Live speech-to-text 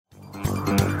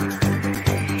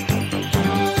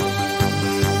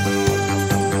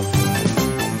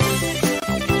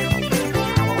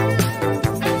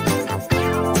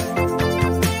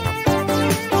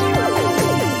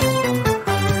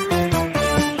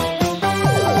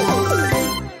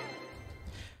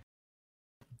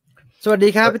สวัสดี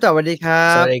ครับพี่ต่อสวัสดีครั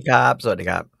สวับสดีครับสวัสดี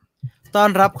ครับต้อน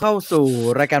รับเข้าสู่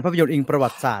รายการภาพยนตร์อิงประวั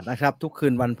ติศาสตร์นะครับทุกคื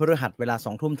นวันพฤหัสเวลา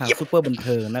2 ทุ่มทางซุปเปอร์บันเ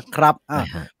ทิงนะครับนะ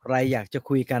ฮะใครอยากจะ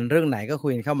คุยกันเรื่องไหนก็คุ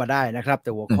ยกันเข้ามาได้นะครับแต่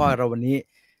หัวข้อเราวันนี้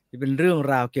จะเป็นเรื่อง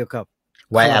ราวเกี่ยวกับ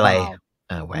ไว้อะไร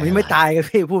คาราบาวไว้อะไรไม่ตายครับ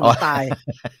พี่พูดเห อ๋อมือนตาย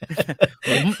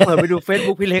ผมเปิดไปดูเฟซ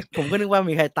บุ๊กพี่เล็กผมก็นึกว่า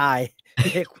มีใครตาย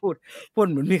พี่เล็กพูด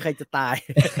เหมือนมีใครจะตาย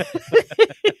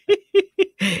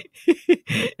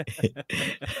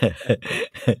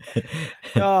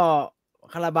ก็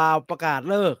คาราบาวประกาศ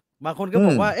เลิกบางคนก็บ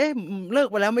อกว่าเอ๊ะเลิก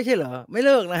ไปแล้วไม่ใช่เหรอไม่เ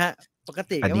ลิกนะฮะปก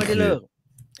ติอันนี้คือก็ไม่ได้เลิก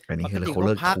อันนี้ปกติคือเขาเ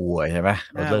ลิกเขาพักทัวร์ใช่ไหม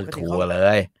เขาเลิปกติเขากทัวร์เล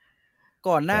ย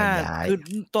ก่อนหน้าแยกย้ายคือ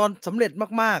ตอนสำเร็จ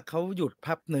มากๆเขาหยุดแ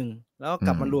ป๊บหนึ่งแล้วก็ก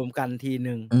ลับอืมมารวมกันทีห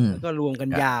นึ่งอืมแล้วก็รวมกัน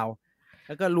ครับยาวแ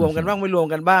ล้วก็รอือฮึวมกันบ้างไม่รวม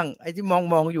กันบ้างไอ้ที่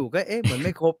มองอยู่ก็เอ๊ะเหมือนไ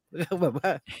ม่ครบก็แบบว่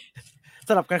าส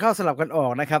ลับกันเข้าสลับกันออ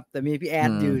กนะครับแต่มีพี่แออืม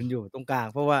ดยืนอยู่ตรงกลาง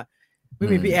เพราะว่าไม่อื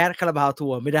มมีพี่แอดคาราบาวทั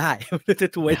วร์ไม่ได้ไม่รู้จะ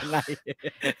ทัวร์ยังไง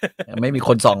ไม่มีค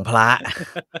นส่องพระ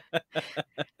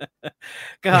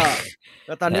ก็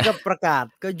ตอนนี้ก็ประกาศ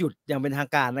ก็หยุดอย่างเป็นทาง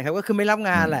การนะครับก็คือไม่รับ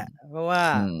งานแหละเพราะว่า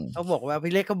อืมเขาบอกว่า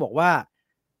พี่เล็กเขาบอกว่า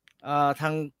ทา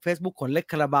งเฟซบุ๊กขนเล็ก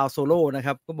คาราบาวโซโลนะค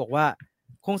รับก็บอกว่า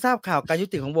คงทราบข่าวการยุ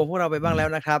ติของวงพวกเราไปบ้างแล้ว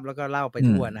นะครับแล้วก็เล่าไปอืม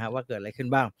ทั่วนะครับว่าเกิดอะไรขึ้น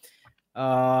บ้างเอ่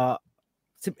อ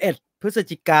11พฤศ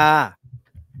จิกา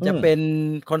จะเป็น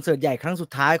คอนเสิร์ตใหญ่ครั้งสุด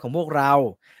ท้ายของพวกเรา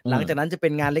หลังจากนั้นจะเป็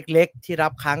นงานเล็กๆที่รั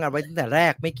บค้างกันไว้ตั้งแต่แร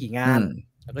กไม่กี่งาน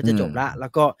แล้วก็จะจบแล้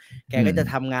วก็แกก็จะ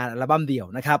ทำงานอัลบั้มเดี่ยว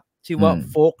นะครับชื่อว่า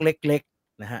โฟล์กเล็ก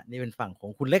ๆนะฮะนี่เป็นฝั่งขอ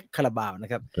งคุณเล็กคาราบาวน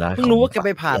ะครับแล้วเพิ่งของรู้ว่าแกไป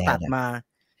ผ่าพี่แอดอะตัดมา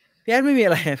พี่แอดไม่มีอ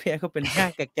ะไรพี่แอดเขาเป็นหน้า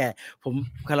แก่ๆผม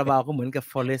คาราบาวก็เหมือนกับ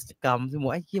Forrest Gump ที่บอ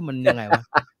กไอ้เหี้ยมันยังไงวะ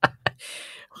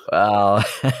เอ่อ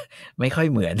ไม่ค่อย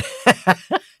เหมือน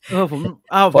ผม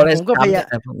ผม Forrest ก็พ Gump ยาเนี่ย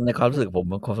ในความรู้สึกผม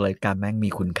ว่า Forrest Gump แม่งมี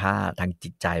คุณค่าทางจิ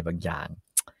ตใจบางอย่าง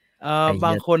ไอ้เหี้ยบ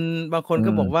างคนอืม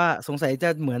ก็บอกว่าสงสัยจะ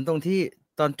เหมือนตรงที่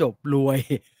ตอนจบรวย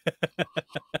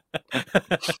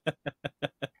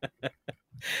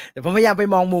แต่ผมพยายามไป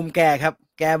มองมุมแกครับ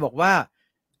แกบอกว่า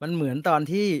มันเหมือนตอน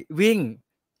ที่วิ่ง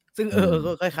ซึ่ง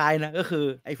ก็คล้ายๆนะก็คือ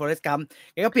ไอ้ Forrest Gump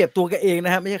แกก็เปรียบตัวแกเองน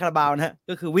ะครับไม่ใช่คาราบาวนะ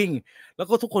ก็คือวิ่งแล้ว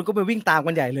ก็ทุกคนก็ไปวิ่งตาม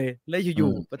กันใหญ่เลยแล้วอ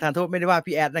ยู่ๆประธานโทษไม่ได้ว่า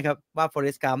พี่แอดนะครับว่า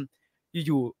Forrest Gump อ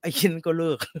ยู่ๆไอ้ชิ้นก็เ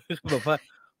ลิก แบบว่า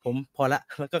ผมพอละ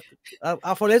แล้วก็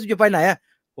Forrest จะไปไหนอะ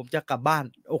ผมจะกลับบ้าน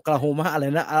โอคลาโฮมาอะไร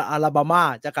นะอาลาบามา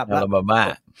จะกลับแล้วAlabama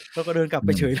แล้วก็เดินกลับไป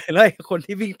เฉยเลยคน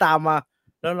ที่วิ่งตามมา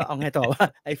แล้วเราเอาไงต่อว่า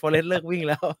ไอ้ Forrest เลิกวิ่ง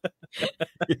แล้ว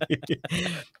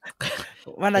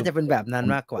ว่าน่าจะเป็นแบบนั้น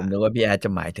มากกว่าผมนึกว่าพี่แอดจะ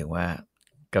หมายถึงว่า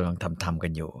กำลังทำกั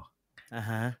นอยู่อะ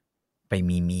ฮะไป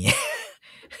มีเมีย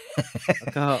แล้ว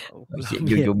ก็เรา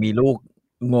อยู่ๆมีลูก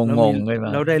งงๆขึ้นม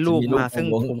าแล้วได้ลูกมาซึ่ง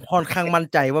งง ผมค่อนข้างมั่น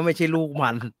ใจว่าไม่ใช่ลูกมั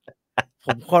น ผ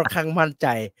มค่อนข้างมั่นใจ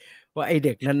ว่าไอ้เ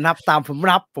ด็กนั้นนับตามผม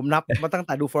นับมาตั้งแ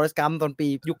ต่ดู Forrest Gump ตอนปี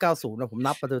ยุค90นะผม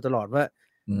นับมาโดยตลอดว่า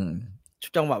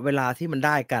จังหวะเวลาที่มันไ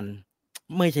ด้กัน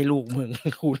ไม่ใช่ลูกมึง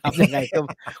กูนับยังไง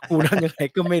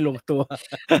ก็ไม่ลงตัว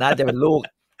น่าจะเป็นลูก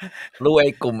ไ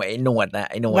อ้กลุ่มไอ้หนวดนะ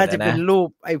ไอ้หนวด น่าจะเป็นรูป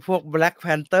ไอ้พวก Black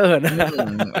Panther นะ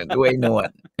ด้วยไอ้หนวด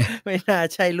ไม่น่า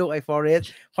ใช่ลูกไอ้ Forrest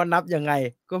เพราะนับยังไง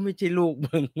ก็ไม่ใช่ลูก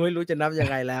มึงไม่รู้จะนับยัง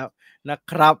ไงแล้วนะ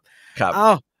ครับ ครับ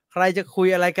ใครจะคุย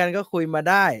อะไรกันก็คุยมา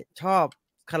ได้ชอบ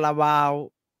คาราบาว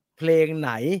เพลงไห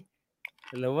น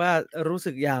หรือว่ารู้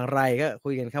สึกอย่างไรก็คุ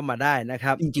ยกันเข้ามาได้นะค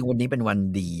รับจริงๆวันนี้เป็นวัน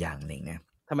ดีอย่างหนึ่งนะ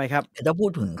ทำไมครับถ้าพู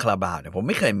ดถึงคาราบาวเนี่ยผมไ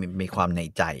ม่เคยมีความใน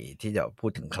ใจที่จะพู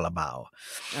ดถึงคาราบาว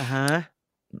ฮะ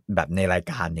แบบในราย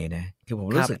การนี้นะคือผม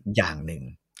รู้สึกอย่างหนึ่ง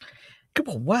คือ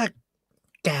ผมว่า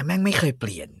แกแม่งไม่เคยเป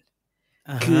ลี่ยน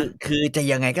คือจะ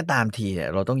ยังไงก็ตามทีเนี่ย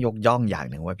เราต้องยกย่องอย่าง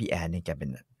หนึ่งว่าพี่แอนเนี่ยแกเ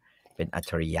ป็นอัจ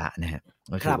ฉริยะนะฮะ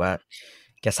ก็คือว่า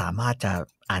แกสามารถจะ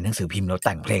อ่านหนังสือพิมพ์แล้วแ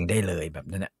ต่งเพลงได้เลยแบบ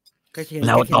นั้นแหละแ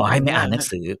ล้วต่อให้ไม่อ่านหนัง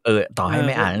สือต่อให้ไ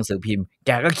ม่อ่านหนังสือพิมพ์แก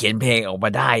ก็เขียนเพลงออกมา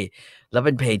ได้แล้วเ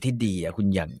ป็นเพลงที่ดีอ่ะคุณ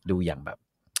อย่างดูอย่างแบบ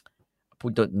พู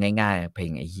ดตัวง่ายๆเพล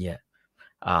งไอ้เหี้ย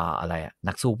อะไรอ่ะ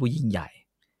นักสู้ผู้ยิ่งใหญ่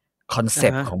คอนเซ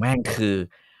ปต์ของแม่งคือ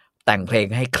แต่งเพลง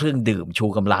ให้เครื่องดื่มชู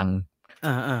กำลัง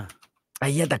ไอ้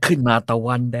เหี้ยแต่ขึ้นมาตะ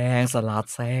วันแดงสลัด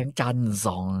แสงจันทร์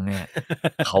ส่องเนี่ย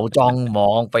เขาจ้องม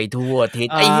องไปทั่วทิศ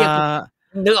ไอ้เหี้ย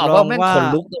นึกออกว่าแม่งขน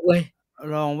ลุกเลย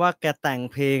ลองว่าแกแต่ง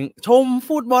เพลงชม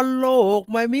ฟุตบอลโลก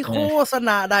ไม่มีโฆษณ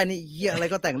าได้นี่เหี้ยอะไร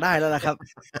ก็แต่งได้แล้วนะครับ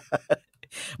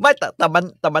ไม่แต่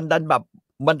มันดันแบบ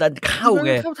มันดันเข้าไ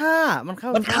งมันเข้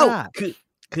าท่า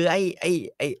คือไ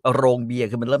อ้โรงเบียร์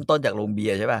คือมันเริ่มต้นจากโรงเบีย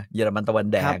ร์ใช่ป่ะเยอรมันตะวัน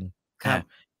แดงครับ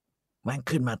มัน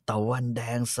ขึ้นมาตะวันแด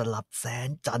งสลับแสง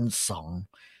จันทร์ส่อง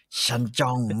ฉันจ้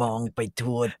องมองไป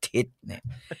ทั่วทิศเนี่ย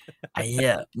ไอ้เหี้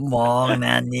ยมองน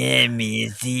ะเนี่ยมี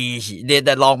สิเดี๋ยวแ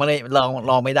ต่ลองมาเลย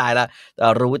ลองไม่ได้แล้วแต่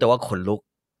รู้แต่ว่าขนลุก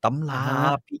ตำรา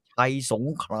พิชัยสง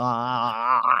คราม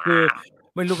คือ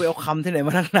ไม่รู้ไปเอาคำที่ไหนม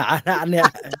าทั้งหนานะอันเนี้ย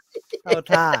เข้า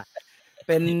ท่าเ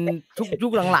ป็นทุกยุ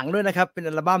คหลังๆด้วยนะครับเป็น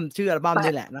อัลบั้มชื่ออัลบั้ม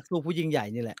นี่แหละนักสู้ผู้ยิ่งใหญ่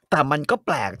นี่แหละแต่มันก็แป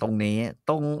ลกตรงนี้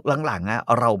ตรงหลังๆอะ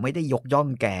เราไม่ได้ยกย่อง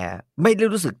แกไม่ได้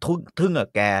รู้สึกทึ่งกับ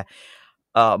แก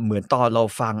เหมือนตอนเรา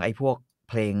ฟังไอ้พวก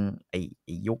เพลงไ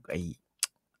อ้ยุคไอ้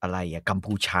อะไรอะกัม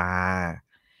พูชา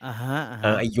ฮะ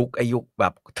ไอ้ยุคแบ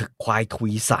บถึกควายทุ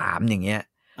ย3อย่างเงี้ย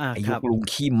ไอ้ยุคลุง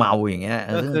ขี้เมาอย่างเงี้ย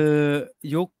ก็คือ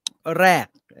ยุคแรก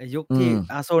ยุคที่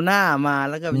อาโซนามา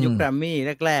แล้วก็ยุคแกรมมี่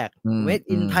แรกๆ Made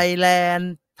in Thailand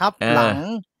ทับหลัง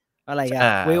อะไรกัน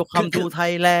Welcome to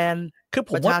Thailand คือ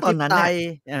ผมว่าตอนนั้นเนี่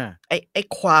ยไอ้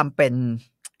ความเป็น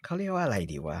เขาเรียกว่าอะไร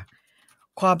ดีวะ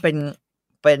ความเป็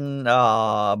น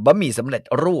บะหมี่สำเร็จ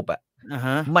รูปอะ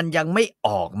มันยังไม่อ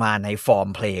อกมาในฟอร์ม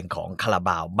เพลงของคาราบ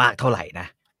าวมากเท่าไหร่นะ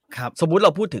ครับสมมุติเร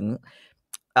าพูดถึง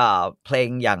เพลง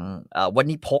อย่างวัน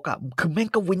นี้พกอ่ะคือแม่ง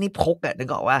ก็วันนี้พกอ่ะนึ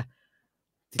กออกว่า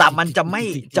แต่มันจะไ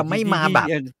ม่มาแบบ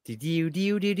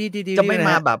จะไม่ม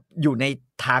าแบบอยู่ใน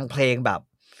ทางเพลงแบบ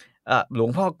หลวง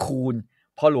พ่อคูณ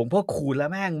พอหลวงพ่อคูณแล้ว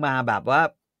แม่งมาแบบว่า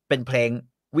เป็นเพลง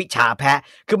วิชาแพะ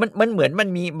คือมันเหมือนมัน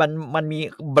มี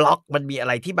บล็อกมันมีอะ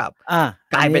ไรที่แบบ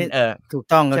กลายเป็นถูก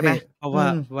ต้องใช่ไหมเพราะว่า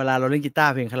เวลาเราเล่นกีตา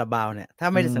ร์เพลงคาราบาวเนี่ยถ้า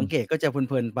ไม่ได้สังเกตก็จะเ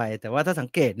พลินๆไปแต่ว่าถ้าสัง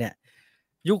เกตเนี่ย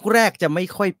ยุคแรกจะไม่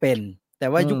ค่อยเป็นแต่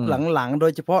ว่ายุคหลังๆโด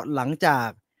ยเฉพาะหลังจาก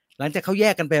เขาแย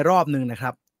กกันไปรอบนึงนะค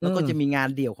รับแล้วก็จะมีงาน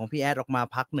เดี่ยวของพี่แอดออกมา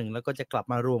พักหนึ่งแล้วก็จะกลับ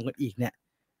มารวมกันอีกเนี่ย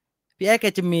พี่แอดแก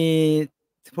จะมี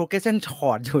progression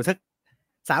chord อยู่สัก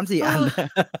 3-4 อัน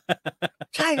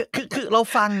ใช่คือเรา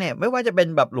ฟังเนี่ยไม่ว่าจะเป็น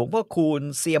แบบหลวงพ่อคูณ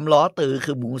เสียมล้อตือ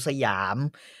คือหมูสยาม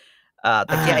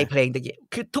ตะเกียไอเพลงตะเกีย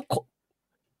คือทุกคน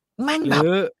แม่งแบบหรื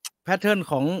อแพทเทิร์น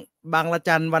ของบางละ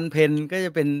จันวันเพ็ญก็จ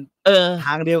ะเป็นท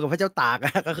างเดียวกับพระเจ้าตาก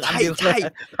ก็คืออันเดียวกัน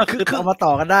คือเอามาต่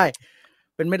อกันได้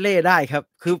เป็นเมดเล่ได้ครับ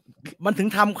คือมันถึง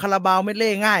ทำคาราบาวเมดเ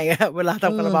ล่ง่ายครับเวลาท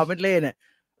ำคาราบาวเมดเล่เนี่ย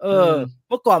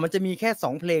เมื่อก่อนมันจะมีแค่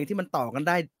2เพลงที่มันต่อกันไ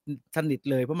ด้สนิท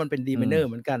เลยเพราะมันเป็นดีไมเนอร์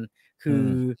เหมือนกันคือ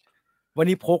วัน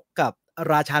นี้พกกับ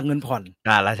ราชาเงินผ่อน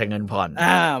ราชาเงินผ่อน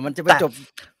มันจะไปจบ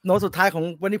โน้ตสุดท้ายของ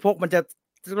วันนี้พกมันจะ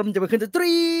ไปขึ้นต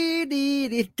รีดี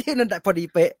ที่นั่นพอดี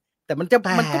เป๊ะแต่มันก็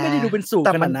ไม่ได้ดูเป็นสูตร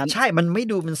ขนาดนั้นใช่มันไม่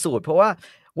ดูเป็นสูตรเพราะว่า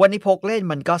วันนี้พกเล่น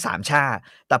มันก็3ชา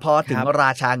แต่พอถึงร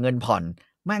าชาเงินผ่อน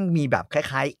แม่งมีแบบค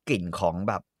ล้ายๆกลิ่นของ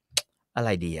แบบอะไร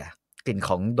ดีอะกลิ่นข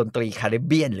องดนตรีคาริบ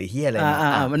เบียนหรือเฮียอะไร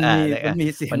มันมี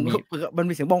เสีย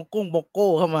งบองโก้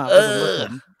เข้ามาผส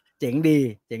มเจ๋งดี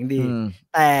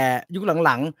แต่ยุคห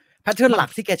ลังๆแพทเทิร์นหลัก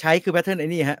ที่แกใช้คือแพทเทิร์นไอ้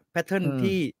นี่ฮะแพทเทิร์น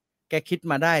ที่แกคิด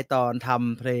มาได้ตอนท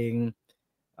ำเพลง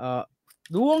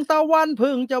ดวงตะวันเ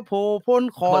พิ่งจะโผล่พ้น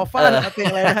ขอฟ้าเพลง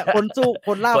อะไรนะคนสู้ค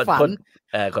นล่าฝัน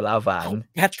คนล่าฝัน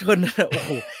แพทเทิร์นโอ้โ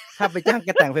หถ้าไปจ้างแก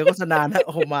แต่งเพลงโฆษณานะโ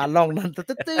อ้โหมาลองนั้น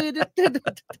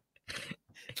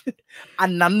อั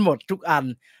นนั้นหมดทุกอัน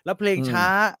แล้วเพลงช้า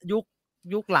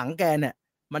ยุคหลังแกเนี่ย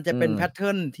มันจะเป็นแพทเทิ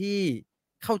ร์นที่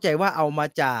เข้าใจว่าเอามา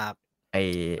จาก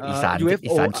อีสาน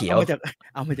เขียว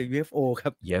เอามาจาก UFO ครั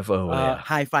บ UFO เลย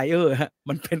High Flyer ฮะ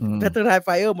มันเป็นแพทเทิร์น High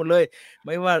Flyer หมดเลยไ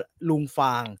ม่ว่าลุงฟ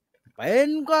างเป็น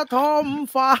กระท่อม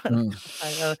ฟาง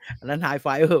อันนั้น High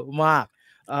Flyer มาก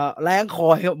แรงค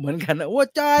อยเหมือนกันว่า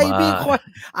ใจพี่คอย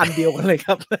อันเดียวกันเลยค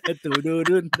รับตู่ดู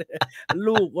ดุน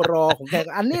ลูกรอของแก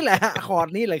อันนี้แหละคอร์ด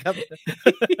นี้เลยครับ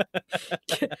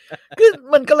คือ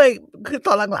มันก็เลยคือต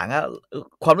อนหลังๆอะ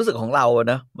ความรู้สึกของเรา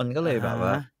เนอะมันก็เลยแบบ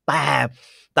ว่า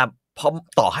แต่พอ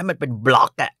ต่อให้มันเป็นบล็อ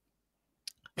กอะ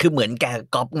คือเหมือนแก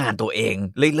ก๊อปงานตัวเอง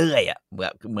เรื่อยๆอะเหมื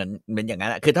อนอย่างนั้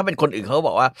นอะคือถ้าเป็นคนอื่นเขาบ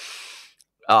อกว่า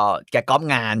แกก๊อป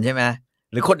งานใช่ไหม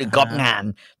หรือคนอื่นก๊อปงาน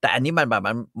แต่อันนี้มันแบบ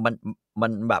มั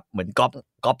นแบบเหมือน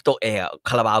ก๊อปตัวเอง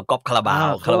คาราบาวก๊อปคาราบาว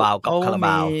ก๊อปคาราบ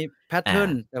าวมีแพทเทิร์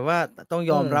นแต่ว่าต้อง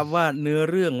ยอมรับว่าเนื้อ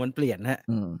เรื่องมันเปลี่ยนฮะ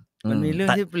มันมีเรื่อง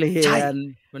ที่เปลี่ยน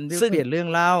มันเปลี่ยนเรื่อง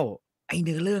เล่าไอเ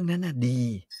นื้อเรื่องนั้นน่ะดี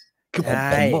คือ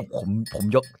ผม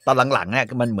ยกตอนหลังๆเนี่ย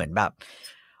มันเหมือนแบบ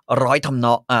ร้อย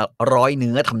เ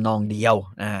นื้อทำนองเดียว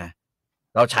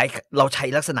เราใช้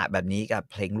ลักษณะแบบนี้กับ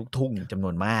เพลงลูกทุ่งจำน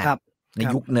วนมากใน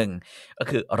ยุคหนึ่งก็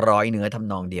คือร้อยเนื้อท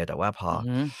ำนองเดียวแต่ว่าพอ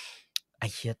ไอ้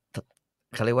เชี่ย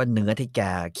เขาเรียกว่าเนื้อที่แก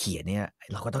เขียนเนี่ย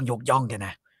เราก็ต้องยกย่องแกน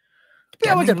ะแก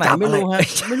มาจากไหนไม่รู้ฮะ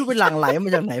ไม่รู้เป็นหลังไหลม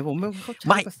าจากไหนผม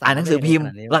ไม่อ่านหนังสือพิมพ์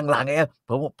หลังๆเนี่ย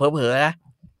เผลอๆนะ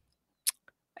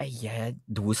ไอ้แย่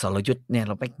ดูสรยุทธเนี่ยเ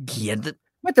ราไปเขียน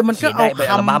ไม่แต่มันก็เอา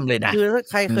คำเลยนะคือถ้า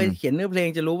ใครเคยเขียนเนื้อเพลง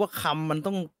จะรู้ว่าคำมัน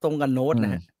ต้องตรงกันโน้ตน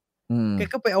ะแก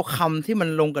ก็ไปเอาคำที่มัน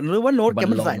ลงกันหรือว่าโน้ตแก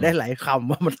มันใส่ได้หลายคำ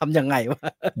ว่ามันทำยังไงวะ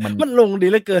มันลงดี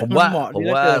เหลือเกินผม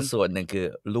ว่าส่วนหนึ่งคือ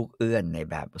ลูกเอื้อนใน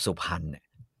แบบสุพรรณเนี่ย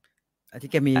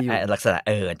ที่แกมีอยู่ลักษณะ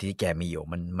ที่แกมีอยู่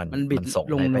มันบิด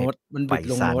ลงโน้ตมันบิด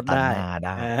ลงโน้ตได้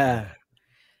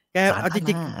แกเอาจ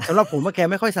ริงๆสำหรับผมว่าแก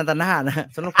ไม่ค่อยซันตาน่านะ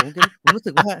สำหรับผมรู้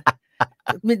สึกว่า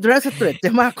มีเดรสสเตรทจ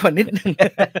ะมากกว่านิดนึง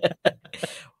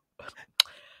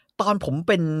ตอนผม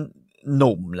เป็นห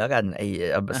นุ่มแล้วกันไอ้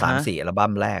 3-4 อัลบั้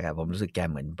มแรกอะผมรู้สึกแก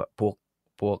เหมือนพวก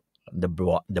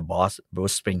The Boss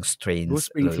Bruce Springsteen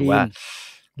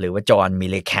หรือว่าจอห์นมิล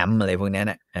เลแคมอะไรพวกนี้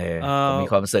น่ะผมมี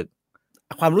ความรู้สึก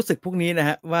พวกนี้นะ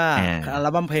ฮะว่าอัล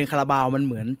บั้มเพลงคาราบาวมันเ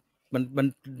หมือนมัน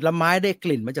ละไม้ได้ก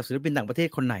ลิ่นมาจากศิลปินต่างประเทศ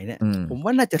คนไหนเนี่ยผมว่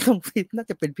าน่าจะ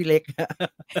เป็นพี่เล็ก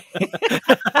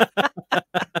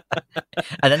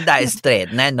อันนั้นไดสเตรท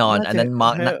แน่นอนอันนั้นมา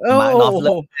ร์คนอฟเล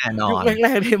อร์แน่นอนยุคแร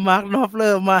กๆนี่มาร์คนอฟเลอ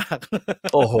ร์มาก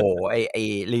โอ้โหไอ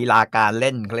ลีลาการเ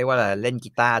ล่นเขาเรียกว่าอะไรเล่น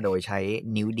กีตาร์โดยใช้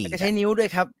นิ้วดีดใช้นิ้วด้วย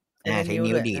ครับใช้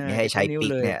นิ้วดีดไม่ให้ใช้ปิ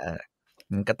กเนี่ย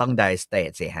มันก็ต้องไดสเตร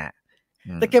ทสิฮะ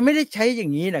แต่แกไม่ได้ใช้อย่า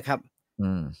งนี้นะครับ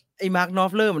ไอ้มาร์คนอ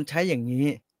ฟเลอร์มันใช้อย่างนี้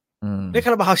แล้วค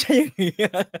าราบาวใช้อย่างนี้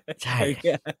ใช่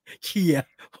เขี่ย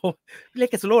เรียก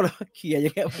แกสโลว์แล้วเขี่ยอย่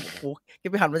างเงี้ยโอ้โหแก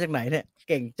ไปหันมาจากไหนเนี่ยเ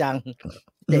ก่งจัง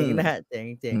เจ๋งนะฮะเ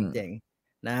จ๋ง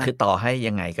นะคือต่อให้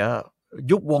ยังไงก็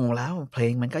ยุบวงแล้วเพล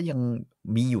งมันก็ยัง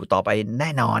มีอยู่ต่อไปแน่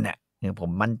นอนอ่ะผม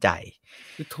มั่นใจ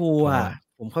คือทัวร์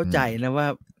ผมเข้าใจนะว่า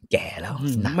แก่แล้ว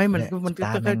ไม่มัน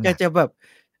ก็จะแบบ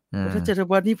ถ้าจะ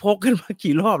วันนี้พกขึ้นมา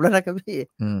กี่รอบแล้วนะครับพี่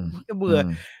แกเ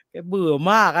บื่อ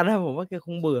มากนะผมว่าแกค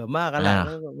งเบื่อมากแล้ว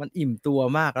มันอิ่มตัว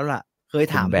มากแล้วล่ะเคย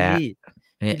ถามพี่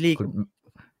ลี่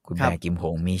คุณแบร์กิมห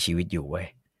งมีชีวิตอยู่เว้ย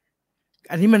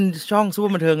อันนี้มันช่องซูเปอ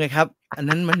ร์บันเทิงไงครับอัน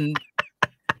นั้นมัน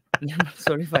โซ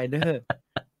ลิไฟเดอร์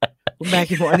คุณแบร์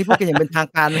คิมหงอันนี้พูดกันอย่างเป็นทาง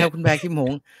การนะครับคุณแบร์คิมห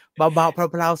งเบาๆเ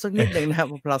พลาๆสักนิดนึงนะครับ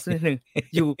เพลาๆสักนิดนึง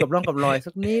อยู่กับร่องกับรอย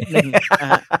สักนิดนึง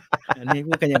อันนี้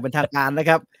พูดกันอย่างเป็นทางการนะ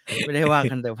ครับไม่ได้ว่า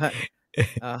กันแต่ว่า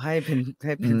ให้เป็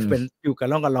นอยู่กับ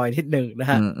ร่องกับรอยนิดนึงนะ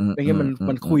ฮะไม่งั้น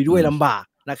มันคุยด้วยลำบาก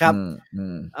นะครับ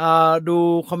ดู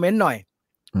คอมเมนต์หน่อย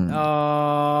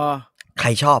ใคร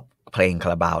ชอบเพลงคา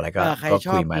ราบาวอะไรก็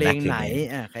คุยมาเพลงไหน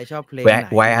ใครชอบเพลงไหน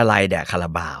ไว้อะไรแด่คารา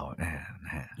บาว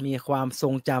มีความทร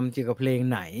งจำเกี่ยวกับเพลง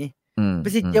ไหนปร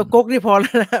ะสิทธิ์เจียวก๊กนี่พอแ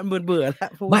ล้วนะเบื่อแล้ว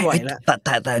ไม่แ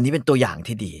ต่อันนี้เป็นตัวอย่าง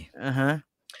ที่ดี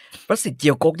ประสิทธิ์เจี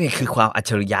ยวก๊กเนี่ยคือความอัจ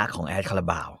ฉริยะของแอดคารา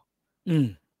บาว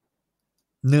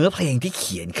เนื้อเพลงที่เ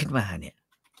ขียนขึ้นมาเนี่ย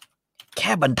แ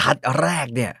ค่บรรทัดแรก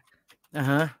เนี่ย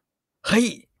เฮ้ย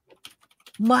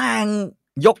แม่ง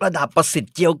ยกระดับประสิท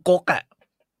ธิ์เจียวก๊กอะ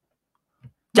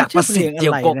จากประสิทธิ์เจี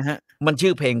ยวก๊กมันชื่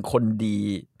อเพลงคนดี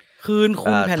คืน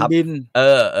คุณแผ่นดิน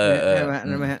ใ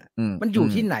ช่ไหมฮะมันอยู่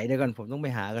ที่ไหนเดี๋ยวก่อนผมต้องไป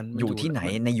หากันอยู่ที่ไหน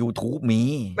ใน YouTube มี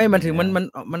ไม่มันถึง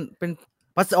มันเป็น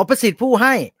ประสิทธิ์ผู้ใ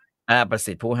ห้ประ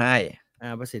สิทธิ์ผู้ให้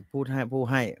ประสิทธิ์ผู้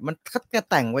ให้มันจะ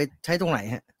แต่งไว้ใช้ตรงไหน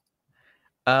ฮะ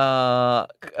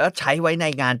ใช้ไว้ใน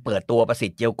งานเปิดตัวประสิท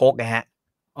ธิ์เจียวก๊กนะฮะ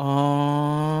อ๋อ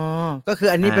ก็คือ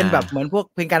อันนี้เป็นแบบเหมือนพวก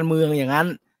เพลงการเมืองอย่างนั้น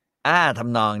ท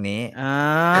ำนองนี้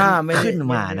ไม่ขึ้น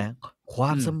มานะคว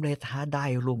ามสำเร็จหาได้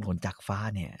ร่วงหล่นจากฟ้า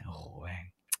เนี่ยโอ้โห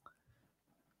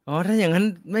ถ้าอย่างนั้น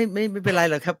ไม่เป็นไร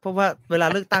หรอกครับเพราะว่าเวลา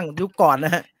เลือกตั้งยุคก่อนน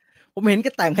ะฮะผมเห็น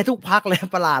ก็แต่งให้ทุกพรรคเลย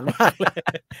ประหลาดมากเลย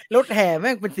รถแห่แ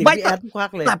ม่งเป็นสิ่งที่แอดทุกพรรค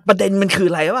เลยแต่ประเด็นมันคือ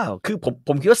อะไรวะคือผ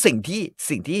มคิดว่าสิ่ง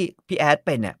ที่พี่แอดเ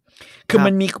ป็นเนี่ยคือมั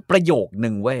นมีประโยคนึ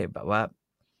งเว้ยแบบว่า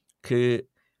คื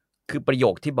อประโย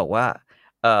คที่บอกว่า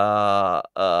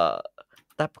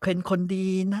แต่เป็นคนดี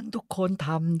นั้นทุกคนท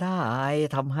ำได้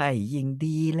ทำให้ยิ่ง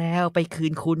ดีแล้วไปคื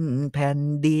นคุณแผ่น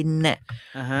ดินเนี่ย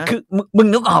คือมึง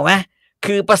นึกออกไหม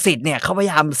คือประสิทธิ์เนี่ยเขาพย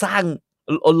ายามสร้าง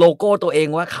โลโก้ตัวเอง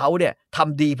ว่าเขาเนี่ยท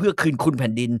ำดีเพื่อคืนคุณแผ่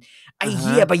นดินไอ้เ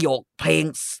หี้ยประโยคเพลง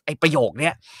ไอ้ประโยคเนี้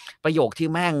ยประโยคที่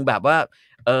แม่งแบบว่า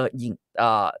ยิ่ง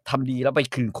ทำดีแล้วไป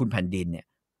คืนคุณแผ่นดินเนี่ย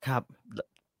ครับ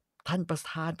ท่านประ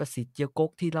ธานประสิทธิ์เจียวก๊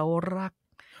กที่เรารัก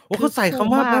เขาใส่ค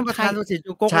ำว่าท่านประธานประสิทธิ์เ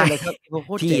จียวก๊กเลยครับ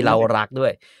ที่เรารักด้ว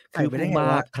ยคือผู้ม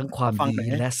ากทั้งความดี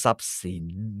และทรัพย์สิน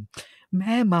แ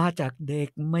ม้มาจากเด็ก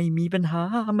ไม่มีปัญหา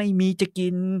ไม่มีจะกิ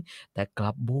นแต่ก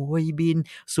ลับโบยบิน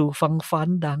สู่ฟังฝัน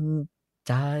ดังใ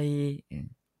จ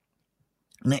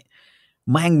เนี่ย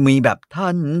แม่งมีแบบท่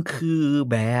านคือ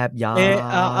แบบอย่าง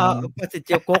ประสิทธิ์เ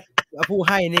จียวก๊กผู้ใ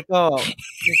ห้นี่ก็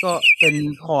เป็น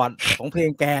คอร์ดของเพล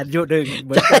งแกนอยู่ดึงเห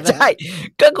มือนกันใช่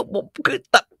ก็คือ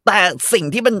แต่สิ่ง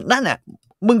ที่มันนั่นน่ะ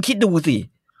มึงคิดดูสิ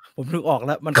ผมนึกออกแ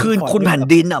ล้วมันคืนคุณแผ่น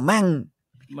ดินอ่ะแม่ง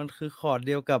มันคือคอร์ดเ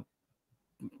ดียวกับ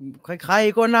ใคร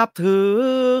ๆก็นับถือ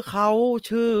เขา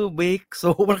ชื่อบิ๊ก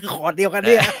สูมันคือคอร์ดเดียวกันเ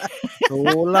นี่ยสุ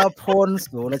รพล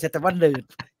สุรชัยแต่ว่าเดิน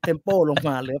เทมโปลงม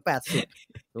าเหลือ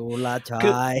80สุร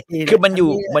ชัยคือมัน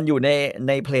อยู่ใ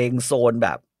นเพลงโซนแบ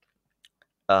บ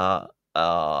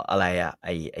อะไรอ่ะ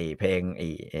ไอเพลงไอ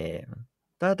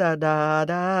ดา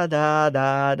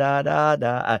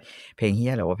เพลงเฮี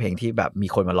ยหรือว่าเพลงที่แบบมี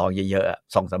คนมาร้องเยอะ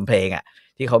ๆ2-3เพลงอ่ะ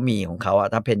ที่เขามีของเขาอ่ะ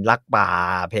ถ้าเพลงรักป่า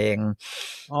เพลง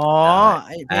ไ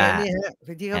อเพลงนี่ฮะเพ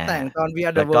ลงที่เขาแต่งตอน We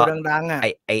Are The World ดังๆอ่ะ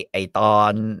ไอตอ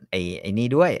นไอนี่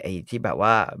ด้วยไอที่แบบว่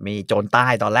ามีโจรใต้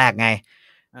ตอนแรกไง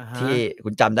ที่คุ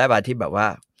ณจำได้ป่ะที่แบบว่า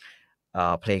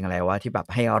เพลงอะไรวะที่แบบ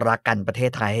ให้รักกันประเท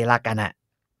ศไทยให้รักกันอ่ะ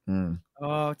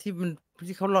ที่มัน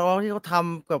ที่เขาร้องที่เขาท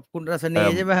ำกับคุณรัศเอนีอ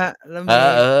ใช่ไหมฮะแล้วเอมี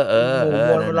อเออเออหมู่เออ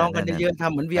มวลนั่นมาร้องกันน่ะนั่นน่ะเยอะๆท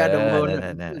ำเหมือน We เอ Are the อ World นั่นเ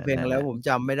นี่ยน่ะนั่นน่ะชื่อเพลงอะไรนั่นน่ะผมจ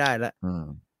ำไม่ได้แล้ว อืม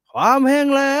ความแห้ง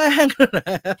แล้ง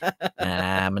อ่า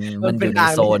มัน มันอยู่ใน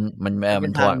โซเป็นทางนี้นมันมันเป็มั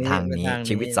นนทางนี้ทางนี้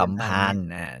ชีวิตสัมพันธ์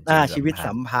ชีวิตชีวิตสั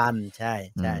สัมพันธ์มพันธ์ใช่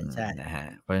อืมใช่นะฮะ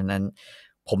เพราะฉะนั้น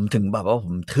ผมถึงแบบว่าผ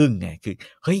มทึ่งไงคือ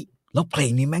เฮ้ยแล้วเพล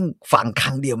งนี้แม่งฟังค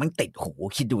รั้งเดียวแม่งติดหู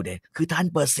คิดดูเดคือท่าน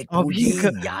ประสิทธิ์อ๋อพี่ผู้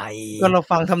ยิ่งใหญ่ ก็เรา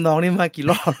ฟังทำนองนี้มากี่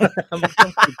รอบแล้วมันต้อ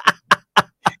งติด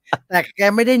แต่แก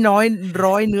ไม่ได้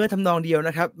ร้อยเนื้อทำนองเดียวน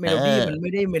ะครับเมโลดีมันไ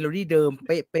ม่ได้เมโลดีเดิมเ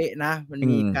ป๊ะๆนะมัน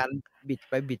มีการบิด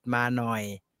ไปบิดมาหน่อย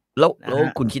แล้วนะฮ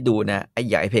ะคุณคิดดูนะไอ้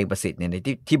อย่างไอ้เพลงประสิทธิ์เนี่ย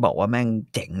ที่บอกว่าแม่ง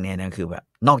เจ๋งเนี่ยนะคือแบบ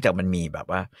นอกจากมันมีแบบ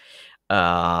ว่าเอ่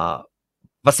อ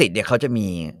ประสิทธิ์เนี่ยเขาจะมี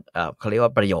เขาเรียกว่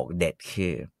าประโยคเด็ดคื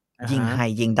อยิ่งให้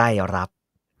ยิ่งได้รับ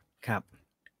ครับ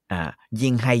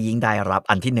ยิ่งให้ยิ่งได้รับ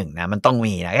อันที่หนึ่งนะมันต้อง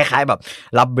มีนะคล้ายๆแบบ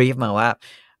รับบรีฟมาว่า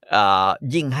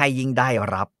ยิ่งให้ยิ่งได้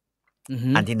รับ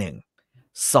อันที่หนึ่ง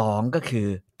สองก็คือ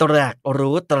ตระหนัก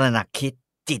รู้ตระหนักคิด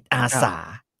จิตอาสา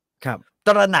ครับต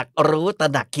ระหนักรู้ตร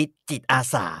ะหนักคิดจิตอา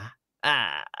สาอ่า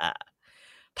อ่า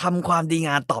ทำความดีง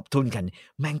ามตอบทุนกัน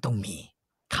แม่งต้องมี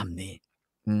คำนี้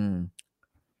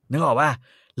นึกออกว่า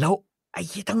แล้วไอ้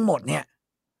ที่ทั้งหมดเนี่ย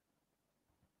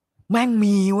แม่ง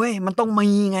มีเว้ยมันต้องมี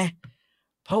ไง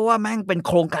เพราะว่าแม่งเป็นโ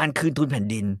ครงการคืนทุนแผ่น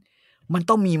ดินมัน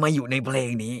ต้องมีมาอยู่ในเพลง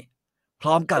นี้พ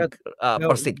ร้อมกับก็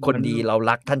ประสิทธิ์คนดีเรา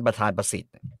รักท่านประธานประสิท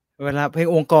ธิ์เวลาเพลง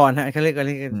องค์กรฮะเขาเรียก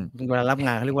เวลารับง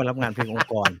านเขาเรียกว่ารับงานเพลงอง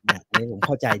ค์กรเนี่ยอันนี้ผมเ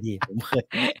ข้าใจดีผมเคย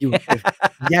อยู่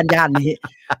ย่านนี้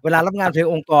เวลารับงานเพลง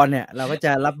องค์กรเนี่ยเราก็จ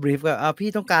ะรับบรีฟว่าพี่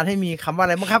ต้องการให้มีคำว่าอะ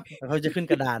ไรบ้างครับเขาจะขึ้น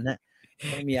กระดานฮะ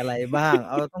ต้องมีอะไรบ้าง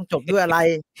ต้องจบด้วยอะไร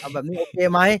เอาแบบนี้โอเค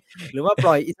ไหมหรือว่าป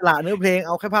ล่อยอิสระเนื้อเพลงเ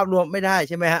อาแค่ภาพรวมไม่ได้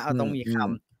ใช่ไหมฮะต้องมีค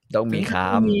ำต้องมีค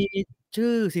ต้องมี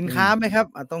ชื่อสินค้าไหมครับ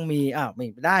ต้องมีไ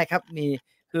ม่ได้ครับมี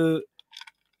คือ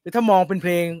ถ้ามองเป็นเพ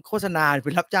ลงโฆษณาเ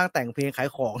ป็นรับจ้างแต่งเพลงขาย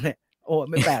ของเนี่ยโอ้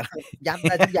ไม่แปลกยัดไ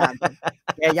ด้ทุกอย่าง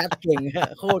แกยัดเก่ง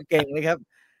โคตรเก่งเลยครับ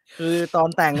คือตอน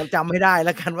แต่งจำไม่ได้แ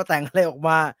ล้วกันว่าแต่งอะไรออกม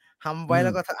าทำไว้แล้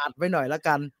วก็อัดไว้หน่อยแล้ว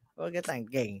กันเพราะแกแต่ง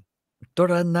เก่งต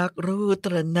ระหนักรู้ต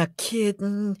ระหนักคิด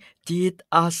จิต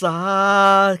อาสา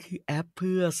คือแอปเ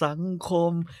พื่อสังค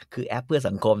มคือแอปเพื่อ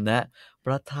สังคมนะป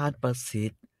ระธานประสิ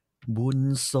ทธิ์บุญ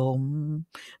สม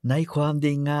ในความ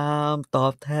ดีงามตอ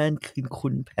บแทนคืนคุ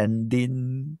ณแผ่นดิน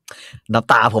น้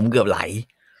ำตาผมเกือบไหล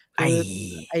ไ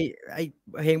อ้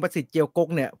เพลงประสิทธิ์เจียวกก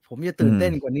เนี่ยผมจะตื่นเต้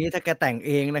นกว่านี้ถ้าแกแต่งเ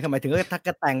องนะครับหมายถึงว่าถ้าแก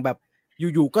แต่งแบบ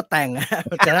อยู่ๆก็แต่ง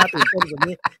จะน่าตื่นเต้นกว่า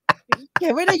นี้แก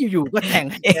ไม่ได้อยู่ๆก็แต่ง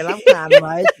แกรับงานไ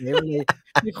ว้เฉยเลย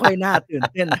ไม่ค่อยน่าตื่น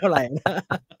เต้นเท่าไหร่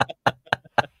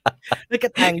แล้วแก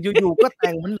แต่งอยู่ๆก็แ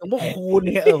ต่งเหมือนหลวงพ่อคูณเ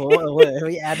นี่ยโอ้โห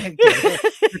พี่แอดแม่งเก่ง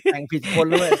แต่งผิดคน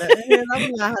ด้วยรับ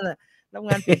ง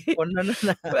านผิดคนนั้น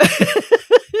น่ะ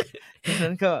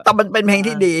นั้นก็แต่มันเป็นเพลง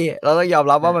ที่ดีเราต้องยอม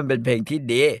รับว่ามันเป็นเพลงที่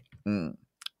ดี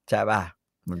ใช่ป่ะ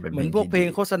มันเป็นเหมือนพวกเพลง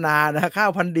โฆษณานะข้า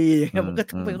วพันธุ์ดีมันก็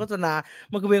ต้องเป็นโฆษณา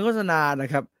มันคือเพลงโฆษณานะ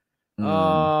ครับเอ่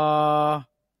อ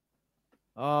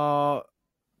เอ่อ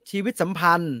ชีวิตสัม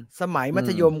พันธ์สมัยมั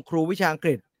ธยมครูวิชาอังก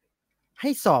ฤษให้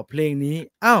สอบเพลงนี้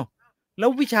อ้าวแล้ว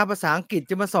วิชาภาษาอังกฤษ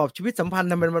จะมาสอบชีวิตสัมพันธ์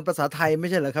ทำไมมันภาษาไทยไม่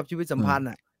ใช่เหรอครับชีวิตสัมพันธ์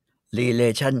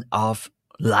relation of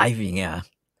life อย่างเงี้ย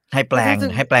ให้แปล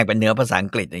งเป็นเนื้อภาษาอั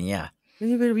งกฤษอย่างเงี้ย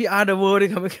นี่เป็น We Are the World ดี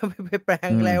กว่าไม่แปล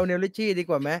งแล้วเนลลิชี่ดี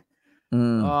กว่าไหม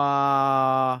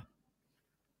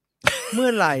เมื่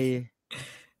อไหร่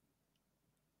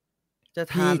จะ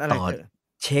ทานอะไร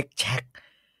เช็ค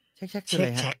คืออะไร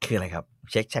ฮะคืออะไรครับ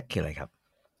เช็คคืออะไรครับ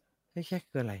เช็ค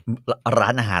คืออะไรร้า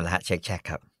นอาหารละฮะเช็ค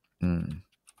ครับ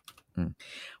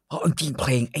เพราะจริงเพ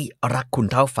ลงไอ้รักคุณ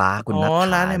เท่าฟ้าคุณนัทธ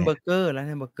าร้านแฮมเบอร์เกอร์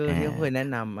ที่เขาเคยแนะ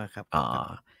นำครับ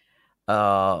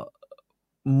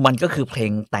มันก็คือเพล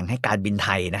งแต่งให้การบินไท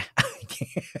ยนะ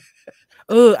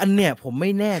อันเนี้ยผมไม่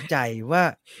แน่ใจว่า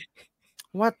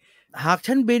หาก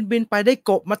ฉันบินไปได้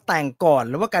กบมาแต่งก่อน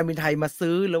หรือว่าการบินไทยมา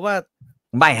ซื้อหรือว่า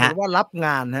ไม่ฮะหรือว่ารับง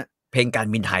านฮะเพลงการ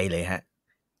บินไทยเลยฮะ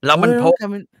แล้วมันพบการ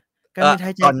บินไท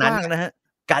ยใจกว้างนะฮะ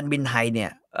การบินไทยเนี่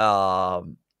ย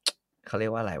เขาเรีย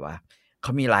กว่าอะไรวะเข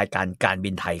ามีรายการการบิ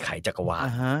นไทยไขจักรวาล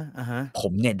ผ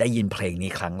มเนี่ยได้ยินเพลง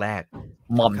นี้ครั้งแรก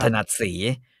หม่อมถนัดศรี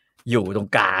อยู่ตรง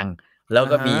กลางแล้ว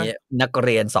ก็มีนักเ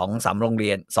รียน2-3 โรงเรี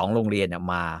ยน2 โรงเรียนเนี่ย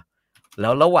มาแล้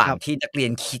วระหว่างที่นักเรีย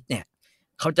นคิดเนี่ย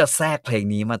เขาจะแทรกเพลง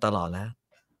นี้มาตลอดแล้ว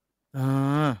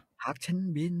หากฉัน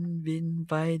บิน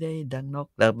ไปได้ดังนก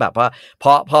แล้วแบบว่า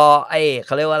พอไอ้เข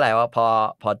าเรียกว่าอะไรว่า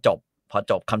พอ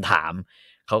จบคำถาม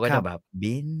เขาก็จะแบบ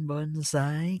บินบนสา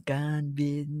ยการ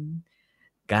บิน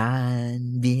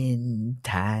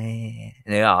ไทย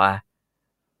นึกออกป่ะ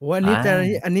โอ้อัน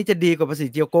นี้จะดีกว่าภาษี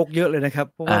เจียวกกเยอะเลยนะครับ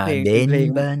เพราะว่าเพลง เบ เป็น น เพลง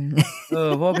บัน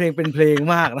เพราะว่าเพลงเป็นเพลง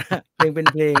มากนะเพลงเป็น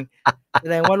เพลงแส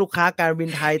ดงว่าลูกค้าการบิน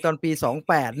ไทยตอนปี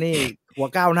28นี่หัว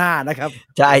ก้าวหน้านะครับ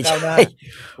ใช่ หัวก้าวหน้า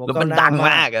หัว แล้ว ก้าว มัน หน้า ดัง มา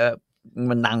ม าก ก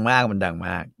มันดังมากมันดัง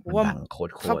เพราะว่า โคต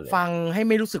ร ถ้า เลย ฟังให้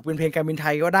ไม่รู้สึกเป็นเพลงการบินไท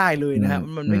ยก็ได้เลยนะครับ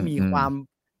มันไม่มีความ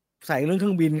ใส่เรื่องเค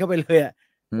รื่องบินเข้าไปเลยอะ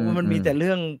เพราะว่ามันมีแต่เ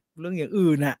รื่องอย่าง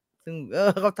อื่นน่ะ ซึ่ง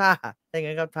เข้าท่าถ้าอย่าง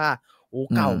งั้นเข้าท่าโอ้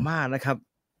เก่ามากนะครับ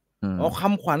ค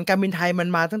ำขวัญการบินไทยมัน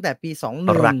มาตั้งแต่ปี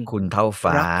21รักคุณเท่า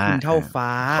ฟ้า รักคุณเท่าฟ้า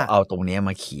เขาเอาตรงเนี้ยม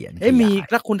าเขียน มี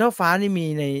รักคุณเท่าฟ้านี่มี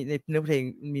ในเนื้อเพลง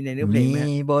มีในเนื้อเพลงไหม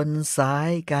มีบนสา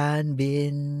ยการบิ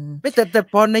น ไม่แต่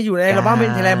พอในอยู่ในอัลบั้มเป็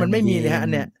นไทยแลนด์มันไม่มีเลยฮะอั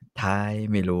นเนี้ย ไทย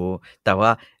ไม่รู้ แต่ว่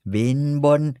าบินบ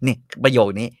นนี่ประโยค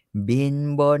นี้ บิน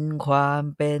บนความ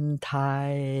เป็นไท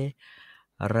ย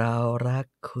เรารัก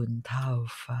คุณเท่า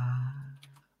ฟ้า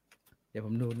เดี๋ยวผ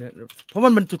มดูเนี่ยเพราะ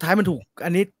มันสุดท้ายมันถูกอั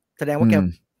นนี้แสดงว่า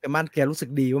แกรู้สึก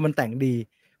ดีว่ามันแต่งดี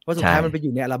เพราะสุดท้ายมันไปอ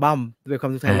ยู่ในอัลบั้มด้วยควา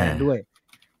มไทยแลนด์ด้วย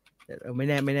ไม่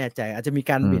แน่ใจอาจจะมี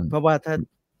การบิดเพราะว่าถ้า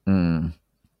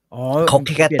เขา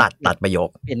แค่ตัดประโยค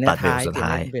เปลี่ยน ตัดประโยคสุดท้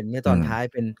าย เป็นในตอนท้าย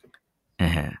เป็น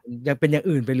ยังเป็นอย่าง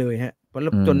อื่นไปเลยฮะเพราะ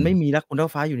จนไม่มีรักคุณเท่า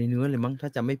ฟ้าอยู่ในเนื้อเลยมั้งถ้า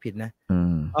จำไม่ผิดนะ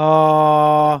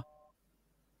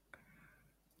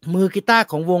มือกีตาร์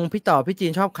ของวงพี่ต่อพี่จี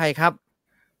นชอบใครครับ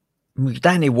มือกีต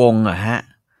าร์ในวงอะฮะ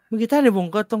มือกีตาร์ในวง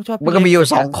ก็ต้องชอบมันก็มีอยู่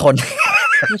2 คน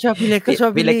ไม่ชอบพี่เล็กก็ชอ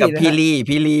บพี่เล็กกับพี่ลี่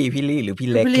หรือพี่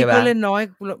เล็กใช่ป่ะพี่ลี่ก็เล่นน้อย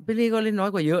พี่ลี่ก็เล่นน้อย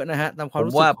กว่าเยอะนะฮะตามความ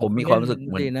รู้สึกผมมีความรู้สึกเ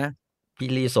หมือนนะพี่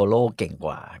ลี่โซโล่เก่งก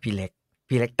ว่าพี่เล็ก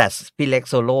แต่พี่เล็ก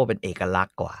โซโล่เป็นเอกลัก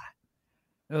ษณ์กว่า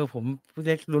ผมพี่เ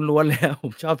ล็กล้วนๆเลยผ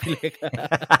มชอบพี่เล็ก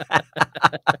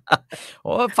โ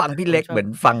อ้ฟังพี่เล็กเหมือน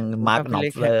ฟังมาร์ค นอ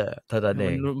ฟเลอร์เท่านั้นเอ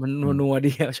งมันนัว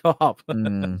ดีชอบ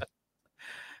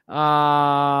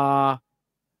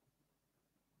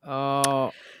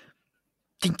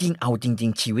จริ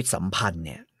งๆชีวิตสัมพันธ์เ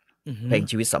นี่ยเพลง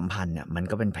ชีวิตสัมพันธ์เนี่ยมัน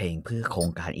ก็เป็นเพลงเพื่อโครง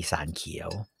การอีสานเขียว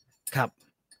ครับ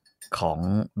ของ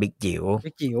บิ๊กจิ๋ว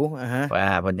ว่า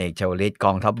พลเอกชวลิตก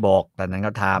องทัพบกตอนนั้น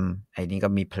ก็ทำไอ้นี่ก็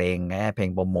มีเพลงเพลง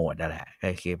โปรโมทนั่นแหละก็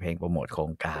คือเพลงโปรโมทโคร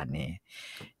งการนี้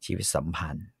ชีวิตสัมพั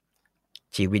นธ์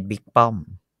ชีวิตบิ๊กป้อม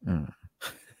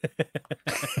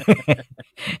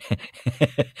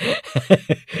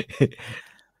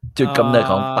จุดกำเนิด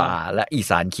ของป่าและอี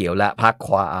สานเขียวและพักค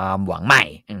วามหวังใหม่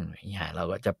เรา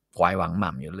ก็จะควายหวังห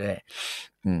ม่ำอยู่เรื่อย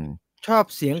ชอบ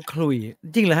เสียงขลุ่ย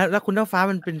จริงเหรอฮะแล้วคุณเท่าฟ้า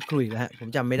มันเป็นขลุ่ยแล้วฮะผม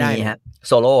จำไม่ได้ฮะโ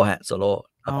ซโล่ฮะโซโล่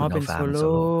เป็นโ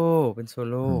ซ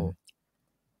โล่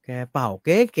แกเป่าเ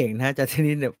ก่งๆนะจากที่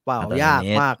นี่เนี่ยเป่ายาก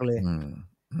มากเลย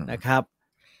นะครับ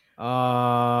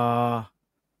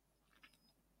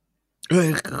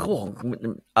เขาบอก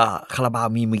คาราบาว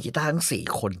มีมือกีตาร์ทั้ง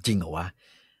4 คนจริงเหรอวะ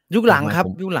ยุคหลังครับ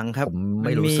ผมไ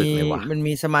ม่รู้สึกเลยว่ะมัน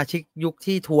มีสมาชิกยุค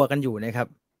ที่ทัวร์กันอยู่นะครับ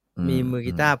มีมือ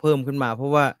กีตาร์เพิ่มขึ้นมาเพรา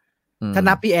ะว่าถ้า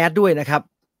นับพี่แอดด้วยนะครับ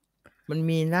มัน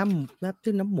มี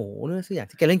ชื่อน้ำหมูเนื้อสักอย่าง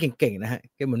ที่แกเล่นเก่งๆนะฮะ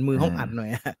แกเหมือนมือห้องอัดหน่อย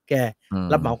ฮะแก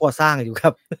รับเหมาก่อสร้างอยู่ครั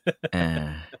บ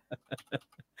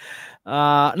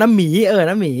น้ำหมี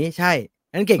น้ำหมีใช่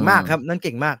นั้นเก่งมากครับนั้นเ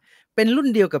ก่งมากเป็นรุ่น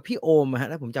เดียวกับพี่โอมฮะ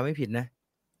ถ้าผมจำไม่ผิดนะ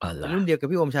เป็นรุ่นเดียวกับ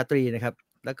พี่โอมชาตรีนะครับ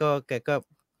แล้วก็แกก็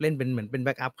เล่นเป็นเหมือนเป็นแ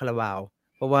บ็กอัพคาราบาว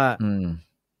เพราะ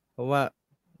ว่า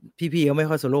พี่เขาไม่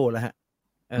ค่อยโซโล่แล้วฮะ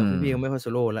พี่เขาไม่ค่อยโซ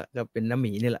โล่แล้วก็เป็นน้ำห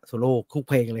มีนี่แหละโซโล่คุก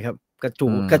เพลงเลยครับกระ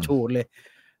ชูดเลย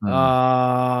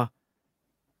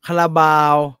คาราบา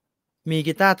วมี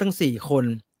กีตาร์ทั้ง4 คน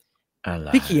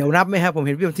พี่เขียวนับไหมครับผมเ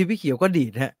ห็นพี่เขียวก็ดี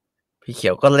ดฮะพี่เขี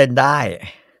ยวก็เล่นได้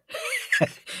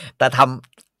แ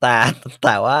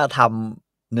ต่ว่าท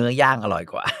ำเนื้อย่างอร่อย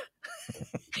กว่า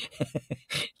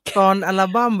ตอนอัล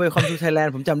บั้ม Welcome to Thailand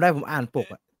ผมจำได้ผมอ่านปก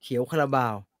เขียวคาราบา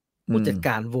วผู้จัดก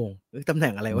ารวงตำแห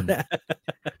น่งอะไรวะเนี่ย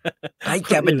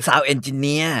แกเป็นซาวด์เอนจิเ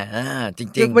นียร์จริ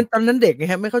งๆเป็นตอนนั้นเด็กไง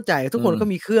ฮะไม่เข้าใจทุกคนก็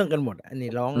มีเครื่องกันหมดอัน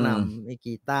นี้ร้องนำไอ้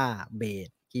กีตาร์เบส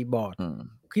คีย์บอร์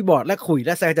ดและขุยแ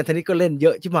ละแซงจันทนิตก็เล่นเย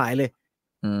อะชิบหายเลย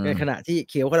ในขณะที่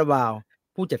เขียวคาราบาว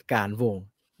ผู้จัดการวง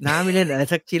น้าไม่เล่นอะไร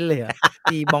สักชิ้นเลย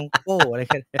ตีบองโก้อะไร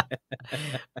กัน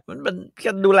มัน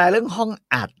ก็ดูแลเรื่องห้อง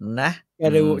อัดนะแก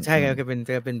ดูใช่แก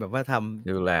เป็นแบบว่าทำ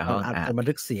ดูแลห้องอัดบัน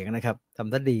ทึกเสียงนะครับท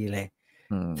ำได้ดีเลย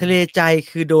ทะเลใจ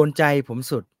คือโดนใจผม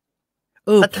สุด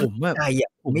ผมไ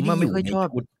ม่ค่อยชอบ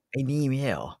ไอ้นี่ไม่ใ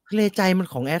ช่หรอทะเลใจมัน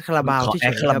ของแอดคาราบาวที่แอ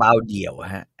ดคาราบาวเดี่ยว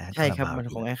ฮะใช่ครับมัน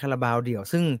ของแอดคาราบาวเดี่ยว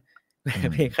ซึ่ง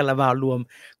เพลงคาราบาวรวม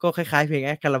ก็คล้ายๆเพลงแอ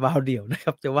ดคาราบาวเดี่ยวนะค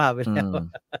รับจะว่าไปแล้ว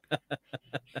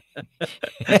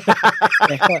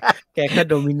แกก็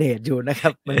โดมิเนตอยู่นะครั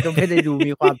บมันก็ไม่ได้ดู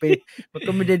มีความเป็นมัน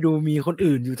ก็ไม่ได้ดูมีคน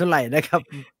อื่นอยู่เท่าไหร่นะครับ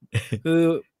คือ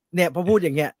เนี่ยพอพูดอ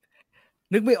ย่างเงี้ย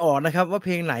นึกไม่ออกนะครับว่าเพ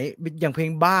ลงไหนอย่างเพลง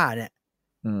บ้าเนี่ย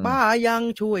บ้ายัง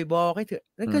ช่วยบอกให้เถอะ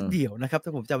นั่นก็เดี่ยวนะครับถ้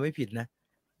าผมจำไม่ผิดนะ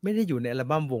ไม่ได้อยู่ในอัล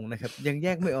บั้มวงนะครับยังแย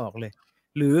กไม่ออกเลย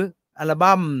หรืออัล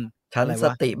บั้มฉันอะไรส ว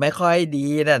ะ ติไม่ค่อยดี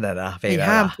นั่นน่ะนะเพลง ไอ้ อะไร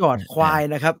ห้าม วะ จอดควาย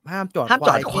นะครับห้ามจอด ห้าม ค จ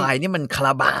อ วา ด ย ควายนี่มันคาร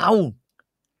าบาว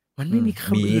มันไม่มีค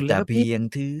นอื่นเลย แต่ ครับ เพี พี่ ยง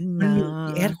ถึง มัน นา มี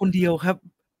พี่แอดคนเดียวครับ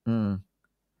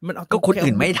มันเอา ก็คน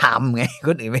อื่น แก ไม่ทำไง ค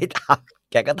นอื่นไม่ท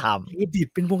ำแกก็ทำ เครดิต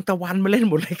เป็นวงตะวันมาเล่น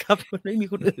หมดเลยครับ มันไม่มี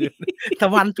คนอื่น ตะ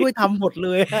วันช่วยทำหมดเล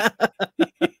ย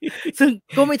ซึ่ง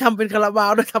ก็ไม่ทำเป็นคาราบา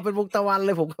วด้วยทำเป็นวงตะวันเ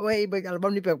ลยผมก็ว่าเป็นอัลบั้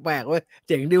มนี้แปลกๆเว้ยเ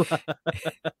จ๋งดีว่ะ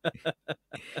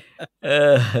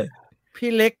พี่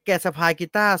เล็กแกสะพายกี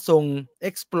ตาร์ทรง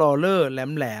Explorer แ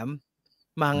หลม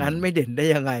ๆมางั้นไม่เด่นได้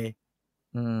ยังไง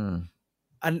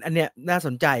อันเนี้ยน่าส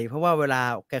นใจเพราะว่าเวลา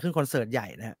แกขึ้นคอนเสิร์ตใหญ่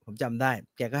นะฮะผมจำได้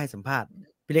แกก็ให้สัมภาษณ์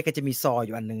พี่เล็กแกจะมีซออ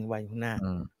ยู่อันนึงไว้ข้างหน้า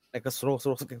แล้วก็โซโ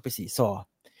ล่แกไปสีซอ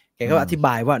แกก็อธิบ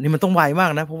ายว่านี่มันต้องไวมา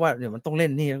กนะเพราะว่าเดี๋ยวมันต้องเล่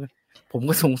นนี่ผม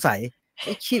ก็สงสัยไ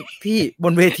อ้ชิพี่บ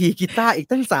นเวทีกีตาร์อีก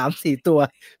ตั้ง 3-4 ตัว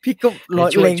พี่ก็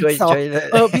เล็งซอ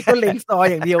พี่ก็เล็งซอ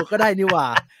อย่างเดียวก็ได้นี่หว่า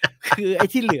คือไอ้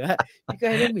ที่เหลือพี่ก็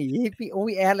ให้น้องหมีพี่โอ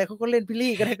วีแอร์อะไรเขาก็เล่นพี่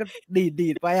ลี่ก็ได้ก็ดี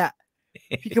ดไปอ่ะ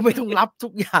พี่ก็ไม่ต้องรับทุ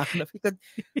กอย่างนะพี่ก็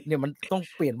เนี่ยมันต้อง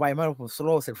เปลี่ยนไวมากผมโซโ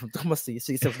ล่เสร็จผมต้องมาสีเส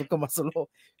ร็จผมก็มาโซโล่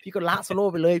พี่ก็ละโซโล่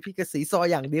ไปเลยพี่ก็สีซอ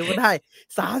อย่างเดียวก็ได้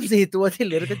 3-4 ตัวที่เห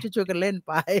ลือก็ช่วยกันเล่น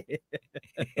ไป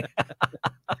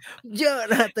เยอะ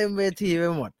นะเต็มเวทีไป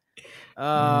หมด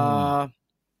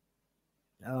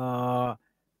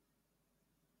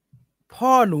พ่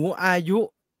อหนูอายุ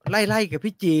ไล่กับ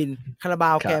พี่จีนคาราบ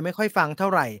าวแกไม่ค่อยฟังเท่า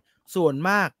ไหร่ส่วน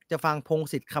มากจะฟังพง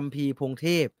ศิษฐ์คัมภีร์พงเท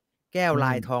พแก้วล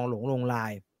ายทองหลงลงลา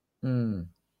ย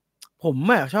ผม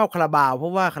ชอบคาราบาวเพรา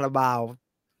ะว่าคาราบาว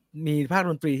มีภาค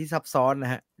ดนตรีที่ซับซ้อนน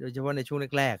ะฮะโดยเฉพาะในช่วง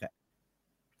แรก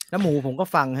ๆแล้วหมูผมก็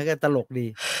ฟังให้กันตลกดี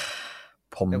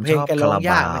ผมชอบคารา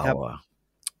บาว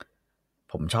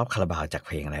ผมชอบคาราบาวจากเ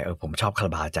พลงอะไรผมชอบคาร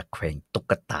าบาวจากเพลงตุ๊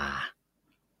กตา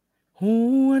ห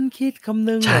วนคิดคำ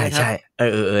นึงใช่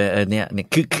เนี่ย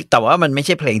คือแต่ว่ามันไม่ใ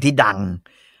ช่เพลงที่ดัง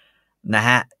นะ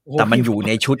ฮะแต่มันอยู่ใ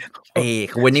นชุด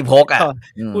วันนี้พก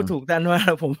พูดถูกท่านว่า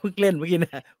ผมเพิ่งเล่นเมื่อกี้น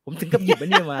ะผมถึงกับหยิบอัน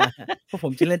นี้มาเพราะผ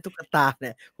มจะเล่นตุ๊กตาเ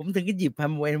นี่ยผมถึงก็หยิบแฮ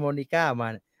มเวนโมนิก้ามา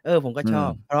ผมก็ชอ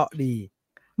บเพราะดี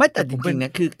ไม่แต่จริงๆน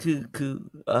ะคือ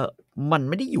มัน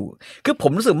ไม่ได้อยู่คือผ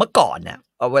มรู้สึกเมื่อก่อนเนี่ย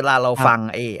เวลาเราฟัง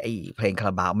ไอ้เพลงคาร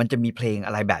าบาวมันจะมีเพลงอ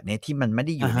ะไรแบบนี้ที่มันไม่ไ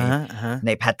ด้อยู่ใน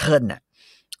แพทเทิร์นน่ะ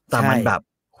แต่มันแบบ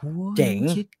เจ๋ง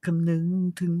คิดคำนึง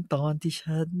ถึงตอนที่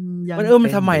ฉันยังมั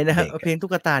นทำไมนะฮะเพลง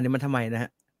ตุ๊กตาเนี่ยมันทำไมนะฮะ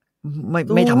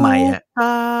ไม่ทำไมฮะต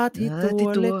าที่ตั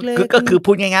วเล็กๆก็คือ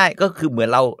พูดง่ายๆก็คือเหมือน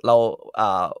เรา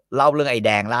เล่าเรื่องไอ้แด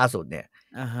งล่าสุดเนี่ย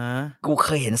กูเค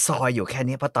ยเห็นซอยอยู่แค่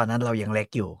นี้เพราะตอนนั้นเรายังเล็ก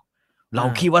อยู่เรา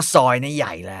คิดว่าซอยนี่ให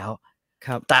ญ่แล้วค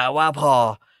รับแต่ว่าพ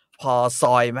อซ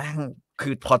อยแม่ง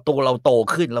คือพอตัวเราโต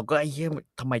ขึ้นเราก็ไอ้เหี้ย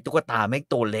ทำไมตุ๊กตาแม่ง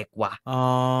ตัวเล็กวะ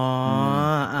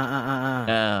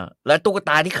แล้วตุ๊กต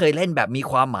าที่เคยเล่นแบบมี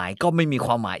ความหมายก็ไม่มีค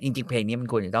วามหมายจริงๆเพลงนี้มัน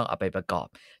ควรจะต้องเอาไปประกอบ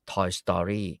Toy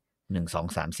Story 1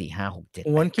 2 3 4 5 6 7 8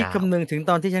 9คิดคำนึงถึง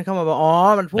ตอนที่ฉันเข้ามาบอก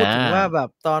มันพูดถึงว่าแบบ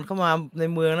ตอนเข้ามาใน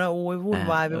เมืองนะโอ้ยวุ่น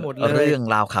วายไปหมดเลยเรื่อง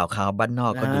ราวข่าวบ้านนอ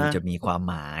กก็ดูจะมีความ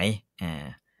หมาย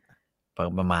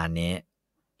ประมาณนี้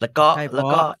แล้วก็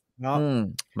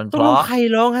มันเพราะใคร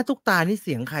ร้องฮะตุ๊กตานี่เ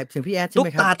สียงใครเสียงพี่แอดใช่ไหม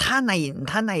ครับตุ๊กตาถ้า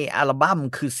ในอัลบั้ม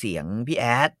คือเสียงพี่แอ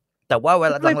ดแต่ว่าเว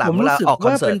ลาหลังๆเวลาออกค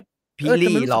อนเสิร์ตพี่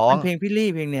ลี่ร้องเพลงพี่ลี่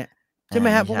เพลงเนี้ยใช่ไหม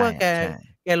ฮะเพราะว่า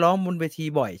แกร้องบนเวที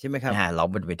บ่อยใช่ไหมครับร้อง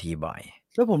บนเวทีบ่อย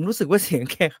แล้วผมรู้สึกว่าเสียง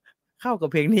แกเข้ากับ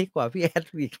เพลงนี้กว่าพี่แอด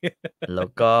อีกแล้ว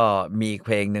ก็มีเพ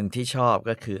ลงหนึ่งที่ชอบ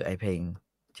ก็คือไอ้เพลง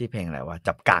ที่เพลงอะไรวะ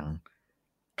จับกัง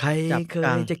ใครเค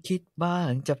ยจะคิดบ้าง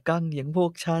จับกังอย่างพว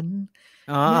กฉัน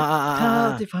ข้าว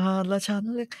ที่ผ่านละฉัน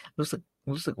รู้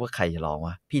สึกว่าใครร้องว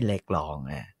ะพี่เล็กร้อง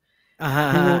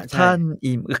พวกท่าน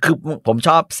อิ่มคือผมช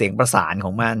อบเสียงประสานข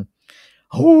องมัน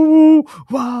ฮู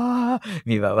ว้า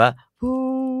มีแบบว่าฮู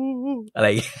อะไร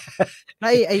ไ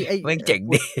อ้มันเจ๋ง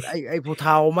ดีไอ้ผู้เ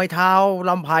ฒ่าไม่เฒ่า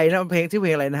ลำไพนะเพลงที่เพ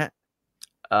ลงอะไรนะฮะ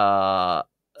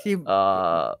ที่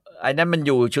ไอ้นั่นมันอ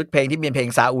ยู่ชุดเพลงที่เป็นเพลง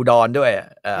ซาอูดอนด้วย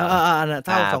เ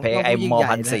ท่าสองเพลงไอ้มอ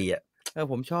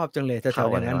1,400ผมชอบจังเลยแต่เท่า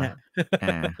อย่างนั้นฮะ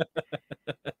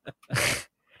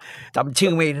จำชื่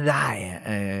อไม่ได้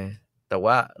แต่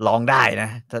ว่าร้องได้นะ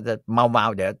ถ้าจะเมา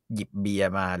เดี๋ยวหยิบเบีย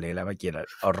ร์มาหรืออะไรมากิน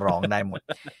ร้องได้หมด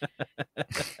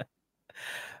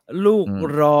ลู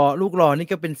กรอนี่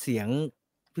ก็เป็นเสียง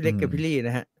พี่เล็กกับพี่ลี่น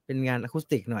ะฮะเป็นงานอะคูส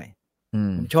ติกหน่อย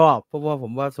ผมชอบเพราะว่าผ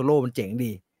มว่าโซโล่มันเจ๋ง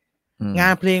ดีงา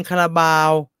นเพลงคาราบา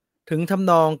วถึงทำ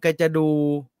นองแกจะดู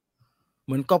เห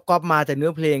มือนก๊อปมาแต่เนื้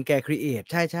อเพลงแกครีเอท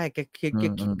ใช่แกคิ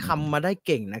ดคำมาได้เ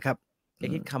ก่งนะครับแก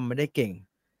คิดคำมาได้เก่ง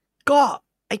ก็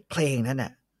ไอ้เพลงนั้นน่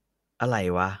ะอะไร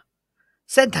วะ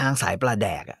เส้นทางสายปลาแด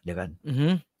กเดี๋ยวกัน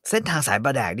เส้นทางสายปล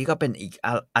าแดกนี่ก็เป็นอีก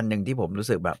อันหนึ่งที่ผมรู้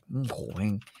สึกแบบโห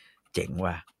เจ๋ง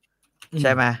ว่ะใ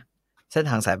ช่ไหม เส้น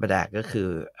ทางสายประแดกก็คือ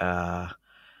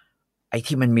ไอ้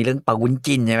ที่มันมีเรื่องปาวุ้น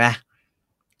จินใช่ไหม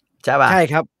ใช่ป่ะใช่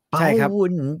ครับปา ใช่ครับ วุ้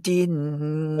นจิน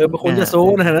บางคนจะซู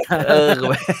นะ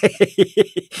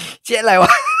เชื่ออะไรว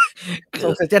ะ ส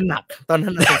งสัยจะหนักตอนนั้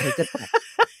นสงสัยจะหนัก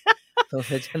สง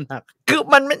สัยจะหนักคือ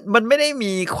มันไม่ได้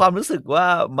มีความรู้สึกว่า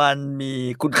มันมี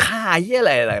คุณค่าเหี้ยอะ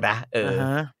ไรหรอกนะ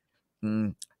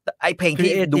ไอเพลง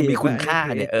ที่ดูมีคุณค่า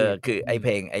เนี่ยคือไอเพ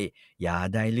ลงไออย่า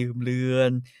ได้ลืมเลือ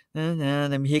น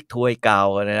น้ำพริกถ้วยเก่า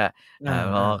นะ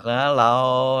บอกแล้วเร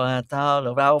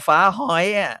าฟ้าหอย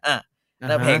แ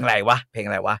ล้วเพลงอะไรวะ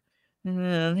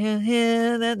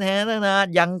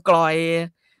ยังกลอย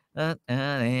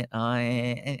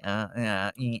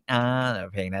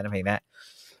เพลงนั้น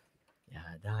อย่า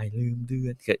ได้ลืมเดือ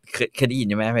นเคยได้ยิน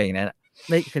ไหมเพลงนั้น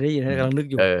ไม่เคยได้ยินนะกำลังนึก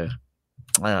อยู่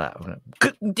คื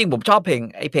อจริงๆผมชอบเพลง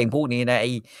ไอ้เพลงพวกนี้นะไ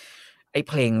อ้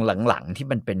เพลงหลังๆที่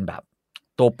มันเป็นแบบ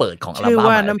ตัวเปิดของอัลบั้มชื่อ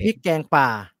ว่าน้ำพริกแกงป่า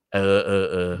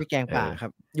พริกแกงป่าครั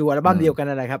บอยู่อัลบั้มเดียวกัน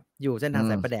อะไรครับอยู่เส้นทาง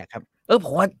สายประแดกครับ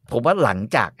ผมว่าหลัง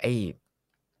จากไอ้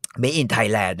Made in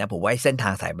Thailand นะผมว่าเส้นทา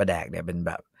งสายประแดกเนี่ยเป็น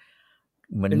แบบ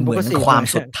เหมือนความ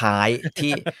สุดท้าย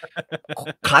ที่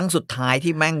ครั้งสุดท้าย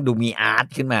ที่แม่งดูมีอาร์ต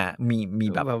ขึ้นมามี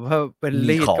แบบว่าเป็น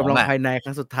ลีดกำลังภายในค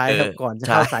รั้งสุดท้ายครับก่อนจะเ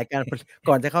ข้าสายการ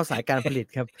ผลิต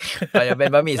ครับก็จะเป็น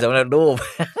บะหมี่สำเร็จรูป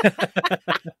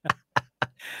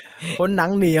คนหนั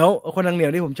งเหนียว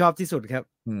ที่ผมชอบที่สุดครับ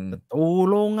ตู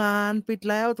โรงงานปิด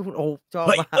แล้วโอ้ชอบ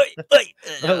มาก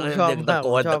ชอบตะโ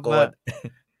กน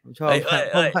ผมชอบ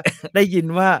เพราะว่าได้ยิน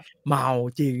ว่าเมา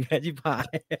จริงที่ผ่าน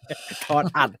ถอด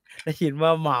อัดได้ยินว่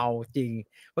าเมาจริง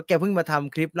เพราะแกเพิ่งมาท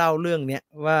ำคลิปเล่าเรื่องเนี้ย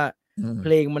ว่าเพ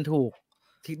ลงมันถูก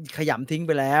ขยำทิ้งไ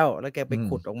ปแล้วแกไป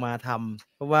ขุดออกมาท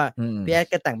ำเพราะว่าพี่แอด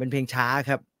แกแต่งเป็นเพลงช้า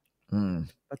ครับ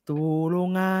ประตูโรง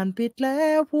งานปิดแล้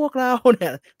วพวกเราเนี่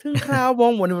ยถึงคราวมอ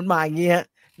งหมดมันมาอย่างเงี้ย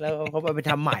แล้วเขาไป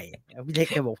ทำใหม่พี่เล็ก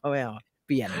แกบอกว่าไม่เอาเ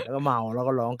ปลี่ยนแล้วก็เมาแล้ว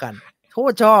ก็ร้องกันโค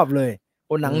ตรชอบเลย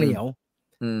คนหนังเหนียว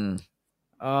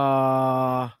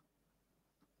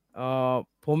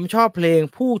ผมชอบเพลง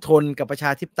ผู้ทนกับประช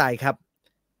าธิปไตยครับ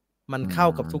มันเข้า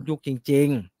กับทุกยุคจริง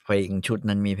ๆเพลงชุด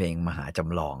นั้นมีเพลงมหาจ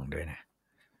ำลองด้วยนะ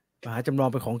มหาจำลอง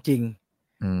เป็นของจริง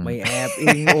ไม่แอบ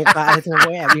อิงโอกาสไ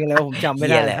ม่แอบอิงแล้วผมจำไม่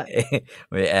ได้แล้ว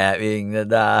ไม่แอบอิง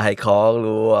ได้ของล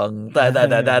วงดา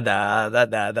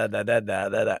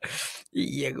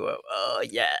เยี่ยกูแบบ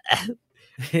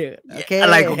อะ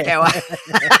ไรของแกวะ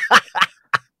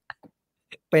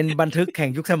เป็นบันทึกแข่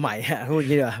งยุคสมัยฮะพูดอย่า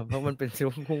งนี้ดีกว่าเพราะมันเป็นช่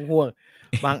วง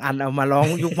บางอันเอามาร้อง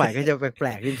ยุคใหม่ก็จะแปล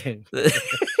กๆนิดนึง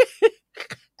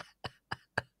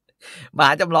มห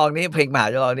าจำลองนี่เพลงมหา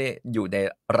จำลองนี่อยู่ใน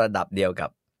ระดับเดียวกับ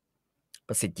ป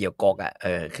ระสิทธิ์เจียวกก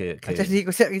คือจะดีก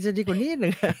ว่านิดนึ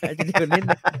งจะดีกว่า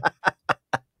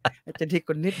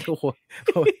นิดโอ้โห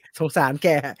สงสารแก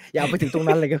อย่าไปถึงตรง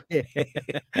นั้นเลยครับพี่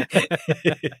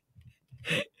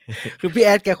คือพี่แอ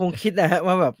ดแกคงคิดนะฮะ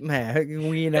ว่าแบบแหมงู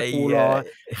งี้นะกูรอ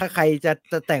ถ้าใครจะ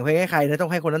แต่งเพลงให้ใครนะต้อ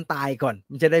งให้คนนั้นตายก่อน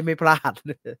มันจะได้ไม่พลาด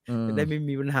จะได้ไม่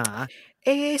มีปัญหา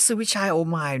สวิชัยโอ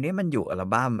ไมล์นี่มันอยู่อัล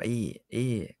บั้ม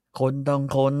คนต้อง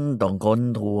คน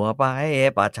ทั่วไป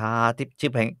ประชาธิปชื่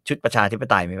อเพลงชุดประชาธิป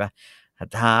ไตยมีป่ะประ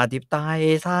ชาธิปไตย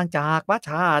สร้างจากประ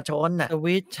ชาชนน่ะส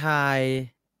วิชัย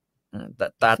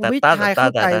เข้า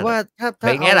ใจว่าถ้า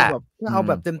เอาแ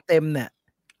บบเต็มเนี่ย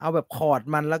เอาแบบคอร์ด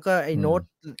มันแล้วก็ไอ้โน้ต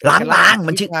ล้างบาง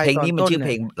มันชื่อเพลงนี้มันชื่อเพ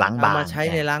ลงล้างบางมาใช้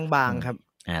ในล้างบางครับ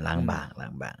ล้างบาง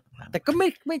แต่ก็ไ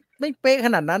ม่เป๊ะข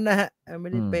นาดนั้นนะฮะไม่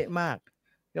ได้เป๊ะมาก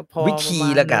ก็พอวิธี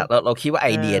แล้วกันเราคิดว่าไอ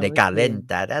เดียในการเล่นแ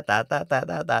ต่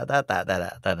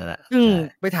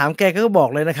ไปถามแกก็บอก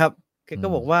เลยนะครับแกก็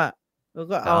บอกว่า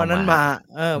ก็เอาอันนั้นมา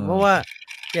เพราะว่า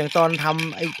อย่างตอนท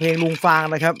ำไอ้เพลงลุงฟาง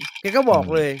นะครับแกก็บอก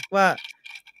เลยว่า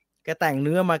แกแต่งเ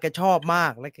นื้อมาแกชอบมา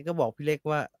กแล้วแกก็บอกพี่เล็ก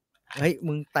ว่าเฮ้ย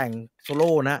มึงแต่งโซโ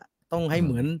ล่นะต้องให้เ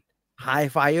หมือน High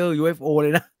Fire UFO เล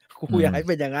ยนะกูอยากให้เ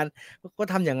ป็นอย่างนั้นก็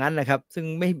ทำอย่างนั้นนะครับซึ่ง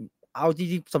ไม่เอาจ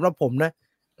ริงๆสำหรับผมนะ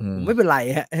ไม่เป็นไร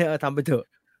ฮะทำไปเถอะ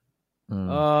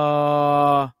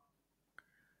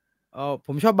ผ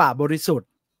มชอบบาปบริสุทธิ์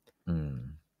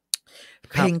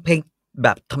เพลงแบ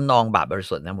บทำนองบาปบริ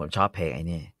สุทธิ์นะผมชอบเพลงไอ้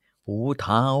นี่หูเ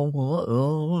ท้าหัว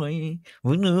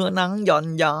หัวเนื้อหนังย่อน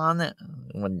ยานน่ะ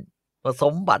มันผส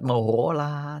มบัติมโหฬ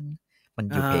ารมัน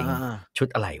อยู่เพลงชุด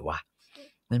อะไรวะ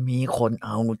มันมีคนเอ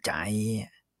าใจ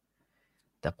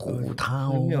แต่ผู้เท่า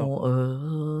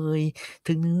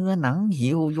ถึงเนื้อหนัง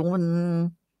หิวยน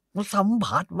มันสัม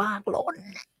ผัสมากล้น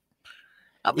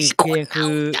อีกเพลงคื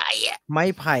อไม้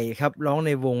ไผ่ครับร้องใน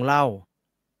วงเล่า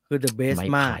คือ the best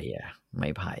มากไม้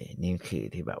ไผ่นี่คือ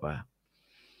ที่แบบว่า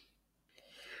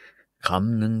ค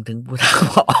ำหนึ่งถึงผู้เฒ่า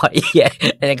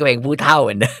อันนี้ก็เป็นผู้เฒ่าเห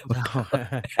มือนเดิม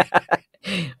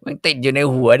มันติดอยู่ใน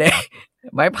หัวเนี่ย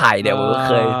ไม้ไผ่เดี๋ยวผม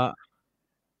เคย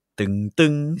ตึงตึ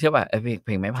งใช่ป่ะไอ้เพ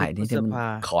ลงไม้ไผ่ 10 พฤ ที่ ษ มัน ภา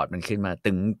คอร์ดมันขึ้นมา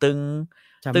ตึงตึง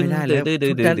จำ ตึ ไม่ ง ได้ ตึ แล้ว ดึ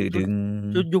ชุดนั้น ดึ ชุด ดึง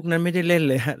ชุดยุคนั้นไม่ได้เล่น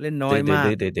เลยครับ เล่นน้อยมาก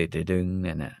ดึดึงเ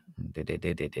นี่ยน่ะ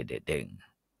ดึง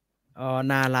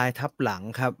นาลายทับหลัง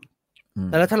ครับ อืม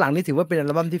แต่แล้วทับหลังนี่ถือว่าเป็นอั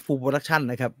ลบั้มที่ Full Production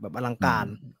นะครับ แบบอลัง อื การ ม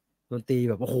ดนตรี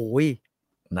แบบ โอ้โฮ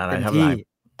นา เต็ ลาย ม ทับ ท หลั ี่ ง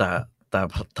แต่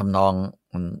ทำนอง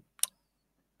มัน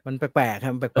มันแปลกๆค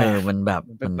รับ มันแป เอ ล อก มันแบบ ๆ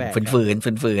มัน มัน แปลกๆ ครับ ฝืน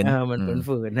ๆฝืน มัน ๆ อืม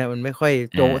ฝืนๆครับ มันไม่ค่อย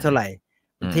อา โจ๊ะเท่าไร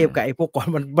มันเทียบ อา กับไอ้พวกก่อน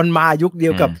มันมายุคเดี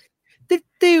ยว อา กับ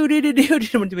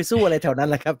มันจะไปสู้อะไรแถวนั้น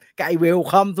ล่ะครับ กับไอ้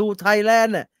Welcome to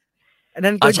Thailand น่ะ อัน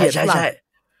นั้น อ๋ ก็ อ เห ใยียดฝรั่ ช่ ง ๆ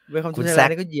ๆ Welcome คุ to ณ Thailand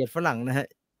Zach นี่ก็เหยียดฝรั่งนะครับ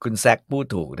คุณ Zach พูด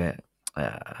ถูกนะ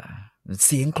เ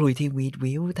สียงขลุ่ยที่หวีดห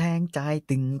วิวแทงใจ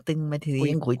ตึงๆมาเ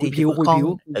สียงขลุ่ยที่ ผิว คล่อง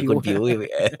คุณผิว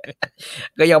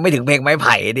ก็ยังไม่ถึงเพลงไม้ไ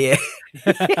ผ่ดิ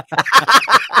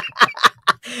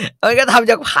มันก็ทำ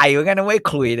จากไผ่เหมือนกันนะเว้ย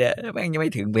ขลุ่ยเนี่ยแม่งยังไ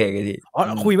ม่ถึงเพลงเลยดิ อ๋อ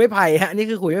ขลุ่ยไม้ไผ่ครับ อันนี้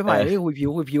คือขลุ่ยไม้ไผ่ เออ ไม่ใช่ขลุ่ยผิว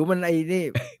ขลุ่ยผิวมันไอ้นี่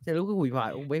จะรู้คือขลุ่ยไผ่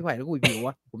ไม้ไผ่หรือขลุ่ยผิวว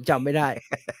ะ ผมจำไม่ได้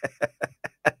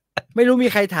ไม่รู้มี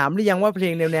ใครถามหรือยังว่าเพล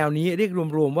งแนวๆนี้เรียก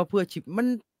รวมๆว่าเพื่อชี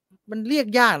มันเรียก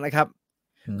ยากนะครับ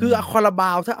คือคาราบา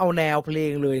วถ้าเอาแนวเพล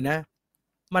งเลยนะ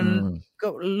มัน ก็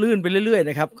ลื่นไปเรื่อยๆ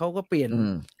นะครับ เขาก็เปลี่ยน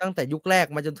ตั้งแต่ยุคแรก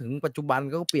มาจนถึงปัจจุบัน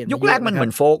เขาก็เปลี่ยน ยุ มา ค เย แร อะ กมัน นะค เห รั มื บ อ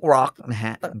นโฟล์กร็อกนะฮ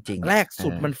ะ จริงๆ แรกสุ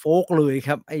ดมันโฟล์กเลยค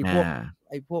รับ ไอ้พวก อา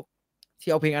ไอ้พวก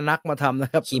ที่เอาเพลงอนักมาทำน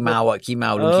ะครับ ขี้เมาอะขี้เม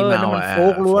าลุ เอง ขี้ อ เมา นั่นมัน อะ โฟ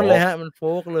ล์กล้วนเลยครับ มันโฟ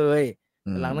ล์กเลย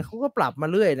อื แต่หลัง ม นั้นเขาก็ปรับมา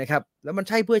เรื่อยนะครับ แล้วมัน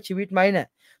ใช่เพื่อชีวิตไหมเนี่ย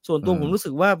ส่วนตัวผมรู้สึ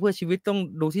กว่าเพื่อชีวิตต้อง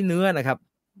ดูที่เนื้อนะครับ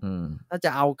อืม ถ้าจะ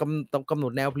เอาต้องกำหน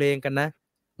ดแนวเพลงกันนะ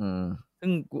อืม ซึ่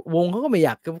งวงเขาก็ไม่อย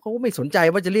าก เขาก็ไม่สนใจ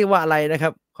ว่าจะเรียกว่าอะไรนะครั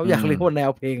บ เขาอยาก เรียกว่าแน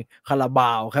วเพลงคาราบ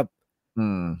าวครับ อื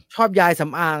ม ชอบยายส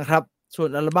ำอางครับ ส่วน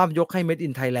อัลบั้มยกให้ Made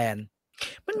in Thailand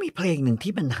มันมีเพลงหนึ่ง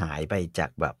ที่มันหายไปจา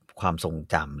กแบบความทรง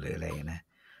จำหรืออะไรนะ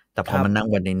แต่พ ค อ รับ มานั่ง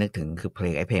วันนี้นึกถึงคือเพล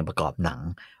งประกอบหนัง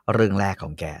เรื่องแรกข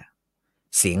องแก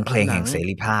เสียงเพลง หนั แห่ ง งเส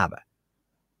รีภาพอะ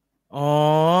อ๋อ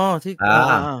ที่ อ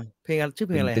า เพลงชื่อ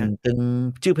เพลงอะไรครับ? ตึง ๆ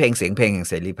ๆ ชื่อเพลงเสียงเพลงแห่ง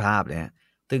เสรีภาพเลยครับ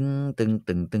ตึง ตึง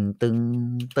ตึง ตึง ตึง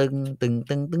ตึง ตึง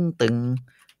ตึง ตึง ตึง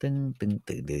ตึง ตึง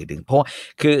ตึง ดึง เพราะว่า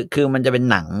คือมันจะเป็น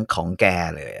หนังของแก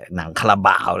เลยอะหนังคาราบ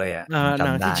าวเลยอะ ผม หนั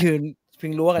ง จำ ที่ ได้ ยืนพิ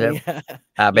งรั้วกัน อย่างเงี้ย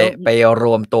ไป แล้ว ไปร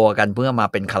วมตัวกันเพื่อมา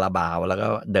เป็นคาราบาว แล้วก็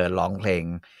เดินร้องเพลง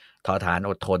ทอทาน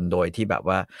อดทน โดยที่แบบ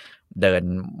ว่าเดิน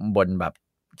บนแบบ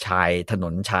ถน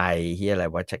นชายเหี้ยอะไร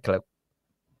วะ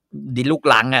ดินลูก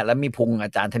รังอะ แล้วมีพุงอ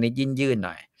าจารย์ธนิตยื่นๆห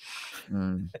น่อย อื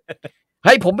ม เ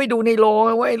ฮ้ย ผมไปดูในโรง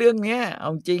นะเว้ยเรื่องเนี้ย เอา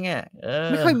จริงอะ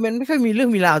ไม่ค่อยมีเรื่อ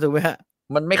งมีราวถูกไหมครับ?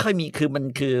 มันไม่ค่อยมี มัน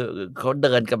คือเขาเ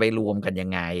ดินกันไปรวมกันยั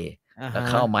งไง อะ แล้ว ฮะ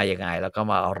เข้ามายังไง แล้วก็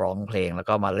มาร้องเพลง แล้ว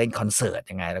ก็มาเล่นคอนเสิร์ต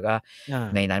ยังไง แล้วก็ อ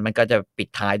ใน า นั้นมันก็จะปิด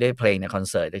ท้ายด้วยเพลงในคอน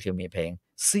เสิร์ต ก็คือมีเพลง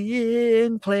เสียง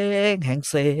เพลงแห่ง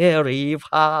เสรีภ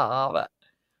าพอะ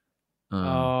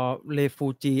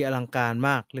Refugee อลังการม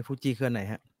าก Refugee คืออันไหน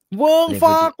ครับ? เวิ้ง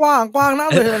ฟ้า Refugee กว้าง ๆ นัก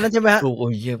เลย อันนั้นใช่ไหมครับ? โอ้โฮ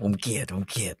เหี้ย ผมเกลียด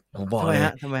ผมบอ ทำ ก ไม เลย ค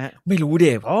รับ ทำไมครับ? ไม่รู้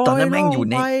ดิ โอ๊ตอนนั้ ย นแม่งอยู่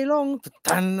ใน ลง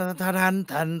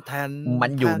มั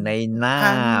นอยู่ในหน้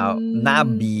า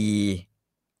B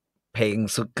เพลง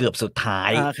เกือบสุดท้า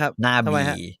ย อา ครับ หน้า ทำ B ไม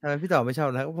ครับ? ทำไมพี่ต่อไม่ชอบ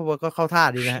นะครับ เพราะว่าก็เข้าท่า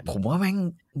ดีนะครับ ผมว่าแม่ง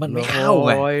มันลไม่เข้าไ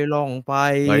ง อยล่องไป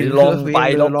ลอย เรื ล่ อ อง เพี ไป ยง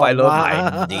เรือ ล่อง ล่ ไป อง เรือ มา แผ่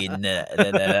นดินน่ะ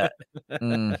นั่นน่ะ อื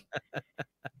ม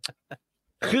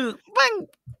คือแม่ง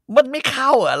มันไม่เข้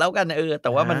าอะแล้วกัน แ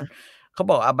ต่ว่ามัน อะฮะ เขา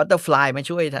บอกเอาบัตเตอร์ฟลายมา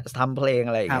ช่วยทำเพลง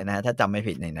อะไรอย่าครงเับ งี้ยนะ ถ้าจำไม่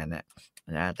ผิดในนั้นน่ะ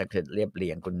นะถ้าเกิดเรียบเรี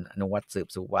ยงคุณอนุวัฒน์ สืบ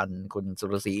สุวรรณ คุณสุ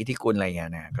รศรี อิทธิกุล อะไรอย่างเงี้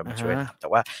ยนะ ก็ อะ มา ฮช่วย ะ ทำ แต่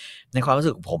ว่าในความรู้สึ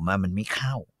กของผมอะมันไม่เ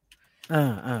ข้า อ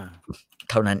า ๆ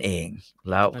เท่านั้นเอง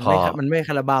แล้วมัน พ มันไม่ค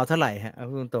าราบาวเท่าไรครับ เอา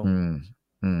พูดตรง อืม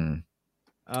อืม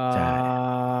ใช่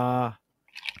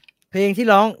เพลงที่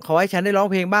ร้อง ขอให้ฉันได้ร้อง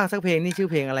เพลงบ้างสักเพลงนี่ชื่อ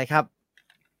เพลงอะไรครับ?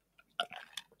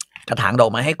 กระถางดอก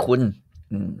ไม้ให้คุณ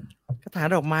อืม กระถาง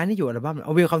ดอกไม้นี่อยู่อัลบั้ม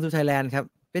Welcome to Thailand ครับ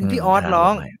เป็นพี่ออส กระถาง ร้อ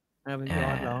ง ดอกไม้ เป็นพี่อ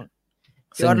อสร้อง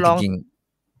พีซ่ึ่ง ออสร้อง จริง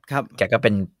ครับ ๆ แกก็เ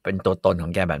ป็นตัวตนขอ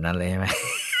งแกแบบนั้นเลยใช่ไหม?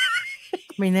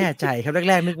 ไม่แน่ใจครับ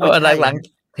แรก ๆ นึก เพ ว่า ราะ ใช่ หลัง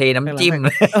ๆ เทน้ำจิ้ม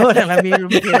หลัง ๆ มี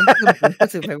เทน้ำจิ้ม ผม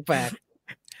รู้สึกแปลก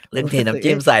ๆ เรื่องเทน้ำ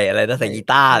จิ้มใส่อะไรนะ ใส่กี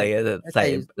ตาร์ อะไรอย่างเงี้ย ใส่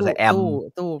ตู้ ใส่แอมป์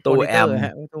ตู้มอนิ แอ เตอร์ มป์ ค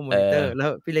รับ ตู้มอนิเตอร์ แล้ว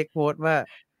พี่เล็กโพสต์ว่า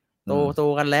โต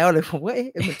กันแล้วเลย ผมก็ เอ๊ะ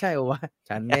มันใช่เปล่าวะ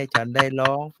ฉันได้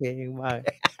ร้องเพลงบ้าง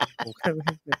ผมก็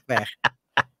แปลก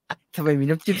ๆ ทำไมมี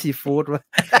น้ำจิ้มซีฟูดวะ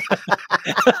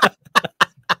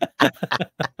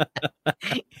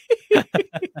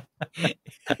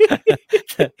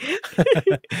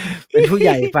เป็นผู้ให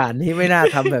ญ่ป่านนี้ไม่น่า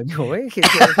ทำแบบนี้ โอ้โฮ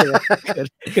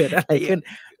เกิดอะไรขึ้น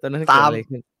ตอนนั้นเกิดอะไร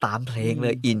ขึ้น? ตามเพลงเล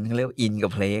ย อิน เขาเรียกอินกั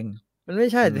บเพลง มันไม่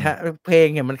ใช่สิครับ เพลง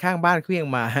เนี่ยมันข้างบ้านเครื่อง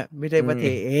มาครับ ไม่ได้ว่าเท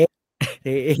เอง เท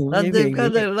เองไม่ แล้ว ใช่ เดิ เพล น ง ก็ นี้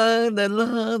เดิน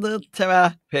ใช่ไหม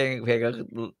เพลงก็คือ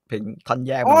เพลงท่อนแ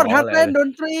ยก อ๋ มั อน ร้อง ถ้า อะไร เล่นดน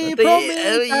ตรี ดน เพ ตรี ราะมี เ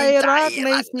อ้ย ใจ ใจ รักใน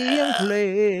รัก เสียงเพล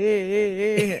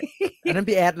ง อันนั้น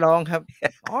พี่แอดร้องครับ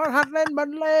อ๋อหัดเล่นบรร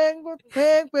เลงบทเพล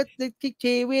งเป็น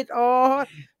ชีวิตอ๋อ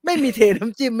ไม่มีเทน้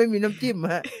ำจิ้ม ไม่มีน้ำจิ้ม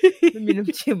ครับ ไม่มีน้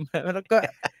ำจิ้มครับแล้วก็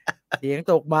เสียง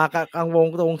ตกมากลางวง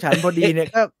ตรงฉันพอดีเนี่ย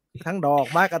ก็ทั้งดอก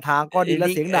ไม้กระถางก้อนดินและ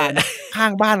เสียงด่าเนี่ยข้า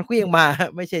งบ้านเคลี้ยงมาครับ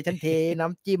ไม่ใช่ฉันเทน้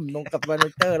ำจิ้มลงกับมอนิ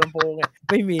เตอร์ลำโพงอะ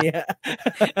ไม่มีครับ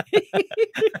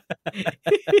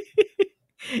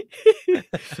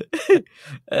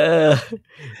เออ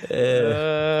เอ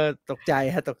อ ตกใจ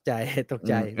ครับ ตกใจ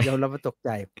ยอมรับว่าตกใจ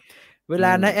เวล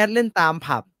าน้าแอดเล่นตาม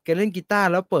ผับ แกเล่นกีตาร์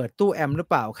แล้วเปิดตู้แอมป์หรือ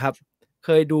เปล่าครับ? เค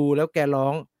ยดูแล้วแกร้อ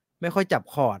งไม่ค่อยจับ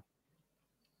คอร์ด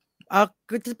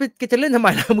แกจะเล่นทำไม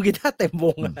ล่ะ มือกีตาร์เต็มว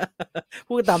ง อะ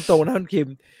พูดตามตรงนะคุณคิม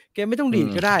แกไม่ต้องดีด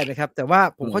ก็ได้นะครับ แต่ว่า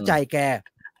ผมเข้าใจแก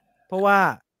เพราะว่า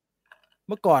เ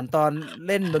มื่อก่อนตอนเ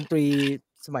ล่นดนตรี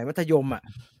สมัยมัธยมอะ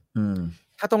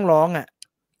ถ้าต้องร้องอะ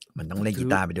มันต้องเล่นกี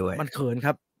ตาร์ไปด้วย มันเขินค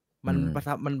รับ มั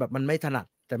นแบบมันไม่ถนัด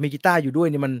แต่มีกีตาร์อยู่ด้วย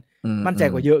นี่มันมั่นใจ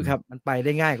กว่าเยอะครับ มันไปไ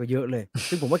ด้ง่ายกว่าเยอะเลย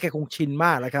ซึ่งผมว่าแกคงชินม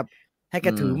ากแล้วครับ ให้แก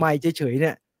ถือไมค์เฉยๆเ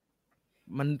นี่ย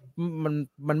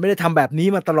มันไม่ได้ทำแบบนี้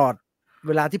มาตลอดเ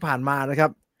วลาที่ผ่านมานะครั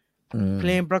บ เพล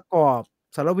งประกอบ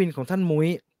สารวินของท่านมุ้ย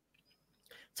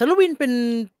สารวินเป็น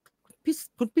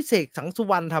คุณพิเศษสังสุ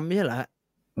วรรณทำไม่ใช่เหรอครับ?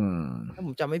 ถ้าผ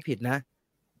มจำไม่ผิดนะ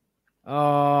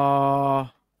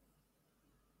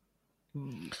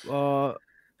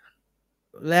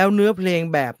แล้วเนื้อเพลง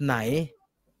แบบไหน?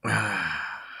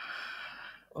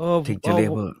 ถึงจะเรีย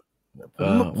กว่า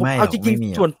ผมเอาจริง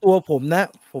ๆส่วนตัวผมนะ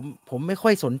ผมไม่ค่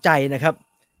อยสนใจนะครับ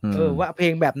ว่าเพล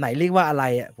งแบบไหนเรียกว่าอะไร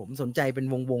อะ ผมสนใจเป็น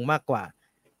วงๆมากกว่า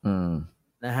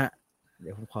นะครับ เ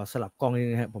ดี๋ยวผมขอสลับกล้องนิดห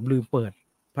นึ่งนะครับ ผมลืมเปิด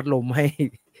พัดลมให้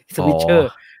สวิตช์เชอ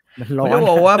ร์ มันร้อน ต้อง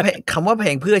บอกว่าคำว่าเพล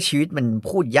งเพื่อชีวิตมัน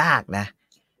พูดยากนะ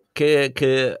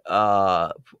คือ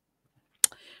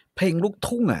เพลงลูก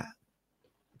ทุ่งอะ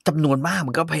จำนวนมาก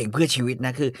มันก็เพลงเพื่อชีวิตน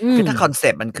ะ คือถ้าคอนเซ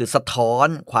ปต์มันคือสะท้อน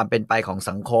ความเป็นไปของ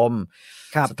สังคม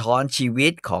สะท้อนชีวิ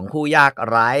ตของผู้ยาก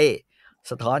ไร้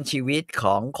สะท้อนชีวิตข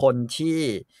องคนที่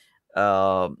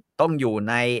ต้องอยู่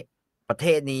ในประเท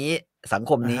ศนี้สัง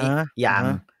คมนี้อ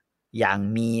ย่าง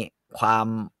มีความ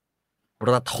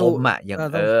ระทมอะอย่าง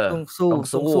ต้อง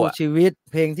สู้ชีวิต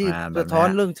เพลงที่สะท้อน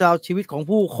เรื่องราวชีวิตของ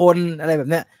ผู้คนอะไรแบ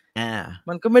บเนี้ย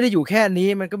มันก็ไม่ได้อยู่แค่นี้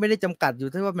มันก็ไม่ได้จำกัดอยู่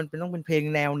ที่ว่ามันต้องเป็นเพลง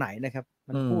แนวไหนนะครับ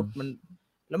มันพูด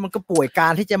แล้วมันก็ป่วยกา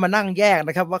รที่จะมานั่งแยก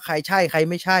นะครับ ว่าใครใช่ใคร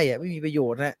ไม่ใช่อะไม่มีประโย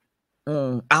ชน์นะ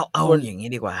เอาอย่างงี้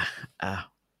ดีกว่า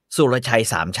สุรชัย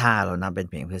สามชาเรานับเป็น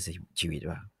เพลงเพื่อชีวิต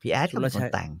ป่ะ? พี่แอดก็เป็นคน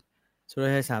แต่ง สุร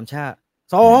ชัยสามชา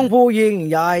 2 ผู้ยิ่ง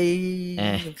ใหญ่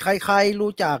ใครๆ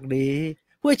รู้จักดี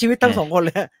เพื่อชีวิตทั้ง 2 คนเ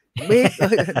ลย บิ๊ก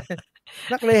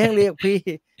นักเลงเรียกพี่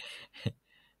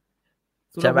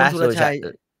ใช่ไหม สุรชัย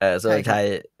สุรชัย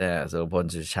สุรพล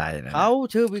สุรชัยนะ เขา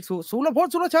ชื่อบิ๊กสุรพล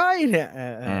สุรชัยเนี่ย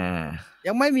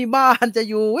ยังไม่มีบ้านจะ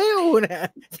อยู่วิวเนี่ย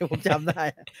ผมจำได้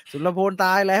สุรพลต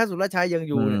ายแล้วสุรชัยยัง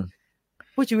อยู่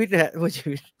เพื่อชีวิตเนี่ยเพื่อชี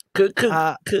วิต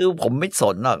คือผมไม่ส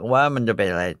นหรอกว่ามันจะเป็น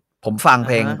อะไร ผมฟังเ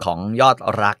พลงของยอด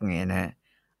รักอย่างเงี้ยนะ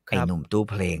ไอ้หนุ่มตู้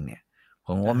เพลงเนี่ย ผ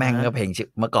มว่าแม่งก็เพลง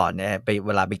เมื่อก่อนเนี่ยเ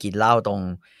วลาไปกินเหล้าตรง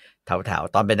แถว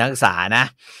ๆตอนเป็นนักศึกษานะ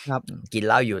กินเ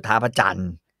หล้าอยู่ท่าพระจันทร์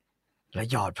แล้ว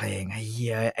หยอดเพลงไอ้เหี้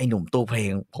ยไอ้หนุ่มตู้เพล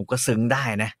งผมก็ซึ้งได้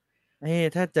นะ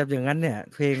ถ้าจะอย่างนั้นเนี่ย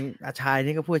เพลงอาชาย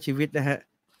นี่ก็เพื่อชีวิตนะฮะ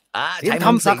ใช้ ท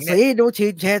ำศักดิ์ศรีดูแ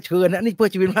ชร์เชิญนะนี่เพื่อ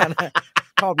ชีวิตมากนะ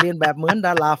ชอบเรียนแบบเหมือนด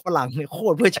าราฝรั่งเนี่ยโค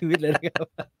ตรเพื่อชีวิตเลยนะครับ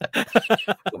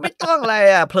ไม่ต้องอะไร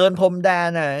อะเพลินพรมแดน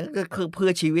น่ะก็คือเพื่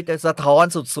อชีวิตสะท้อน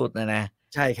สุดๆนะ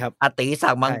ใช่ครับ อาติสั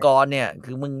กมังกรเนี่ย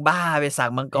คือมึงบ้าไปสั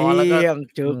กมังกรแล้วก็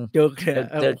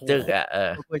จึกอะ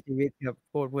เพื่อชีวิตครับ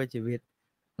โคตรเพื่อชีวิต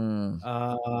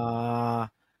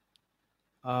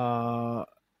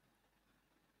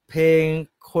เพลง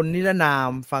คนนิรนาม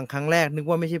ฟังครั้งแรกนึก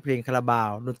ว่าไม่ใช่เพลงคาราบา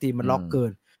วดนตรีมันล็อกเกิ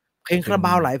นเพลงคาราบ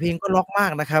าวหลายเพลงก็ล็อกมา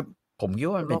กนะครับผมคิด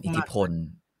ว่ามันเป็นอิทธิพล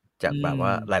จากแบบว่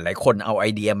าหลายๆคนเอาไอ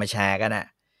เดียมาแชร์กันน่ะ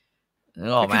นึ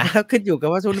กออกไหมขึ้นอยู่กับ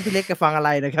ว่าช่วงนี้พี่เล็กแกฟังอะไร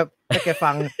นะครับถ้าแกฟั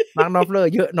งมาร์ค นอฟเลอ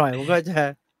ร์เยอะหน่อยมันก็จะ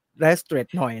เรสเตรท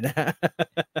หน่อยนะ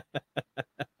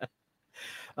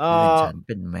ฉันเ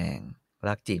ป็นแมง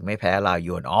รักจริงไม่แพ้ลาวย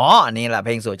วนอันนี้แหละเพ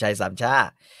ลงสุรชัยสามชา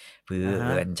เ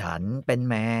พื่อนฉันเป็น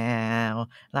แมว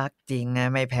รักจริง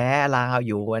ไม่แพ้ลาว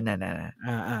ยวนน่ะ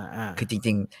คือจ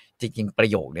ริงประ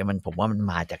โยคนี้มันผมว่ามัน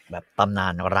มาจากแบบตำนา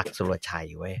นรักสุรชัย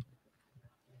เว้ย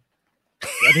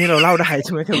อันนี้เราเล่าได้ใ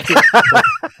ช่ไหมครับ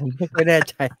ผมไม่แน่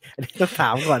ใจอันนี้ต้องถา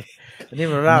มก่อนอันนี้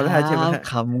เราเล่าได้ใช่ไหม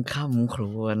คำคร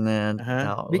วญนะ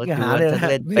บิ๊กหาเลยนะ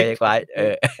เล่นเพลงไว้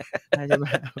ใช่ไหม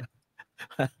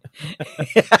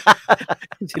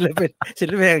ศิลปิน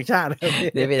แห่งชาตินะครับพี่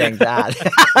นี่เป็นแห่งชาติ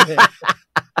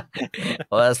เ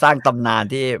พราะว่าสร้างตำนาน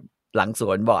ที่หลังส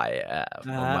วนบ่อย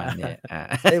ประมาณนี้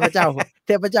เทพเจ้า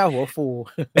หัวฟู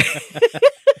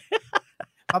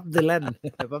บับดิลัน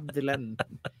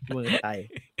เมืองไทย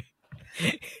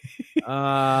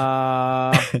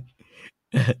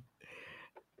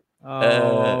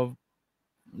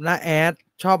น้าแอด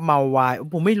ชอบเมาวาย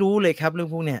ผมไม่รู้เลยครับเรื่อง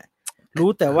พวกเนี้ยรู้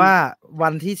แต่ว่าวั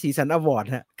นที่สีสันอวอร์ด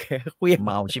ฮะแกคุยเ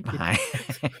มาชิบหาย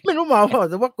ไม่รู้เมาเปล่า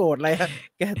แต่ว่าโกรธอะไรฮะ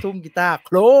แกทุ่มกีตาร์โค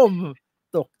รม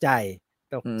ตกใจ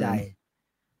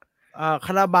ค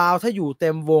าราบาวถ้าอยู่เต็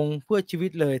มวงเพื่อชีวิ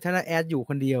ตเลยถ้าน้าแอดอยู่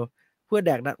คนเดียวเพื่อแ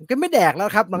ดกนะก็ไม่แดกแล้ว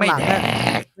ครับหลังๆ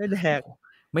ไม่แดก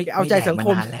ไม่เอาใจสังค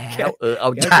มแล้วเอา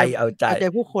ใจ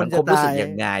ผู้คนจะรู้สึกยั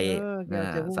งไงเอา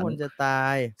ใจผู้คนจะตา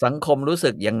ยสังคมรู้สึ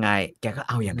กยังไงแกก็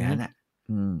เอาอย่างนั้น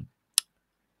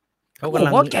ผมกำลั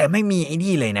งว่าแกไม่มีไอ้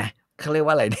นี่เลยนะเขาเรียก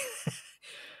ว่าอะไรเนี่ย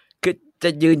คือจะ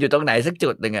ยืนอยู่ตรงไหนสักจุ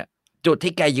ดหนึ่งอะจุด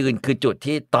ที่แกยืนคือจุด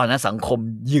ที่ตอนนั้นสังคม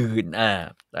ยืน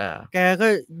แกก็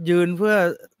ยืนเพื่อ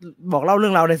บอกเล่าเรื่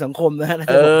องราวในสังคมนะฮะ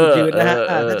จะบอกจุดยืนนะฮะ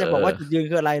ถ้าจะบอกว่าจุดยืน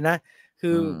คืออะไรนะ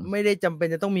คือไม่ได้จำเป็น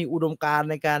จะต้องมีอุดมการณ์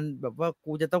ในการแบบว่า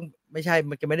กูจะต้องไม่ใช่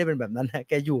มันแกไม่ได้เป็นแบบนั้นฮะ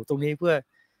แกอยู่ตรงนี้เพื่อ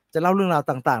จะเล่าเรื่องราว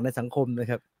ต่างๆในสังคมนะ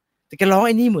ครับแต่แกร้องไ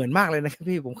อ้นี่เหมือนมากเลยนะครับ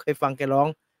พี่ผมเคยฟังแกร้อง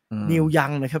นิวยั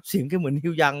งนะครับเสียงแกเหมือนนิ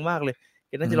วยังมากเลยแ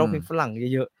กน่าจะร้องเพลงฝรั่ง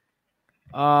เยอะๆ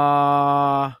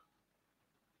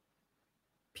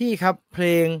พี่ครับเพล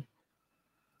ง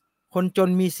คนจน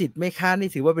มีสิทธิ์ไหมคะนี่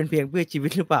ถือว่าเป็นเพลงเพื่อชีวิ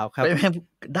ตหรือเปล่าครับ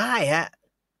ได้ฮะ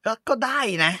ก็ได้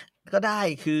นะก็ได้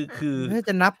คือถ้าจ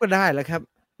ะนับก็ได้แหละครับ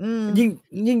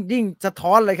ยิ่งสะ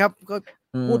ท้อนเลยครับก็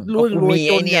พูดเรื่องรวย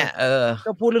จนเนี่ย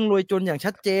ก็พูดเรื่องรวยจนอย่าง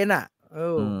ชัดเจนอ่ะ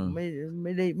ไ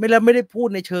ม่ได้พูด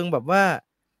ในเชิงแบบว่า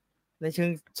ในเชิง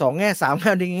2แง่3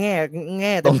แ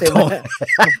ง่เต็ม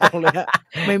ๆเลยฮะ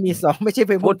ไม่มี2ไม่ใช่เ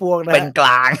พลงพวงนะเป็นกล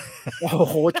างโอ้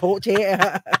โหโชเชะฮ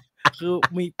ะคือ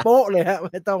มีโป๊ะเลยฮะ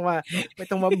ไม่ต้อง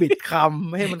มาบิดคำ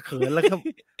ไม่ให้มันเขินแล้วครับ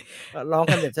ร้อง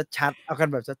กันแบบชัดๆเอากัน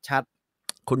แบบชัด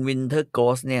ๆคุณวินเทอร์โก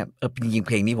สเนี่ยจริงๆเ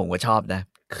พลงนี้ผมก็ชอบนะ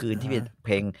คืนที่เป็นเพ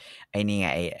ลงไอ้นี่ไง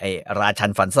ไอ้ราชั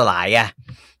นฝันสลายอ่ะ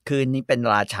คืนนี้เป็น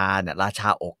ราชาเนี่ยราชา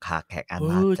อกหักแขกอา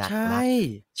ณาจักรรัก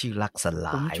ชื่อรักสล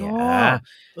าย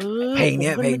เพลงเ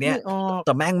นี้ยแ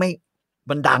ต่แม่งไม่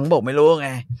มันดังบอกไม่รู้ไง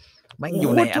แม่งอ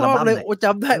ยู่ในอัลบั้มเลยจ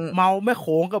ำได้เมาแม่โข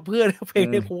งกับเพื่อนเพลง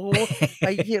เนี่ยโหไป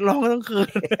ร้องทั้งคืน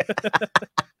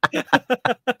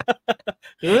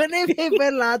นี่พี่เป็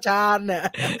นราชาเนี่ย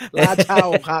ราชา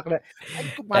อกหักเนี่ย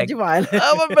มันชิบหายเลย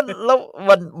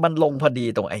มันลงพอดี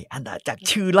ตรงไอ้อาณาจักร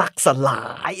ชื่อรักสลา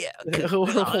ยอ่ะ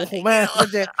แม่ก็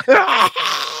จะ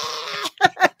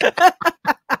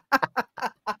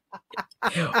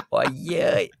โอ้ยเ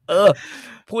ย้ย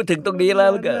พูดถึงตรงนี้แล้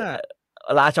วก็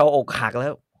ราชาอกหักแล้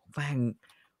วแม่ง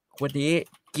วันนี้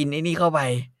กินไอ้นี่เข้าไป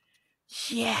เ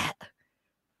ชี่ย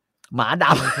หมาด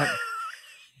ำครับ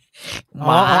ห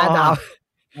มาดำ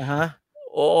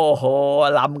โอ้โห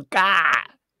ลำก้า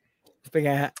เป็นไ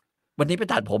งฮะวันนี้ไป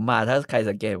ตัดผมมาถ้าใคร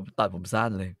สังเกตตัดผมสั้น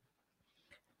เลย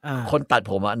คนตัด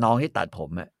ผมน้องที่ตัดผม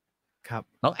ครับ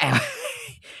น้องแอล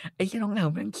ไอ้ที่น้องแอล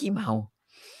แม่งขี้เมา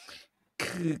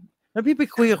คือแล้วพี่ไป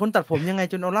คุยกับคนตัดผมยังไง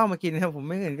จนเอาเหล้ามากินครับผม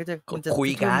ไม่เห็นก็จะคุย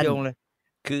กันโยงเลย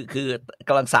คือก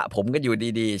ำลังสระผมกันอยู่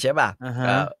ดีๆใช่ป่ะ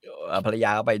ภรรยา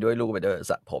ก็ไปด้วยลูกไปด้วย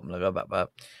สระผมแล้วก็แบบว่า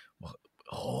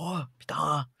โอ้พี่ต่อ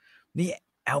นี่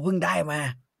แอลเพิ่งได้มา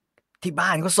ที่บ้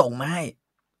านก็ส่งมาให้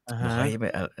บอกเฮ้ย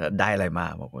ได้อะไรมา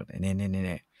บอกว่านี่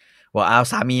บอกเอา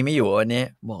สามีไม่อยู่วันนี้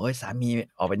บอกเฮ้ยสามี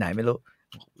ออกไปไหนไม่รู้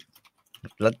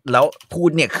แล้วพูด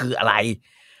เนี่ยคืออะไร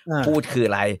พูดคือ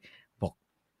อะไรบอก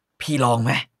พี่ลองไห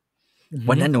ม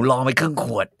วันนั้นหนูลองไปครึ่งข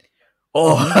วดโอ้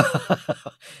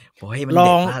บอกให้มันล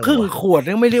องครึ่งขวด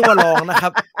นี่ไม่เรียกว่าลองนะครั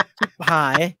บชิบหา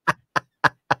ย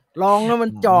ลองแล้วมั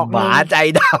นจอกหมาใจ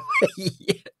ดำ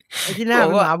ไอ้ที่หน้าเ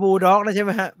ป็นหมาบูลด็อกนะใช่ไห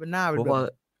มฮะเป็นหน้าเป็นแบบ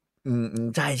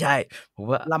ใช่ผม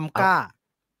ว่าลำก้า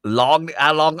ลอง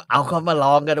เอาเข้ามาล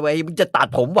องกันไว้มึงจะตัด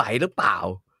ผมไหวหรือเปล่า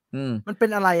มันเป็น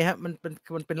อะไรฮะมัน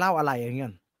เป็นเหล้าอะไรอย่างเงี้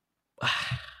ย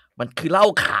มันคือเหล้า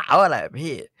ขาวอะไร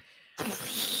พี่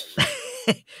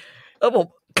ผม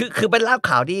คือเป็นเหล้า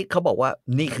ขาวที่เขาบอกว่า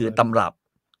นี่คือตำรับ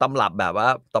แบบว่า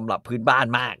ตำรับพื้นบ้าน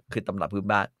มากคือตำรับพื้น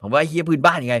บ้านผมว่าเฮียพื้น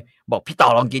บ้านยังไงบอกพี่ต่อ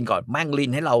ลองกินก่อนแม่งลิ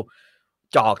นให้เรา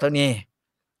จอกเท่านี้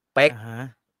เป๊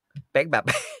กแบบ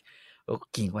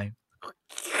กินไว้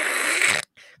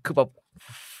คือแบบ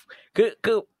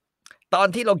คือตอน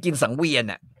ที่เรากินสังเวียน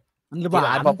ที่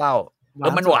ร้านเป้า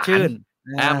มันหวาน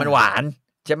มันหวาน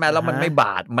ใช่ไหมแล้วมันไม่บ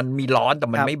าดมันมีร้อนแต่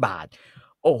มันไม่บาด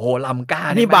โอ้โหลำก้า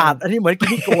นี่บาดอันนี้เหมือนกิ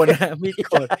นโกนนะมีโ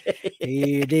กนที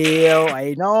เดียวไอ้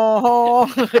น้อง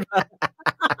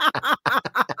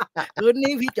คืน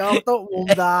นี้พี่จองโต๊ะมุม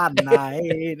ด้านไหน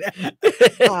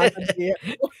มาทันที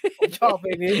ผมชอบเพล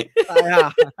งนี้ตายห่า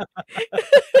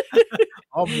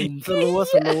มุมส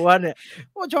ลัวเนี่ย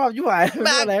โอ้ชอบยิ่งใหญ่ไ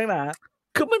ม่อะไรนักหนา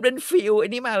คือมันเป็นฟีลไอ้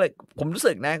นี่มากเลยผมรู้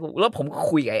สึกนะแล้วผมก็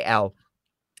คุยกับไอ้แอล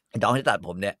ไอ้น้องที่ตัดผ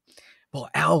มเนี่ยบอก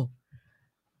แอล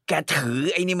แกถือ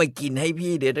ไอ้นี่มากินให้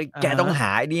พี่เดี๋ยวแกต้องหา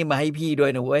ไอ้นี่มาให้พี่ด้ว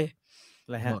ยนะเว้ย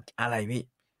บอกอะไรพี่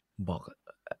บอก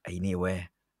ไอ้นี่เว้ย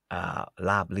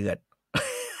ลาบเลือด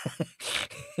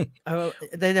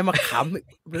ได้มาข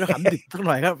ำแล้วขำดิบสักห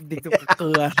น่อยครับดิบกับเก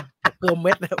ลือเ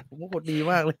ม็ดนะผมก็ดี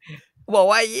มากเลยบอก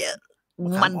ว่า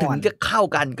มันถึงจะเข้า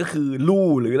กันก็คือลู่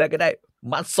หรืออะไรก็ได้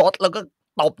มาซดแล้วก็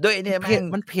ตบด้วยเนี่ย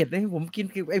มันเผ็ดนะผมกิน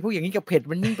ไอ้พวกอย่างนี้กับเผ็ด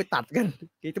มันยิ่งไปตัดกัน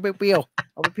จะไปเปรี้ยว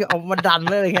เอาไปเปรี้ยวเอามาดัน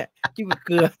เลยอะไรเงี้ยจิ้มกับเ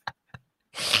กลือ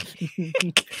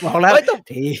บอกแล้ว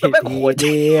ทีเ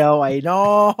ดียวไอ้น้อ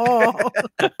ง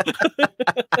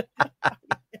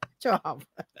ชอบ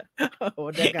โอ้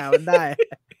ได้กล่าวมันได้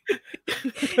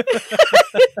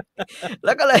แ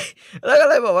ล้วก็เ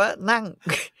ลยบอกว่านั่ง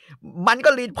มันก็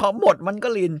ลีนพอหมดมันก็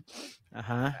ลีน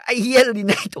ไอ้เฮียลีน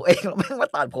ในตัวเองแล้วแม่งมา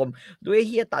ตัดผมด้วยเ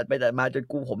ฮียตัดไปตัดมาจน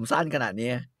กูผมสั้นขนาดนี้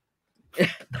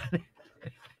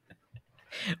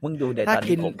มึงดูเด็ดถ้า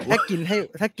กิน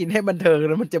ให้บันเทิง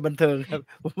แล้วมันจะบันเทิงครับ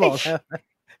ผมบอกแล้ว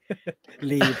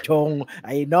รีบชงไ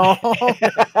อ้น้อง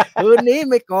คืนนี้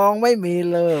ไม่กองไม่มี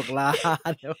เลิกลา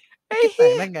แต่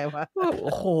งได้ไงวะโ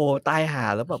อ้โหตายห่า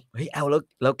แล้วแบบเฮ้ยเอา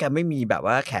แล้วแกไม่มีแบบ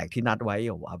ว่าแขกที่นัดไว้เห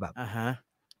รอวะแบบ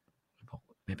บอก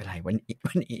ไม่เป็นไรวัน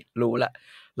นี้รู้ละ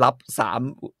รับ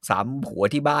3ผัว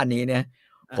ที่บ้านนี้เนี่ย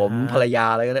ผมภรรยา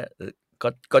อะไร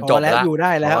ก็จบแล้วอยู่ไ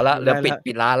ด้แล้วเดี๋ยว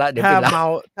ปิดร้านแล้วเดี๋ยวปิดร้าน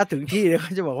ถ้าถึงที่เดี๋ยวเข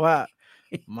าจะบอกว่า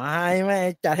ไม่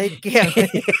จัดให้เกลี้ยง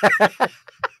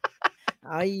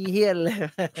ไอ้เหี้ยเลย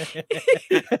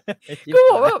ก็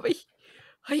บอกว่า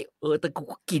เฮ้ยแต่กู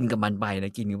ก็กินกับมันไปน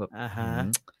ะกินแบบ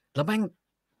แล้วแม่ง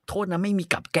โทษนะไม่มี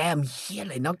กับแก้มเหี้ยอะ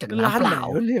ไรนอกจากน้ำเปล่า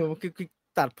เนี่ยคือ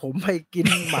ตัดผมไปกิน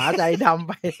หมาใจดำไ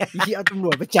ปที่เอาตำร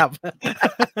วจไปจับ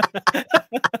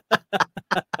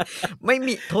ไม่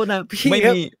มีโทษนะไ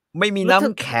ม่มีน้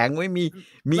ำแข็ง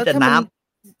มีแต่น้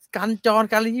ำการจร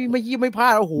การอะไรไม่พลา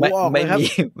ดโอ้โหออกเลยครับ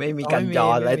ไม่มีการจ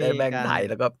รอะไรแต่แบงค์ไทย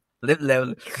แล้วก็เร็ว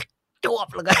จวบ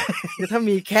แล้วก็ถ้า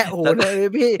มีแค่หูเลย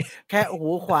พี่แค่หู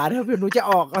ขวาถ้าพี่หนูจะ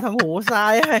ออกเอาทางหูซ้า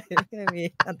ยให้ไม่มี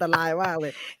อันตรายมากเล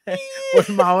ยคน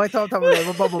เมาไม่ชอบทำอะไร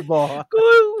บ้าๆก็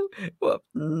แบบ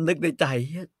นึกในใจ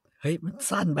เฮ้ยมัน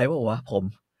สั้นไปป่าววะผม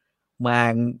มั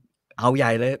งเอาให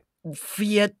ญ่เลยเ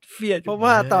ฟียดเพราะ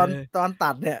ว่าตอน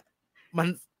ตัดเนี่ยมัน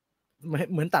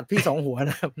เหมือนตัดพี่2หัว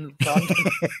นะครับตอน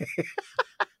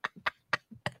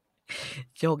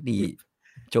โชคดี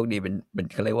เป็น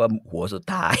เขาเรียกว่าหัวสุด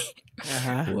ท้าย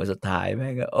หัวสุดท้ายแม่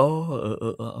งก็โอ้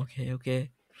โอเค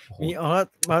มี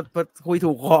มาคุย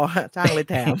ถูกคอจ้างเลย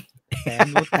แถ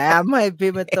มให้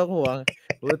พี่ไม่ต้องห่วง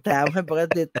แถมให้ปก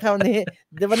ติเท่านี้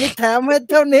เดี๋ยววันนี้แถมให้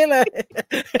เท่านี้เลย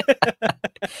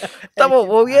แต่บอก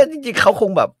ว่าจริงๆเขาค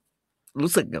งแบบ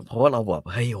รู้สึกเพราะว่าเราแบบ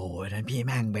เฮ้ยโอ้ยนั่นพี่แ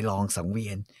ม่งไปลองสังเวี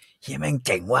ยนเฮียแม่งเ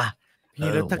จ๋งว่ะพี่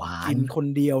แล้วถ้ากินคน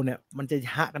เดียวเนี่ยมันจะ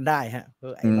หะกันได้ฮะ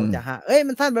ไอเราจะหะ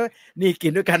มันสั้นไปนี่กิ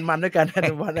นด้วยกันมันด้วยกัน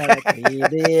วันอะไรที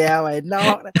เดียวไอ้นอ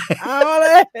กเอาเล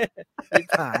ย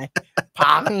หาย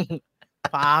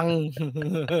พัง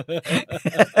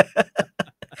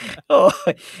โอ้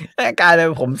ยกลายเป็น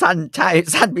ผมสั้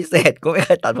นพิเศษกูไม่เค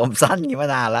ยตัดผมสั้นนี้มา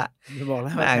นานละบอกแล้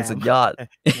วแม่งสุดยอด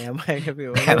แถมให้ครับพี่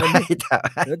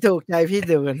หนูถูกใจพี่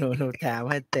ดูกันหนูแถม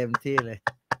ให้เต็มที่เลย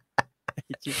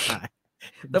ชิบหาย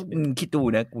แล้วคิดดู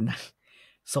นะกูนะ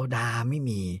โซดาไม่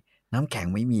มีน้ำแข็ง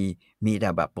ไม่มีแต่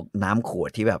แบบน้ำขวด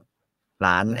ที่แบบ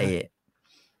ร้าน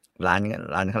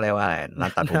เขาเรียกว่าอะไรร้า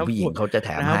นตัดผมผู้หญิงเขาจะแถ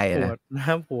มให้นะน้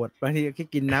ำขวดบางทีที่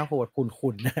กินน้ำขวด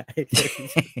ขุ่นๆนะ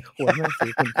ขวดมันสี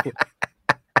ขุ่น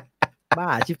ๆบ้า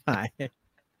ชิบหาย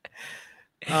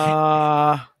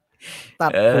ตั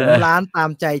ดผมร้านตาม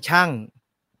ใจช่าง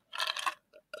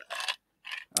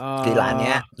ที่ร้านเ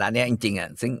นี้ยจริงๆอ่ะ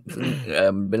ซึ่ง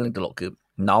เป็นเรื่องตลกคือ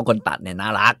น้องคนตัดเนี่ยน่า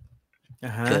รัก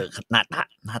คือหน้าตา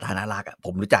น่ารักอ่ะผ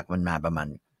มรู้จักมันมาประมาณ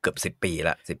เกือบ10 ปี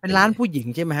ละเป็นร้านผู้หญิง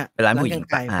ใช่ไหมฮะเป็นร้านผู้หญิง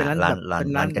เป็น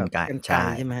ร้านกันไกล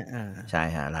ใช่ไหมใช่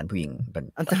ฮะร้านผู้หญิงเป็น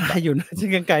อันตรายอยู่นะซึ่ง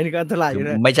กันไกลนี่ก็อันตรายอยู่น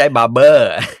ะไม่ใช่บาร์เบอ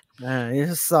ร์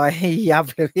ซอยให้ยับ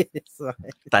เลยพี่ซอย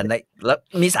แต่แล้ว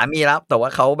มีสามีแล้วแต่ว่า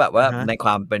เขาแบบว่าในคว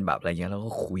ามเป็นแบบอะไรเงี้ยแล้วก็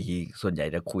คุยส่วนใหญ่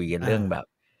จะคุยกันเรื่องแบบ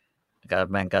ก็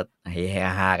แม่งก็เฮ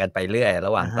ฮากันไปเรื่อยร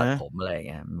ะหว่างตัดผมอะไร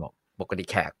เงี้ยบอกปกติ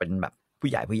แขกเป็นแบบผู้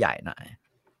ใหญ่หน่อย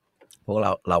พวก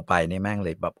เราไปในแม่งเล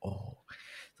ยแบบโอ้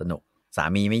สนุกสา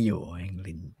มีไม่อยู่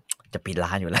ลินจะปิดร้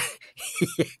านอยู่แล้ว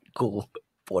กู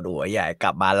ปวดหัวใหญ่ก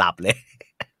ลับมาหลับเลย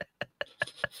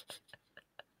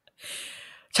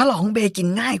ฉลองเบกิน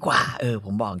ง่ายกว่าผ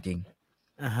มบอกจริง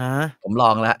ผมล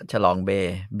องแล้วฉลองเบ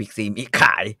ย์บิ๊กซีมีข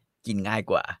ายกินง่าย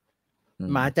กว่า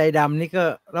หมาใจดำนี่ก็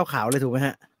เหล้าขาวเลยถูกไหมฮ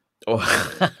ะโอ้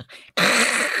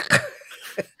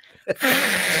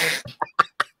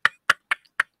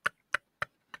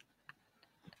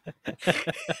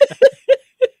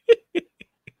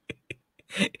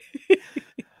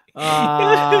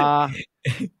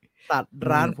ตัด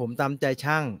ร้านผมตามใจ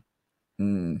ช่าง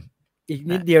อีก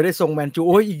นิดเดียวได้ทรงแมนจูโ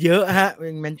อ้ยอีกเยอะฮะ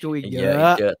แมนจูอีกเยอ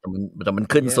ะแต่มัน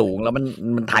ขึ้นสูงแล้ว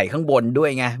มันถ่ายข้างบนด้วย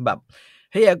ไงแบบ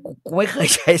เฮ้ยกูไม่เคย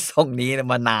ใช้ทรงนี้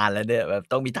มานานแล้วเนี่ยแบบ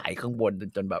ต้องมีถ่ายข้างบน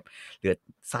จนแบบเหลือ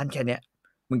สั้นแค่เนี้ย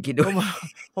มึงคิดดู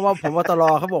เพราะว่าผมว่าตล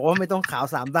อเขาบอกว่าไม่ต้องขาว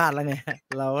3ด้านแล้วไง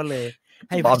เราก็เลย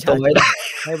ให้ป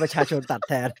ระชาชนตัด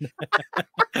แทน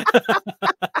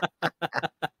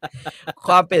ค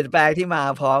วามเปลี่ยนแปลงที่มา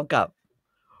พร้อมกับ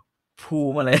ภู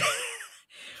มิอะไร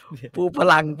ภูมิพ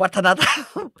ลังวัฒนธรรม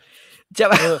ใช่ไ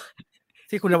หม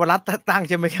ที่คุณนวรัตน์ตั้ง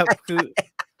ใช่ไหมครับคือ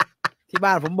ที่บ้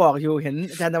านผมบอกอยู่เห็น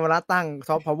อาจารย์นวรัตน์ตั้งซ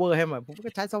อฟต์พาวเวอร์ให้มาผมก็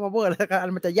ใช้ซอฟต์พาวเวอร์แล้วกั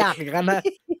นมันจะยากอย่างนั้นนะ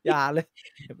อย่าเลย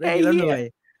ได้ยินแล้วเหนื่อย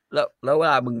แล้วเว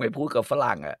ลามึงไปพูดกับฝ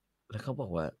รั่งอ่ะแล้วเขาบอ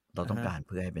กว่าเราต้องการเ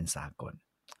พื่อให้เป็นสากล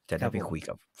จะได้ไปคุย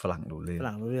กับฝรั่งรู้เรื่อ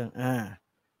ง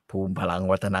ภูมิพลัง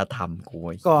วัฒนธรรมกู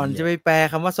ก่อนจะไปแปล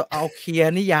คำว่าเอาเคลีย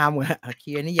ร์นิยามก่อนเค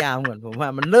ลียร์นิยามก่อนผมว่า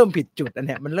มันเริ่มผิดจุดอันเ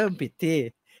นี้ยมันเริ่มผิดที่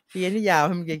เคลียร์นิยามใ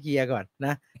ห้มันเคลียร์ก่อนน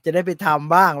ะจะได้ไปท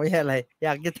ำบ้างไม่ใช่อะไรอย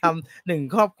ากจะทำ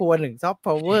1ครอบครัว1ซอฟต์พ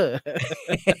าวเวอร์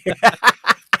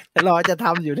รอจะท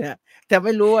ำอยู่เนี่ยแต่ไ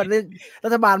ม่รู้ว่ารั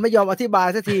ฐบาลไม่ยอมอธิบาย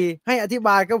สักทีให้อธิบ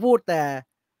ายก็พูดแต่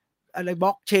อะไรบล็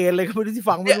อกเชนเลยก็ไม่รู้ที่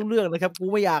ฟังไม่รู้เรื่องนะครับกู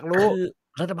ไม่อยากรู้คือ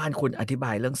รัฐบาลคุณอธิบ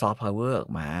ายเรื่องซอฟต์พาวเวอร์ออ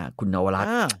กมาคุณนวรัต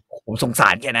น์ผมสงสา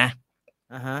รแกนะ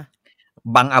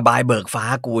บังอบายเบิกฟ้า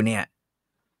กูเนี่ย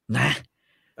นะ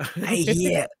ไอ้เ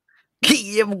หี้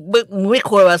ยมึงไม่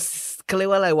ควรมาเขาเรียก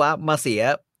ว่าอะไรวะมาเสีย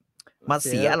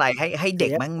อะไรให้เด็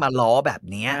กแม่งมาล้อแบบ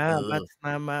เนี้ย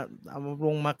มาเอาล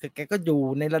งมาแกก็อยู่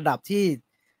ในระดับที่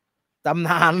ตำน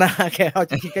านนะแกเอา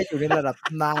จริงๆก็อยู่ในระดับต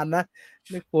ำนานนะ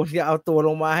ไม่ควรจะเอาตัวล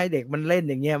งมาให้เด็กมันเล่น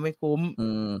อย่างเงี้ยไม่คุ้ม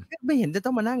ไม่เห็นจะต้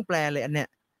องมานั่งแปลเลยอันเนี้ย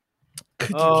คื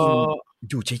อจริงๆ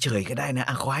อยู่เฉยๆก็ได้นะ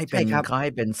เขาให้เ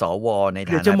ป็นสวในฐ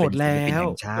านะเป็นศิลปินแห่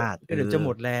งชาติเดี๋ยวจะหม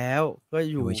ดแล้วก็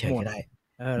อยู่เฉยๆก็ได้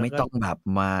ไม่ต้องแบบ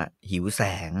มาหิวแส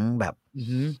งแบบ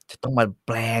จะต้องมาแ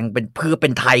ปลงเป็นเพื่อเป็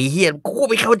นไทยเฮียกู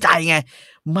ไม่เข้าใจไง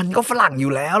มันก็ฝรั่งอ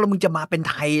ยู่แล้วมึงจะมาเป็น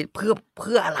ไทยเ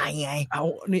พื่ออะไรไงเ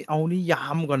อานิยา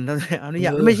มก่อนนะเอานิยา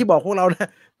มไม่ใช่บอกพวกเรานะ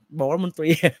บอกรัฐมนตรี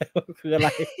คืออะไร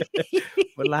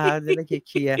เวลาจะได้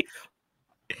เคลียร์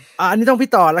อันนี้ต้องพี่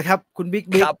ต่อแล้วครับคุณบิ๊ก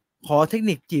ขอเทค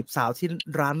นิคจีบสาวที่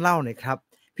ร้านเหล้าหน่อยครับ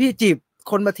พี่จีบ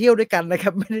คนมาเที่ยวด้วยกันนะครั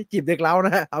บไม่ได้จีบเด็กเล้าน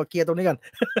ะเอาเคลียร์ตรงนี้ก่อน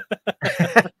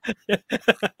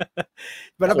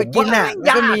เวลาไปกินน่ะ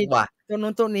ก็มีตัว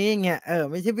นู้นตัวนี้เงี้ย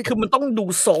ไม่ใช่คือมันต้องดู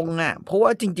ทรงอ่ะเพราะว่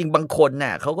าจริงๆบางคน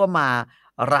น่ะเขาก็มา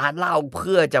ร้านเหล้าเ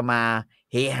พื่อจะมา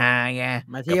เฮฮาไง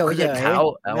มาเที่ยวเฉยเขา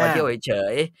มาเที่ยวเฉ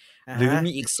ยหรือ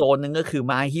มีอีกโซนนึงก็คือ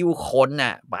มาหิ้วคน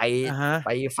น่ะไป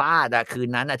ฟาดคืน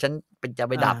นั้นน่ะฉันจะ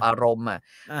ไปดับอารมณ์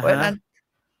เพราะฉะนั้น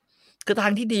คือทา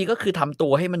งที่ดีก็คือทำตั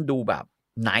วให้มันดูแบบ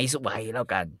nice ไว้แล้ว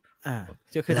กัน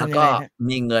แล้วก็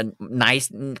มีเงิน nice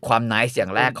ความ nice อย่า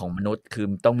งแรกของมนุษย์คือ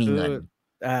ต้องมีเงิน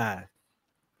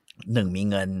1มี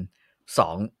เงิน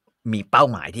2มีเป้า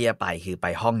หมายที่จะไปคือไป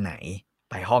ห้องไหน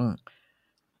ไปห้อง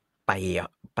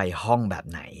แบบ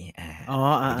ไหน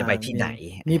จะไปที่ไหน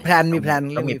มีแพลน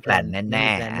ต้องมีแพลนแน่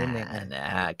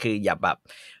ๆคืออย่าแบบ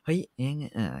เฮ้ยอย่างเ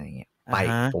งี้ยไป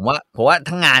ผมว่า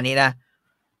ทั้งงานนี้นะ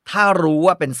ถ้ารู้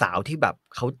ว่าเป็นสาวที่แบบ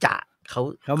เข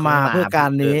ามาเพื่อกา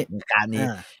รนี้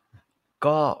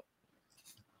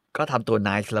ก็ทำตัว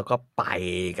nice แล้วก็ไป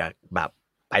กับแบบ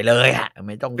ไปเลยไ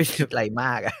ม่ต้องคิดอะไรม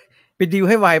ากไปดีล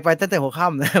ให้ไวไปตั้งแต่หัวค่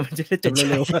ำนะมันจะได้จบ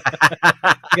เร็ว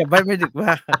ๆเก็บไว้ไม่ดึกม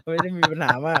ากไม่ได้มีปัญห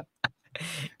ามาก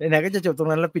ไหนๆก็จะจบตรง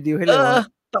นั้นแล้วไปดีลให้เร็ว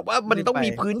แต่ว่ามันต้องมี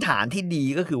พื้นฐานที่ดี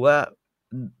ก็คือว่า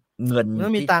เงิน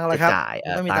ที่จะจ่าย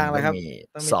ต้องมีตังค์แล้วครับ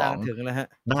ต้องมีตังค์ถึงแล้วฮะ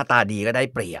หน้าตาดีก็ได้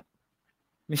เปรียบ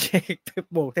ไม่ใช่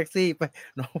โบกแท็กซี่ไป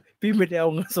น้องพี่ไม่ได้เอา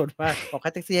เงินสดมาขอค่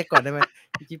าแท็กซี่ก่อนได้ไหม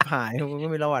พี่จิ๊บหายมั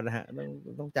นไม่รอดนะฮะ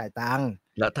ต้องจ่ายตังค์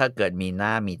แล้วถ้าเกิดมีหน้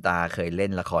ามีตาเคยเล่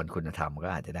นละครคุณธรรมก็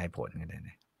อาจจะได้ผลกันได้น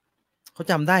ะเขา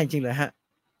จำได้จริงๆเหรอฮะ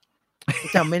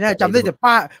จำไม่ได้จำได้แต่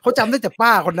ป้าเขาจำได้แต่ป้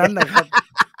าคนนั้นนะครับ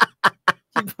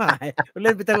จิ๊บหายเ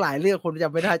ล่นไปตั้งหลายเรื่องคนจ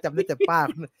ำไม่ได้จำได้แต่ป้า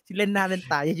ที่เล่นหน้าเล่น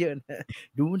ตาเยอะๆนะ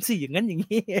ดูมันสิอย่างนั้นอย่าง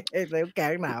นี้แล้วแก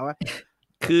งหนาว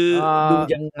คือดู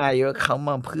ยังไงว่าเขาม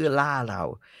าเพื่อล่าเรา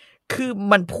คือ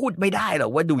มันพูดไม่ได้หรอ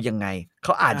กว่าดูยังไงเข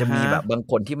าอาจจะมีแบบบาง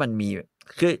คนที่มันมี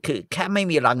คือแค่ไม่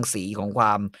มีรังสีของคว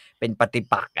ามเป็นปฏิ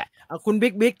ปักษ์คุณ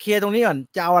บิ๊กเคลียร์ตรงนี้ก่อน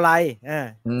จะเอาอะไร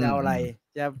จะเอาอะไร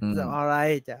จะเอาอะไร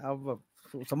จะเอาแบบ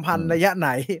สัมพันธ์ระยะไหน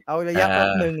เอาระยะแป๊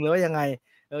บนึงหรือว่ายังไง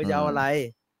จะเอาอะไร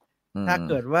ถ้า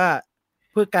เกิดว่า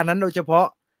เพื่อการนั้นโดยเฉพาะ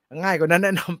ง่ายกว่านั้นแน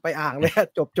ะนำไปอ่างเลย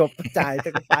จบจ่าย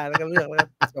ก็ไปแล้วก็เลือกแล้วก็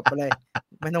จบไปเลย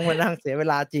ไม่ต้องมานั่งเสียเว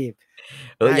ลาจีบ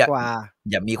ง่ายกว่า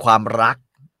อย่ามีความรัก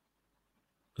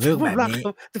เรื่องแบบนี้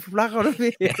ผมรักเขานะ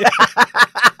พี่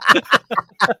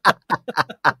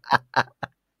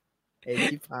ไอ้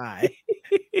ชิบหาย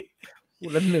พูด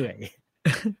แล้วเหนื่อย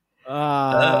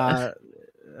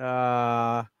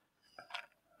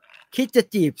คิดจะ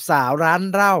จีบสาวร้าน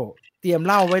เหล้าเตรียมเ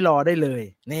หล้าไว้รอได้เลย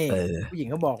นี่ผู้หญิง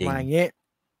เขาบอกมาอย่างงี้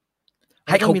ใ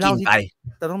ห้เขากินไป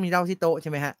แต่ต้องมีเหล้าที่โต๊ะใช่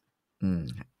ไหมฮะ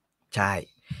ใช่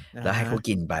แล้วให้เขา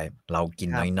กินไปเรากิน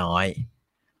น้อย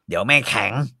ๆเดี๋ยวแม่งแข็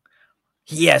งเ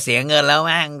ฮียเสียเงินแล้วแ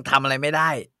ม่งทำอะไรไม่ได้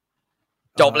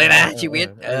จบเลยนะชีวิต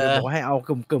บอกว่าให้เอา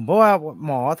กึ่มเพราะว่าห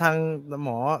มอทาง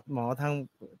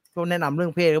เขาแนะนำเรื่อ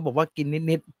งเพศเขาบอกว่ากิน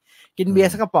นิดๆกินเบีย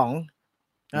ร์สักกระป๋อง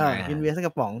กินเบียร์สักกร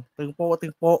ะป๋องตึงโ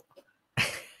ป๊ะ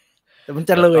แต่มัน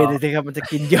จะเลยสิครับมันจะ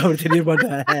กินเยอะทีนี้มัน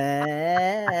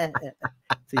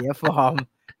เสียฟอร์ม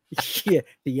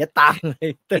เสียตังค์เลย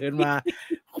ตื่นมา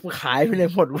ขายไปเลย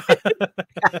หมดว่า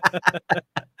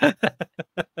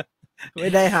ไม่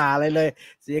ได้หาอะไรเลย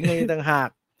เสียเงินต่างหาก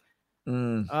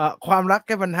ความรักแ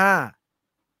ค่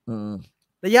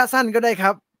1,500ระยะสั้นก็ได้ค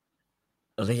รับ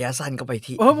ระยะสั้นก็ไป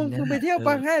ที่มึงไปเที่ยวบ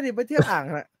างแห่ดิไปเที่ยวอ่าง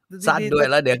นะสั้นด้วย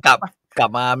แล้วเดี๋ยวกลับ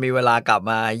มามีเวลากลับ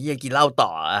มาเยี่ยกินเหล้าต่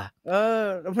อ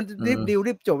แล้วมัน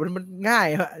รีบจบมันง่าย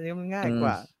อันนี้มันง่ายก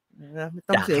ว่านะไม่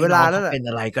ต้องเสียเวลาแล้วแหละเป็น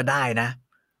อะไรก็ได้นะ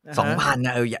 2,000 น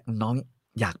ะน้อง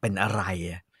อยากเป็นอะไร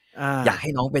อยากให้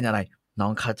น้องเป็นอะไรน้อ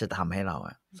งเขาจะทำให้เรา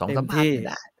2-3 พัน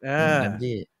ได้เต็ม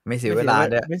ที่ไม่เสียเวลา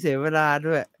ด้วยไม่เสียเวลา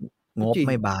ด้วยงบไ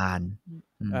ม่บาน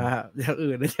อย่าง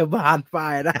อื่นจะบานปลา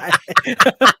ยได้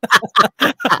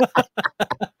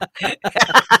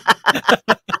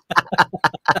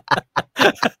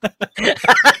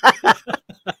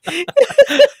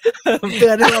เตื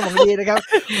อนด้วยความหวังดีนะค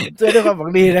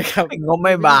รับงบไ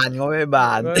ม่บานไม่บ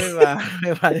าน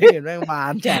ที่อื่นแม่งบา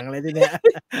นแข่งอะไรทีเนี้ย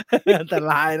อันต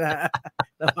รายนะ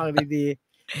ระวังดี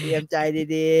ๆเตรียมใจ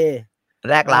ดีๆ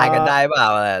แลกไลน์กันได้เปล่า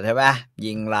ใช่ไหม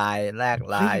ยิงไลน์แลก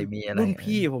ไลน์มีอะไรรุ่น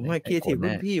พี่ผมครีเอทีฟ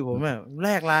รุ่นพี่ผมแล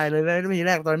กไลน์เลยไม่มีแ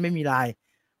ลกตอนนั้นไม่มีไลน์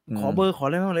ขอเบอร์ขออ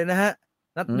ะไรบ้างเลยนะฮะ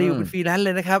นัดดีลเป็นฟรีแลนซ์เล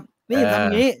ยนะครับนี่ท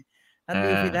ำงี้นัดดี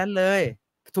ลฟรีแลนซ์เลย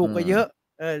ถูกกว่าเยอะ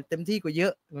เต็มที่กว่าเยอ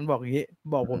ะมันบอกอย่างนี้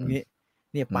บอกผมอย่างนี้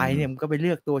เนี่ยไปเนี่ยมันก็ไปเ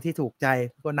ลือกตัวที่ถูกใจ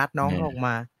ก็นัดน้องออกม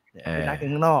าไปนัดข้า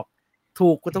งนอกถู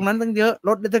กกว่าตรงนั้นตั้งเยอะล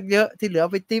ดได้ตั้งเยอะที่เหลือ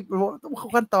ไปติ๊บต้องเข้า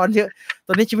ขั้นตอนเยอะต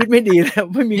อนนี้ชีวิตไม่ดีแล้ว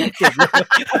ไม่มีเงินเก็บเลย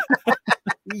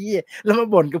แล้วมา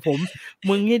บ่นกับผม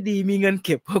มึงนี่ดีมีเงินเ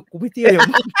ก็บกูไม่เที่ยวอย่าง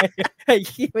มึงไอ้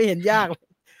ขี้ไม่เห็นยาก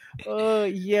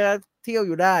เฮียเที่ยวอ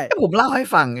ยู่ได้ผมเล่าให้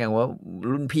ฟังอย่างว่า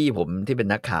รุ่นพี่ผมที่เป็น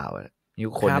นักข่าวมี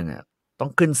คนหนึ่งต้อ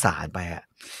งขึ้นศาลไป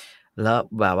แล้ว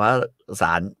แบบว่าศ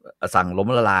าลสั่งล้ม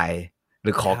ละลายห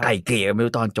รือขอไก่เกลี่ยไม่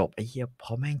รู้ตอนจบไอ้เหี้ยเพร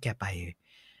าะแม่งแกไป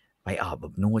อาบแบ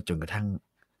บนวดจนกระทั่ง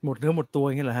หมดเนื้อหมดตัวอ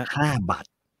ย่างเงี้ยเหรอฮะ5 บาท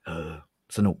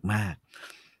สนุกมาก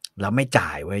แล้วไม่จ่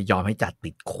ายเว้ยยอมให้จัด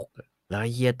ติดคุกแล้วไ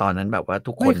อ้เหี้ยตอนนั้นแบบว่า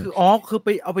ทุกคนคือไป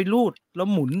เอาไปรูดแล้ว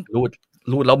หมุน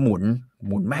แล้วห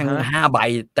มุนแม่ง5 ใบ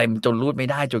เต็มจนรูดไม่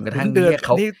ได้จนกระทั่งเนี่ยเข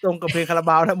านี่ตรงกับเพลงคารา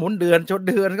บาวนะหมุนเดือนชด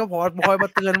เดือนก็พอมา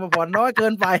เตือนมาผ่อนน้อยเกิ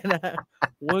นไปนะ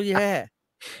โอ้ยแย่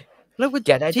แล้วก็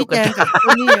ชี้แจงกับเจ้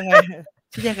าหนี้ยังไง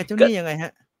ชี้แจงกับเจ้าหนี้ยังไงฮ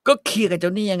ะก็เคลียร์กับเจ้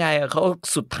าหนี้ยังไงเขา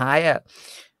สุดท้าย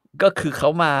ก็คือเขา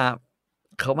มา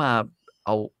เ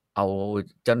อา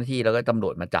เจ้าหน้าที่แล้วก็ตำร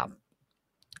วจมาจับ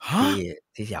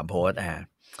ที่สยามโพสต์ไ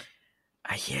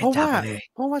อ้เหี้ยจับเลย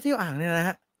เพราะว่าเที่ยวอ่างเนี่ยนะฮ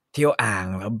ะเที่ยวอ่าง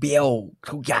แล้วเบี้ยว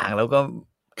ทุกอย่างแล้วก็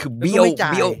คือเบี้ยว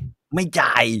ไม่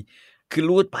จ่ายคือ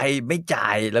รูดไปไม่จ่า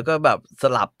ยแล้วก็แบบส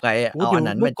ลับไปเอาอัน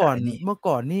นั้นมาจ่ายเมื่อ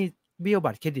ก่อนนี่เบี้ยว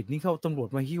บัตรเครดิตนี่เข้าตำรวจ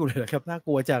มาหิ้วเลยเหรอครับน่าก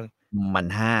ลัวจังมัน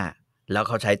5แล้วเ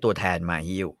ขาใช้ตัวแทนมา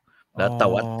หิ้วแล้วแต่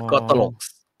ว่าก็ต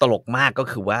ลกมากก็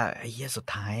คือว่าไอ้เหี้ยสุด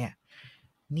ท้าย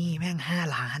นี่แม่ง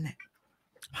5 ล้าน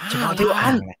เฉพาะที่อ่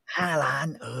าง5 ล้าน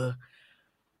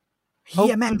เหี้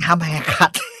ยแม่งทำแฮร์คั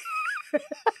ท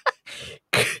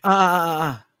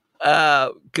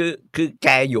คือแก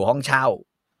อยู่ห้องเช่า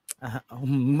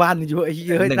บ้านอยู่ไอ้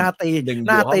เฮ้ยหน้า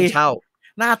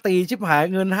ตีชิบหาย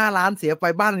เงิน5 ล้านเสียไป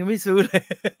บ้านยังไม่ซื้อเลย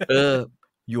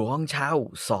อยู่ห้องเช่า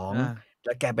2แ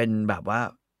ล้วแกเป็นแบบว่า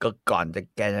ก็ก่อน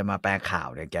แกจะมาแปลข่าว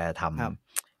เนี่ยแกท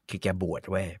ำคือแกบวช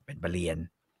เว้ยเป็นปรริญญ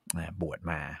าบวช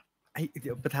มาเ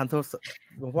ดี๋ยวประธานโทษ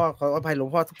หลวงพ่อขออภัยหลวง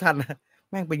พ่อทุกท่านนะ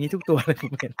แม่งเป็นอย่างนี้ทุกตัวเลยผ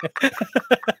มเห็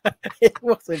นพ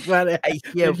วกสึกมาเลยไอ้เ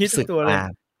หี้ยสึกมา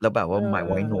แล้วแบบว่าหมายไ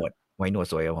ว้หนวด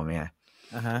สวยกับผมเนี่ย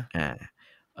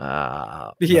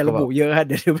พี่เฮียระบุเยอะฮะเ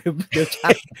ดี๋ยว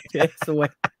ชัดสวย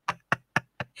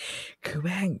คือแ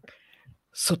ม่ง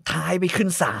สุดท้ายไปขึ้น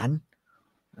ศาล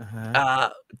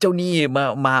เจ้าหนี้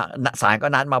มาศาลก็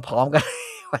นัดมาพร้อมกัน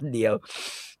วันเดียว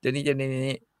เดี๋ยวนี้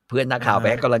เพื่อนนักข่าวไป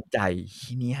ให้กำลังใจ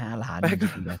ที่นี่5 ล้านจ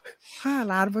ริงๆนะ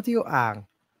5 ล้านเพราะเที่ยวอ่าง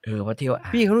เพราะเที่ยวอ่า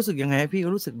งพี่เขารู้สึกยังไงพี่เข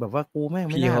ารู้สึกแบบว่ากูแม่งไ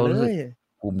ม่ พี่ น่า เขา เล รู้สึก ย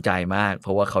ภูมิใจมาก เพร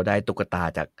าะว่าเขาได้ตุ๊กตา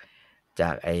จา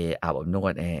กไอ้อาบอบนว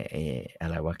ดไอ้อะ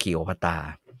ไรวะคีโอพัตตา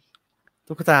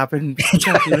ตุ๊กตาเป็นช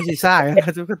อบกินซีซ่าค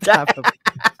รับตุ๊กตาแบบ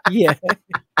เหี้ย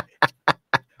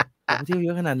ผมเที่ยวเย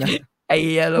อะขนาดนั้น ไอ้เ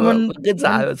หี้ยแล้วมัน ขึ้นศ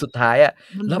าลสุดท้ายอะ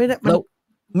มัน แล้ว ไม่ได้มัน แล้ว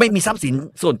ไม่มีทรัพย์สิน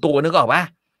ส่วนตัวนึกออกปะ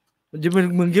มันยึด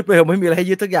มึงยึดไปไม่มีอะไรให้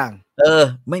ยึดสักอย่าง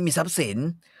ไม่มีทรัพย์สิน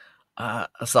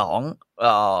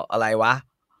2อะไรวะ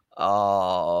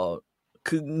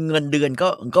คือเงินเดือนก็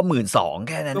12,000แ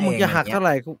ค่นั้น ก็ เอ มึง ง จะหัก อะไรเงี้ย เท่าไห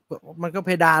ร่มันก็เพ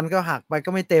ดานก็หักไปก็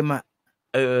ไม่เต็มอ่ะ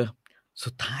สุ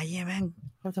ดท้ายแม่ง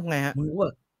เขาทำไงฮะ มึงรู้ว่า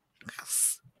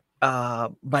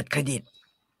บัตรเครดิต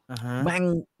แม่ง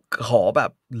ขอแบ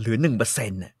บเหลือ 1%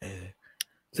 น่ะ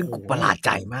ซึ่งกูประหลาดใ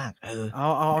จมากเอ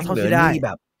า แม่ง เท่า เหลื ที่ อห ได้ นี้แ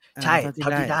บบใช่ เท่าที่ เท่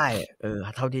าที่ ได้ ไ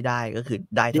ด้เท่าที่ได้ก็คือ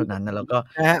ได้เท่านั้นนะแล้วก็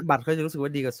นะฮะบัตรเขาจะรู้สึกว่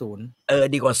าดีกว่าศูนย์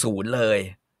ดีกว่า0เลย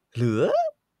เหลือ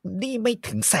หนี้ไม่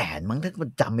ถึงแสนมั้งถ้ามัน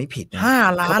จำไม่ผิดนะ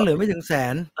 5 ล้านเหลือไม่ถึงแส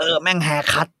น แม่งแฮร์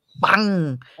คัตปัง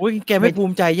โอ้ยแกไม่ภู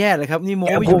มิใจแย่เลยครับนี่โม้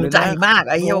แก ไปอ ภู ยู่ มิ เลย ใจ นะ มาก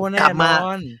ไอ้เหี้ย โม้แน่ กลับมาน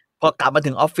อน พอกลับมา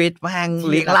ถึงออฟฟิศแม่ง เชี่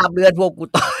ย เลี้ยงลาบเลือดพวกกู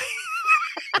ต่อย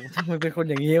ทำไมเป็นคน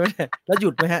อย่างนี้วะเนี่ยแล้วหยุ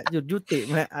ดไหมฮะหยุดยุติไห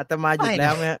มฮะอาตมาหยุด ไม่นะ แล้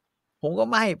วไหมฮะ ผมก็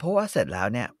ไม่เพราะว่าเสร็จแล้ว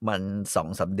เนี่ยมัน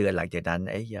 2-3 เดือนหลังจากนั้น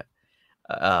ไอ้เหี้ย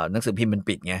หนังสือพิมพ์มัน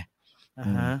ปิดไง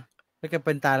แล้วแกเ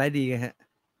ป็นตายร้ายดีไงฮะ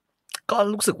ก็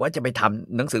รู้สึกว่าจะไปท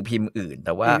ำหนังสือพิมพ์อื่น แ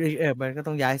ต่ว่า มันก็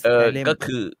ต้องย้ายเล่ม ก็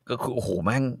คือโอ้โหแ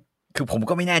ม่งคือผม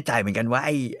ก็ไม่แน่ใจเหมือนกันว่าไ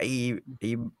อ้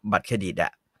บัตรเครดิตอ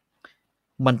ะ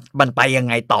มันไปยัง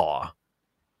ไงต่อ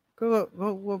ก็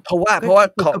เพราะว่าเขา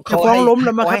จะฟ้อง ให้ ล้มแ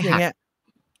ล้วมั้งครับ ให้ อย่า หั ง ก เงี้ย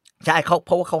ใช่เพ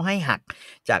ราะว่าเขาให้หัก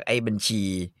จากไอ้บัญชี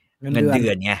เงิน เงิน เดือน เดื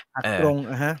อนไง หักตรง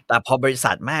แต่พอบริ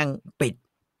ษัทแม่งปิด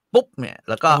ปุ๊บเนี่ย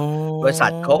แล้วก็ อ๋อ บริษั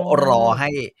ทเขารอ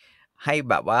ให้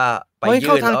แบบว่าไป เฮ้ย ยื่ เ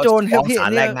ข้าน ทาง แล้ว โจรค ฟ้ รับ อง พี่ ศาล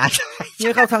เนี่ แร ย งงาน เนี่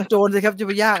ยเข้าทางโจรเลยครับจะไ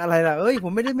ปยากอะไรล่ะผ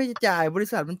มไม่ได้จ่ายบริ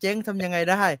ษัทมันเจ๊งทำยังไง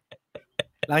ได้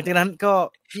หลังจากนั้นก็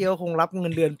พี่เขาคงรับเงิ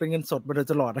นเดือนเป็นเงินสดมาโดย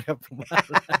ตลอดนะครับผมว่า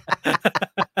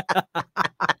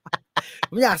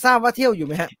ผมอยากทราบว่าเที่ยวอยู่ไ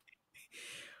หมฮะ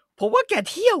ผมว่าแก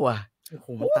เที่ยวอ่ะ โอ้โห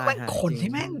เพ มัน ราะว่า ตาย แม่ง หา คน จริ ที่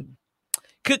ง แม่ง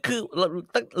คือ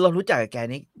เรารู้จักกับแก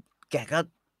นี่แกก็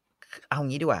เอา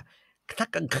งี้ดีกว่า ถ้า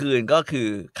กลางคืนก็คือ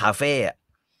คาเฟ่อะ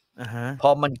พอ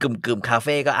มันกึ่มคาเ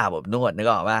ฟ่ก็อาบอบนวดนึก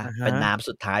ออกป่ะเป็นน้ำ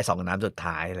สุดท้าย2 น้ำสุด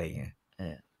ท้ายอะไรอย่างเงี้ย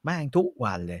แม่งทุก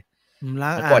วันเลย ผมล้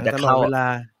าง แล้ว อ่า ก่อง นจะ ตลอด เข้า เวลา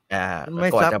ไม่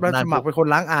ก่อน ซับ จะ แล้ว นั่ ส น มัค ปุ๊ ร บ เป็นคน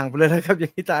ล้างอ่างไปเลยนะครับ อย่า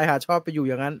งที่ตายหาชอบไปอยู่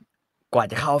อย่างนั้น กว่า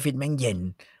จะเข้าออฟฟิศแม่งเย็น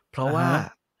เพราะว่า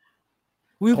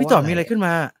อุ้ย เพราะ พี่ต่อ ว่าอะไร มีอะไรขึ้นม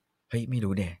า เฮ้ยไม่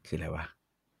รู้เนี่ยคืออะไรวะ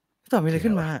พี่ต่อมีอะไร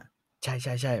ขึ้นมา ใ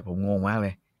ช่ๆๆผมงงมากเล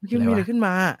ย เมื่อกี้มันมีอะไรขึ้นม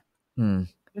า อืม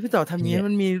แล้วพี่ต่อทำอย่างงี้ เหี้ย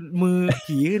มันมีมือ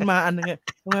ผีขึ้นมาอันนึงอะ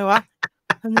ทำไงวะ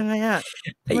ทำยังไงอะ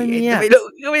ทำไมมี ก็ อะ ไ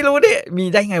ม่รู้ดิมี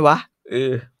ได้ไงวะ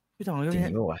พี่ต่อ จ ก็ ริง เนี่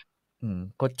ย เปล่าวะ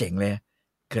โคตรเจ๋งเลย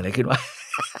เกิดอะไรขึ้นวะ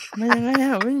มายังไงอ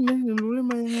ะไม่รู้เลย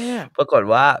มายังไงอะ ปรากฏ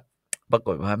ว่า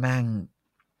แม่ง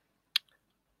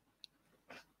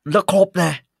แล้วครบน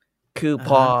ะ คือ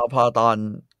พอตอน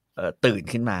ตื่น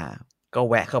ขึ้นมา ก็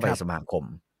แวะเข้าไปสมาคม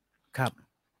ครับ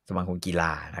สมาคมกีฬ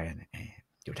าอะไรกัน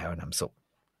อยู่แถวน้ำสุข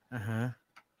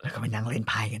แล้วก็ไปนั่งเล่น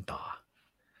ไพ่กันต่อ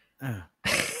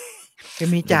แก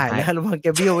มีจ่ายนะระวังแก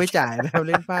เบี้ยวไว้จ่ายนะ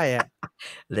เล่นไพ่อะ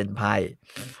เล่นไพ่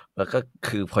แล้วก็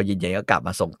คือพอเย็นๆก็กลับม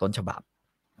าส่งต้นฉบับ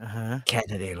แค่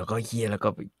นั้นเองแล้วก็เฮียแล้วก็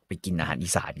ไปกินอาหารอี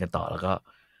สานกันต่อแล้ว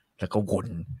ก็วน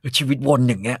ชีวิตวน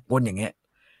อย่างเงี้ย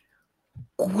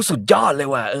กูสุดยอดเลย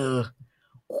ว่ะ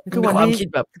ทุก มี วัน ความ นี้ คิด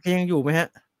แบบ แกยังอยู่ไหมฮะ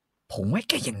ผมว่า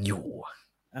แกยังอยู่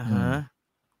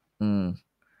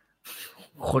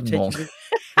คน ใช้ งง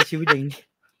ชีวิตอย่างนี้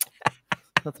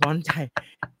สะท้อนใจ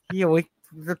เที่ยว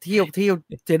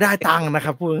เสียได้ตังค์นะค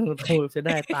รับพูดเสียไ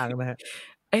ด้ตังค์นะฮะ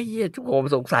ไอ้เหี้ยผม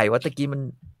สงสัยว่าตะกี้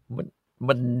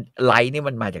มันไลท์นี่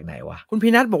มันมาจากไหนวะ คุณพี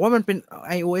นัทบอกว่ามันเป็น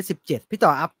iOS 17 พี่ต่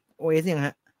ออัพ OS ยังฮ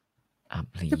ะ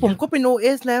แต่ผมก็เป็น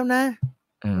OS แล้วนะ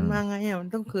มันมาไงอ่ะมัน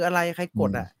ต้องคืออะไรใครก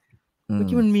ดอ่ะเมื่อ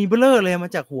กี้มันมีเบลอเลยมา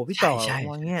จากหัวพี่ต่อ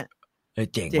ว่าเงี้ย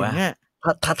เจ๋งว่ะ อ่ะ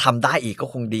ถ้าทำได้อีกก็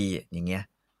คงดีอย่างเงี้ย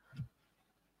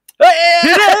เฮ้ย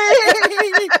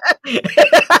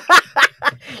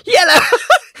เฮียอะไร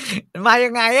มายั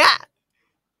งไงอะ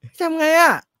ทำไงอ่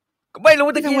ะ ไม่รู้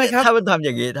ตะกี้ ครับ ถ้ามันทำอ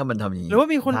ย่างงี้ หรือว่า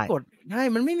มีคนกดให้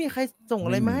มันไม่มีใครส่งอ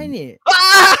ะไรมาให้นี่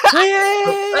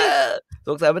ส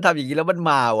งสัยมันทำอย่างนี้แล้วมัน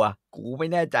มาว่ะกูไม่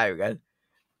แน่ใจเหมือนกัน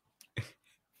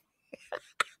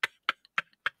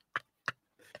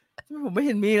ผมไม่เ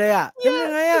ห็นมีเลยอ่ะยั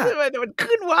งไงอ่ะ ทำไมมัน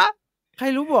ขึ้นวะ ใคร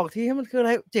รู้บอกทีให้มันคืออะไร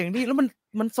เจ๋งดิแล้ว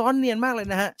มันซ้อนเนียนมากเลย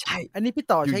นะฮะ ใช่ อันนี้พี่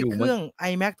ต่อใช้ อยู่ๆ เครื่อง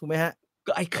iMac ถูกไหมฮะ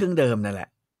ก็ไอ้เครื่องเดิมนั่นแหละ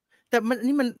แต่อัน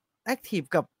นี้มัน Active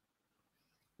กับ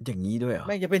อย่างนี้ด้วยเหรอแ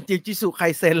ม่งจะเป็นจิวจิสุไค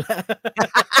เซนแล้ว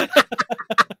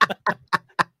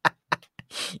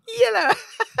เหี้ยอะไรวะ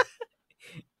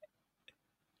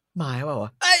หมายว่าว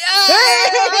ะ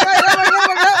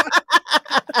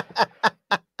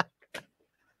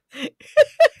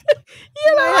เหี้ย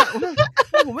อะไรอ่ะ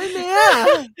ผมไม่มีอ่ะ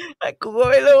กูก็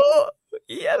ไม่รู้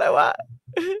เหี้ยอะไรวะ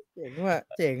เจ๋งว่ะ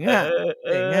เจ๋งอ่ะเ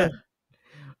จ๋งอ่ะ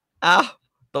อ้าว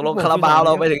ตกลงคาราบาวเร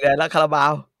าไปถึงไหนแล้วคาราบา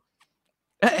ว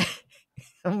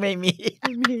ไม่มี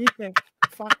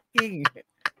fucking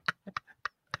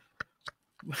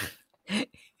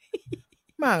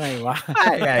มาไงวะ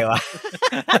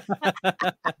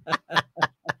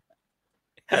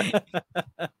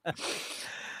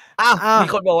อ้าวมี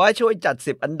คนบอกว่าช่วยจัด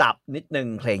10 อันดับนิดนึง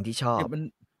เพลงที่ชอบ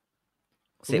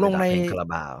ผมลงในคารา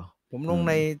บาวผมลง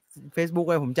ใน Facebook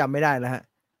ไว้ผมจำไม่ได้แล้วฮะ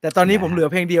แต่ตอนนี้ผมเหลือ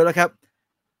เพลงเดียวแล้วครับ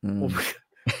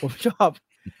ผมชอบ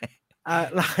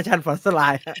ราชันฝันสลา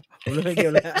ยผมเหลือเพลงเดีย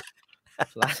วแล้ว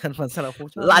ราชันฝันสลาย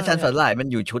ราชันฝันสลายมัน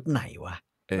อยู่ชุดไหนวะ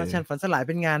ราชันฝันสลายเ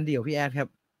ป็นงานเดี่ยวพี่แอดครับ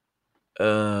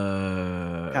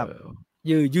ครับ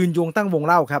ยืนยงตั้งวง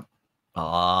เล่าครับ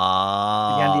เ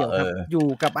ป็นงานเดี่ยวครับอยู่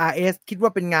กับ RS คิดว่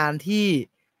าเป็นงานที่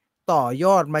ต่อย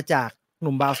อดมาจากห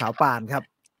นุ่มบ่าวสาวปานครับ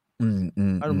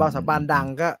หนุ่มบ่าวสาวปานดัง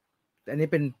ก็อันนี้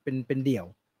เป็นเดี่ยว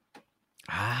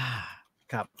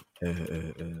ครับ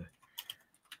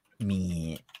มี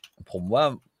ผมว่า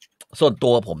ส่วนตั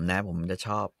วผมนะผมจะช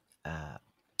อบ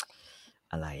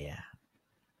อะไร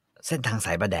เส้นทางส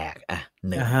ายประแดก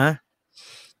หนึ่ง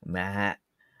นะฮะ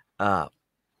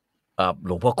ห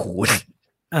ลวงพ่อคูณ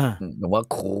หลวงพ่อ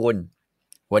คูณ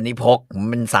วันนี้พก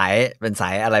เป็นสา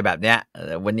ยอะไรแบบเนี้ย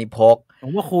วันนี้พกหลว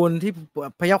งพ่อคูณที่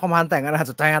พยัคฆ์คำพานแต่งอะไร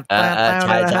สุดท้าย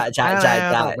ใช่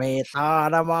เมตตา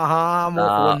ดมหาโม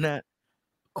กุลเนี่ย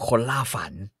คนล่าฝั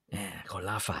นคน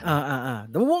ล่าฝัน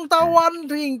ดวงตะวัน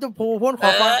ทิ้งจะผูพ้นขอ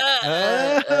บฟ้า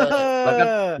แล้วก็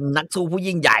นักสู้ผู้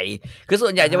ยิ่งใหญ่คือส่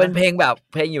วนใหญ่จะเป็นเพลงแบบ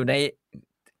เพลงอยู่ใน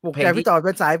ปลุกใจพี่ต่อเ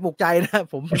ป็นสายปลุกใจนะ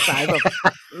ผมเป็นสายแบบ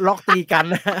ล็อกตีกัน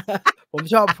นะผม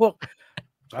ชอบพวก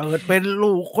เกิดเป็น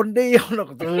ลูกคนเดียวแล้ว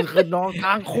ตื่นขึ้นนอนกล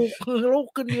างคุกลุก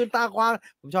ขึ้นยืนตาควาง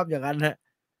ผมชอบอย่างนั้นฮะ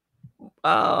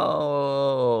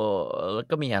แล้ว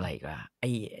ก็มีอะไรอีกอ่ะ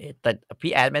แต่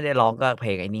พี่แอดไม่ได้ร้องก็เพล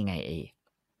งไอ้นี่ไง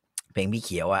เพลงพี่เ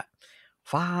ขียวอ่ะ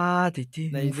ฟ้าที่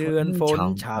ในเดือนฝน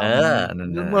ฉ่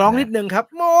ำร้องนิดนึงครับ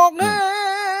มองเห็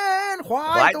นคว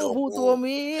ายตัวผู้ตัวเ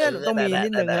มียต้องมีนิ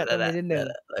ดนึงฮะต้องมีนิดนึง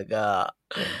แล้วก็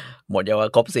หมดยังว่า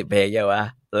ครบ10 เพลงยังวะ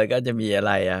แล้วก็จะมีอะ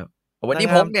ไรอ่ะวันนี้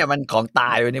พกเนี่ยมันของต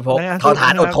ายวันนี้พกทอฐา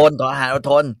นอดทน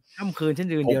ค่ำคืนฉัน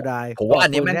ยืนเดียวดายผมว่าอั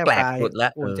นนี้แม่งแปลกสุดแล้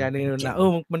วใจนึงนะ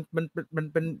มัน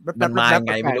เป็นมันมาไ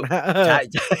งไม่รู้ใช่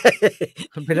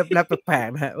มันเป็นแรปแปลก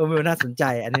ๆนะฮะมันน่าสนใจ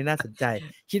อันนี้น่าสนใจ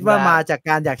คิดว่ามาจาก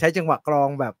การอยากใช้จังหวะกลอง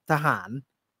แบบทหาร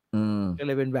ก็เ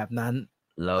ลยเป็นแบบนั้น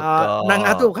แล้วก็นางง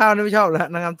ามตู้ข้าวนี่ไม่ชอบแล้ว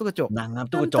นางงามตู้กระจก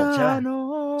ใช่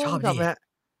ชอบดิ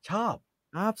ชอบ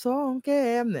อาบ2 เก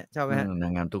มเนี่ยชอบไหมฮะนา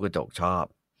งงามตู้กระจกชอบ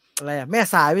อะไรแม่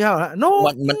สายไม่ชอบนะนก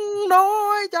น้อ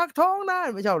ยจากท้องนา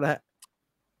ไม่ชอบเลย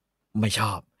ไม่ช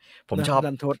อบผมชอบ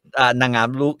นางงาม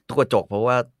ลูกตู้กระจกเพราะ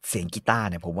ว่าเสียงกีตาร์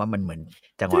เนี่ยผมว่ามันเหมือน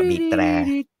จังหวะบีบแตร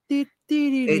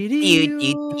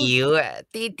ติ๋ว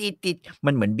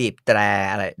มันเหมือนบีบแตร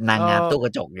อะไรนางงามตู้กร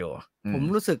ะจกอยู่ผม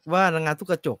รู้สึกว่านางงามตู้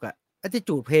กระจก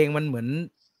จูดเพลงมันเหมือน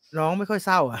ร้องไม่ค่อยเ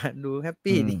ศร้าดูแฮป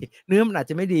ปี้ดีเนื้อมันอาจ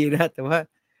จะไม่ดีนะแต่ว่า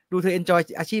ดูเธอ enjoy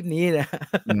อาชีพนี้นะ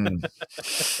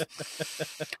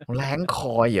แรงค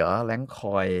อยเหรอแรงค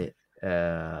อย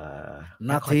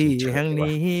นาทีแห่ง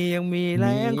นี้ยังมีแร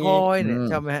งคอยเนี่ย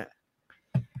ชอบไหมฮะ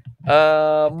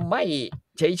ไม่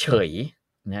เฉย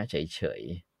นะเฉย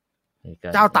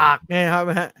เจ้าตากไงครับ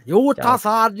ฮะยุทธศ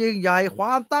าสตร์ยิ่งใหญ่คว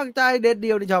ามตั้งใจเด็ดเดี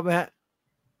ยวนี่ชอบไหมฮะ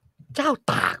เจ้า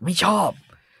ตากไม่ชอบ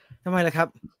ทำไมล่ะครับ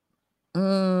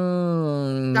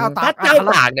เจ้าตา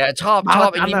กเนี่ยชอบ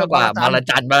ไอ้นี่มากกว่าบางระ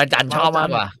จันชอบมาก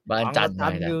กว่าบางระจัน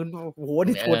ยืนโอ้โห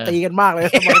นี่ปวดตีกันมากเลย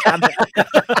บางระจัน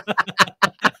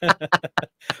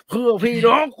เพื่อพี่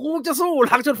น้องกูจะสู้ห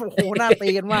ลังจนโอ้โหหน้าตี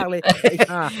กันมากเลย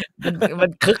มั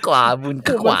นคึกกว่ามัน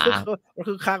คึกกว่ามัน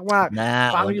คือคักมาก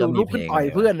ฟังอยู่ลุกขึ้นต่อย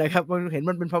เพื่อนนะครับมันเห็น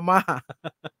มันเป็นพม่า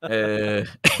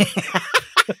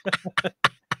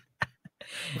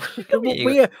บุกเ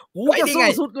บี้ยกูจะสู้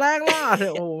สุดแรงมาก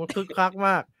โอ้คึกคักม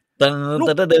ากเ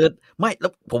ดินไม่แล้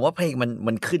วผมว่าเพลง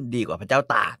มันขึ้นดีกว่าพระเจ้า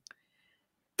ตาก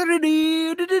ไม่มี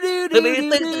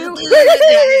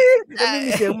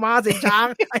เสียงม้าเสียงช้าง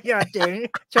ไอ้เจ๋ง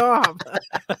ชอบ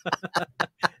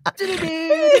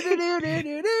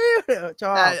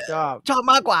ชอบ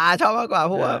มากกว่าเ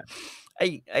พราะว่าไ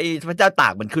อ้พระเจ้าตา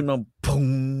กมันขึ้นมาพุ่ง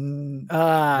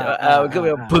มันขึ้นไป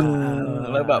พึง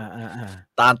แล้วแบบ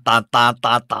ตานแ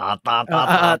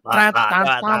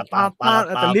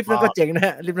ต่ลิฟต์นั้นก็เจ๋งน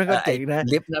ะลิฟต์นั้นก็เจ๋งนะ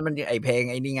ลิฟต์นั้นมันไอเพลง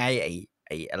ไอ้นี่ไงไ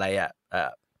ออะไร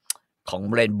ของ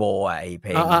เรนโบว์ไอเพ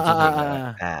ลงชื่อเพลง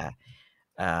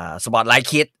สปอตไลท์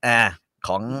คิดข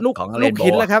องเรนโบว์ลูกหิ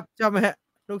นแล้วครับชอบไหมฮะ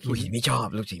ลูกหินไม่ชอบ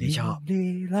ลูกหินไม่ชอบดี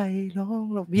ไล่ร้อง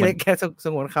พี่เล็กแค่ส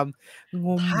งวนคำง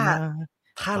มมา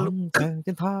ถ้าลูกจ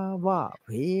นท่าว่าเ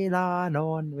วลานอ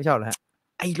นไม่ชอบเหรอฮะ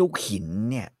ไอ้ลูกหิน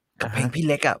เนี่ยกับเพลงพี่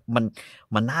เล็ก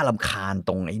มันน่ารำคาญต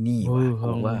รงไอ้นี่ว่ะผ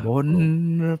มว่าบน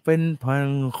เป็นพัง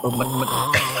มัน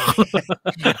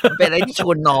เป็นอะไรที่ช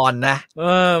วนนอนนะ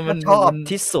มันชอบ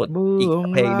ที่สุดอีก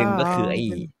เพลงหนึ่งก็คือไ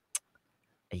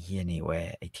อ้เฮียนี่เว้ย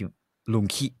ไอ้ที่ลุ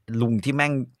งที่แม่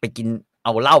งไปกินเอ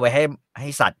าเหล้าไปให้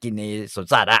สัตว์กินในสวน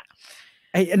สัตว์อะ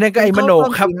ไอ้นั่นก็ไอ้มโน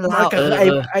ครับก็คือ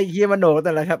ไอ้เฮียมโนแ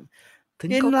ต่ละครับ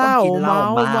กินเหล้าเมา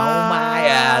ไม้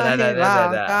ร่า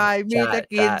งกายมีแต่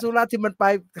กินสุราที่มันไป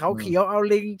เขาเขียวเอา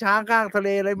ลิงช้างข้างทะเล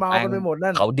อะไรเมากันไปหมดนั่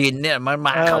นเขาดินเนี่ยมันม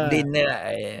าเขาดินเนี่ย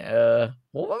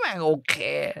ผมว่าแม่งโอเค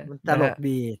มันตลก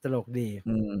ดี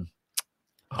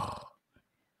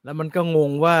แล้วมันก็ง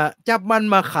งว่าจับมัน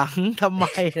มาขังทำไม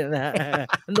นะ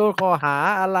มันโดนข้อหา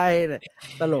อะไรเนี่ย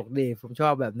ตลกดีผมชอ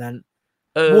บแบบนั้น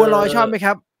บัวลอยชอบไหมค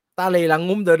รับตาเหลหลัง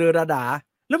งุ้มเดือดา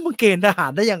แล้วมึงเกณฑ์ทหา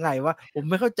รได้ยังไงวะผม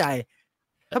ไม่เข้าใจ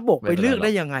ถ้าบอกไปเลือกไ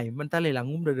ด้ยังไงมันตาเหลหลัง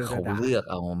งุ้มเดือดาเขาเลือก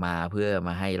เอามาเพื่อม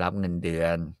าให้รับเงินเดือ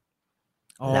น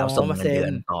แล้วส่งเงินเดือ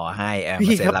นต่อให้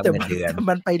พี่ครับแต่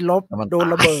มันไปลบโดน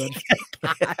ระเบิด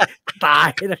ตาย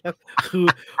นะครับคือ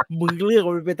มึงเลือก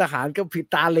มันเป็นทหารก็ผิด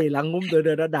ตาเหลหลังงุ้มเดือ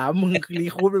ดามึงรี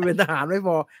คูดไปเป็นทหารไม่พ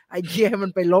อไอ้เหี้ยให้มั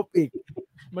นไปลบอีก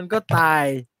มันก็ตาย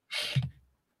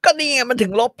ก็นี่ไงมันถึ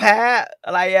งลบแพ้อ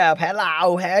ะไรแพ้ลาว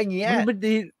แพ้อย่างเงี้ยมัน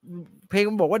ดีเพลง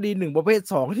มันบอกว่าดี1ประเภท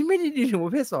2ที่ไม่ได้ดี1ป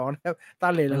ระเภท2นะครับตา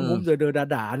เหลหลังงุ้มเดือ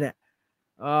ดาเนี่ย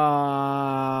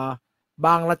บ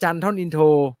างละจันท่อนอินโทร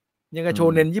ยังกับโช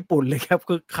เน็นญี่ปุ่นเลยครับ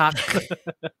คือคัก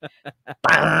ต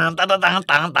าน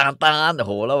โอ้โ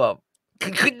หแล้วแบบ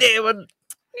คือเดมัน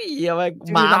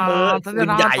ม้ามือ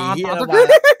ใหญ่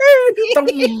ต้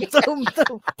อง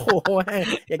โอ้โห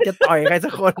อยากจะต่อยใครสั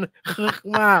กคนคึก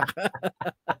มาก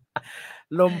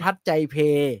ลมพัดใจเพ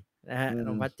นะฮะล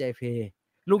มพัดใจเพ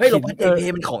ลูกหินลมพัดใจเพ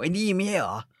มันของไอ้นี่ไม่ใช่เหร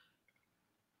อ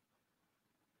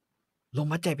ลม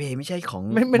พัดใจเพไม่ใช่ของ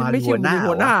ไม่ใช่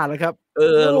หัวหน้าเหรอครับ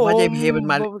ลมพัดใจเพมัน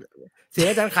มาเสีย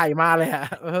อาจารย์ไข่มาเลยฮะ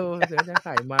เสียอาจารย์ไ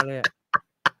ข่มาเลย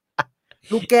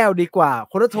ลูกแก้วดีกว่า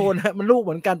คนละโทนฮะมันลูกเห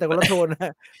มือนกันแต่คนละโทนฮ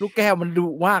ะลูกแก้วมันดุ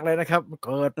มากเลยนะครับเ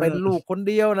กิดเป็นลูกคน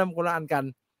เดียวนะคนละอันกัน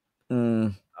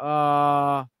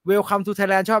Welcome to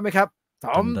Thailand ชอบไหมครับท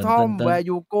อม Where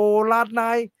you go last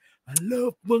night เลิ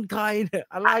ฟเมืองไทยเนี่ย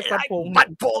อะไรปัด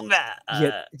พงอ่ะเ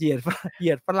หยีย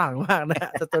ดฝรั่งมากนะ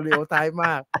สเตอริโอไทป์ม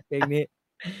ากเพลงนี้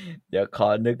เดี๋ยวขอ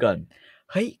นึกก่อน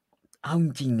เฮ้ยเอาจ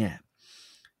ริงเนี่ย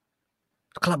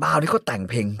คาราบาวนี่เขาแต่ง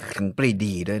เพลงถึงปรี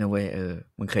ดีด้วยนะเว้ย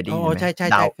มึงเคยได้ยินไหมใช่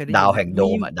ดาวแห่งโด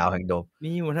มดาวแห่งโดม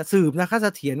มีหมดนะสืบนะข้าเส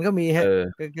ถียรก็มีฮะ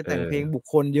ก็แต่งเพลงบุค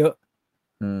คลเยอะ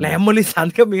แหลมมอริสัน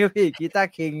ก็มีครับพี่กีตา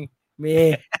ร์คิงมี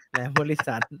แหลมมอริ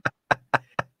สัน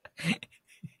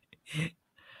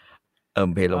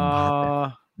เพลงลมพัด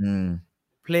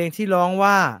เพลงที่ร้อง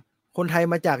ว่าคนไทย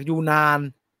มาจากยูนาน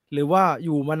หรือว่าอ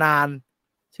ยู่มานาน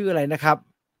ชื่ออะไรนะครับ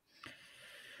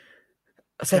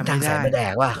เส้นทางสายแด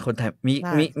กว่าคนไทย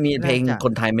มีเพลงค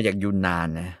นไทยมาจากยูนาน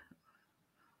นะ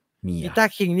มีกีตา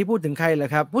ร์คิงนี่พูดถึงใครเหรอ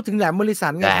ครับพูดถึงแหลมมอริสั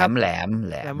นไงครับแหลม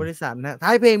มอริสันนะท้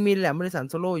ายเพลงมีแหลมมอริสัน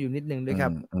โซโล่อยู่นิดนึงด้วยครั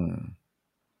บ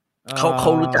เข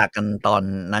ารู้จักกันตอน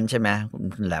นั้นใช่ไหม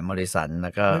แหลมมอริสันแล้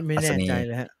วก็อัศนี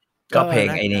เลยฮะก็เพลง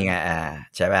ไอ้นี่ไง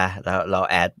ใช่ป่ะแล้วเรา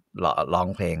แอดร้อง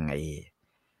เพลงไอ้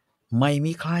ไม่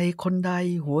มีใครคนใด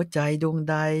หัวใจดวง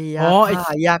ใด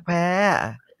อยากแพ้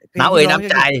น้ำน้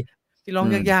ำใจที่ร้อง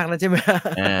ยากๆนะใช่ไหม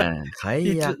ใคร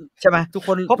ใช่ไหมทุกค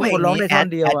นร้องในท่อน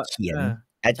เดียวเขีย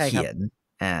น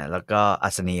แล้วก็อั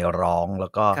ศนีร้องแล้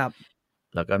ว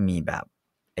ก็มีแบบ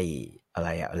ไอ้อะไร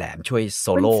แหลมช่วยโซ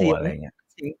โล่อะไรเงี้ย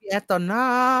เสียงพี่แอดตอนน้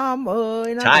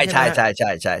ำใช่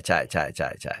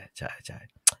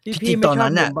ที่ตอน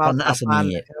นั้นน่ะตอนนั้นอัศนี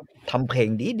ทำเพลง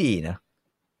ดีนะ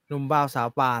หนุ่มบ่าวสาว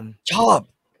ปานชอบ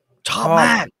ม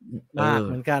ากเ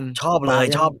หมือนกันชอบเลย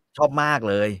ชอบมาก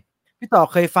เลยพี่ต่อ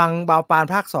เคยฟังบ่าวปาน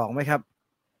ภาค2ไหมครับ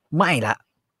ไม่ละ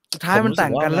สุดท้ายมันแต่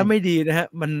งกันแล้วไม่ดีนะฮะ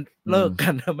มันเลิกกั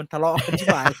นมันทะเลาะกันชิบ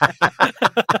หาย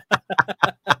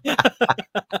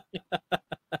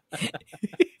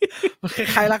มันค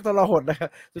ล้ายๆรักตลอดนะครับ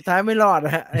สุดท้ายไม่รอดน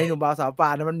ะฮะไอ้หนุ่มบ่าวสาวปา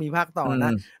นมันมีภาคต่อน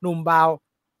ะหนุ่มบ่าว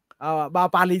บ่าว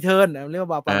ปานรีเทิร์นเรียกว่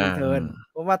าบ่าวปานรีเทิร์น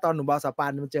เพราะว่าตอนหนุ่มบ่าวสาวปา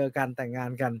นมันเจอกันแต่งงา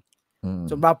นกัน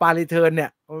ส่วนบ่าวปานรีเทิร์นเนี่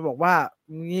ยมันบอกว่า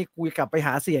งี้กูกลับไปห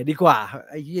าเสียดีกว่า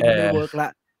ไอ้ยี่ไม่เวิร์กละ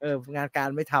งานการ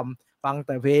ไม่ทำฟังแ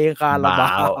ต่เพลงคาราบ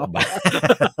าว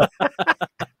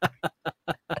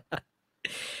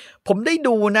ผมได้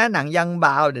ดูนะหนังยังบ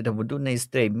าวเดี๋ยวผมดูในส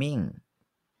ตรีมมิ่ง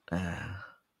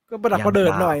ก็ประดักประเดิ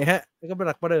ดหน่อยฮะก็ประ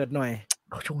ดักประเดิดหน่อย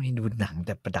ช่วงนี้ดูหนังแ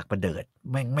ต่ประดักประเดิด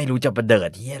แม่งไม่รู้จะประเดิด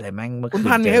ที่อะไรแม่งเมื่อคืนคุณ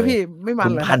พันไงพี่ไม่มั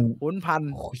นเลยคุณพัน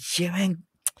โอ้ยเชี่ยแม่ง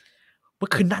เมื่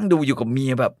อคืนนั่งดูอยู่กับเมี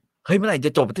ยแบบเฮ้ยเมื่อไหร่จ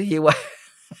ะจบทีวะ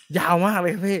ยาวมากเล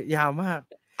ยพี่ยาวมาก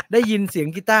ได้ยินเสียง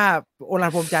กีตาร์โอฬา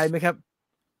รภูมิใจไหมครับ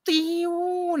ติ้ว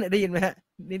เนี่ยได้ยินไหมฮะ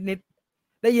นิด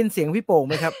ได้ยินเสียงพี่โป่งไ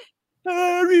หมครับ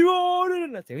พี่โป่ง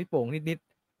เสียงพี่โป่งนิด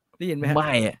ได้ยินไหมฮะไ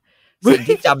ม่สิ่ง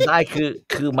ที่จำได้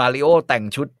คือมาริโอแต่ง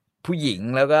ชุดผู้หญิง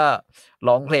แล้วก็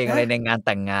ร้องเพลงอะไรในงานแ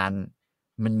ต่งงาน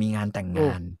มันมีงานแต่งง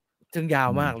านซึ่งยาว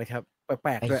มากเลยครับแป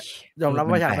ลกๆด้วยยอมรับ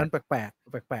ว่าอย่างนั้นแปลก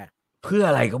เพื่อ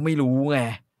อะไรก็ไม่รู้ไง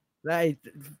แล้วไอ้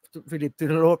ฟิลิปติ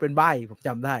นโรดเป็นใบ้ผมจ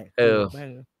ำได้แม่ง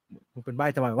มันเป็นใบ้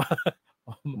ทำไมวะ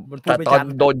มันพูดไม่ชัด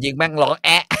ตอนโดนยิงแม่งร้องแอ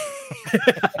ะ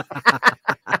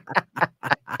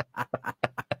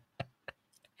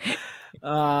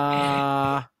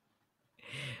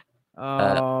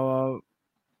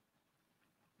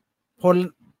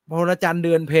พลจันทร์เ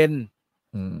ดือนเพ็ญ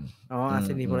อัศ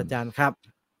นีพลจันทร์ครับ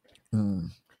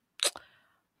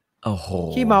โอ้โห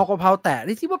ขี้เมากระเพราแตะ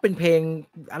นี่ที่ว่าเป็นเพลง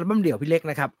อัลบั้มเดี่ยวพี่เล็ก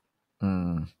นะครับ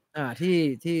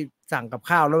ที่สั่งกับ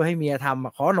ข้าวแล้วให้เมียท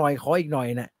ำขอหน่อยขออีกหน่อย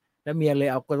นะแล้วเมียเลย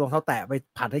เอากระรองเท้าแตะไป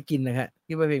ผัดให้กินนะฮะ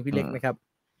ที่ว่าเพลงพี่เล็กนะครับ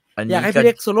อยากให้พี่เ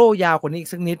ล็กโซโล่ยาวกว่านี้อี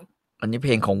กสักนิดอันนี้เพ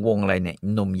ลงของวงอะไรเนี่ย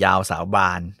หนุ่มยาวสาวบ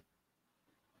าน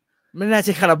ไม่น่าใ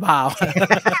ช่คาราบาว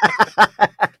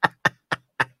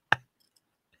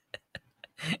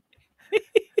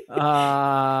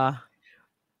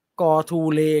กอทู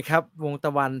เลครับวงต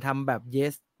ะวันทำแบบ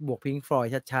Yes บวกพิงค์ฟลอย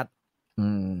ด์ชัด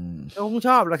ๆเขาคงช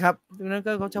อบแหละครับดังนั้น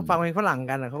ก็เขาชอบฟังเพลงฝรั่ง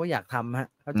กันเขาก็อยากทำฮะ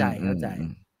เข้าใจหั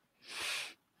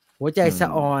วใจสะ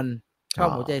ออนชอบ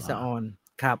หัวใจสะออน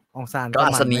ครับองซานก็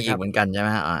อัศนีอีกเหมือนกันใช่ไหม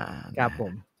ฮะครับผ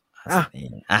ม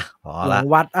พอละ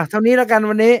วัดเท่านี้แล้วกัน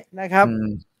วันนี้นะครับ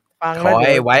ฟังแล้ว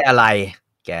ไว้อะไร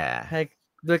แกให้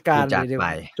ด้วยการ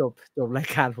จบราย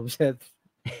การผมเชิญ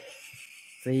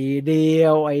สีเดีย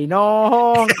วไอ้น้อ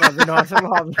งกลับไปนอนสักร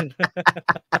อบนึง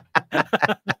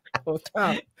ผมชอ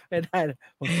บไม่ได้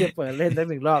ผมจะเปิดเล่นสัก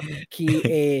1 รอบคีย์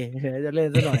A จะเล่น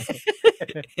ซะหน่อย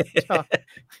ชอบ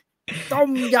ต้ม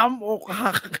ยำอก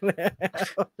หัก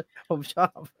ผมชอ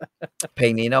บเพล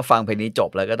งนี้เนาะฟังเพลงนี้จบ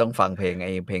แล้วก็ต้องฟังเพลง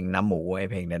เพลงน้ำหมู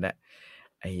เพลงนั้นแหละ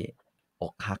อ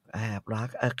กหักแอบรัก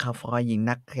คาฟอยยิง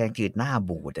นักแข่งจืดหน้า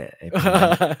บูด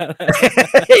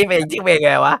เพลงชื่อเพลงไ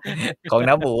งวะของ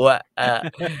น้ำหมู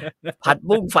ผัด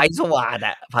บุ้งไฟสว่าน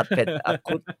ผัดเผ็ด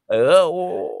คุดโอ้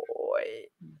ย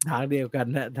ทางเดียวกัน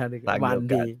นะทางเดียวกันมัน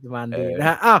ดีนะ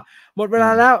ฮะหมดเวลา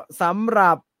แล้วสำห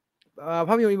รับภ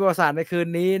าพยนตร์ประวัติศาสตร์ในคืน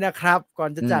นี้นะครับก่อน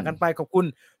จะจากกันไปขอบคุณ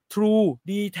True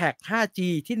D-Tag 5G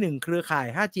ที่1เครือข่าย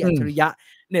 5G อัจฉริยะ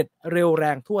เน็ตเร็วแร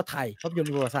งทั่วไทยภาพยนต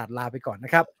ร์ประวัติศาสตร์ลาไปก่อนน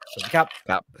ะครับสวัสดีครับ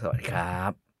สวัสดีครั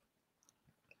บ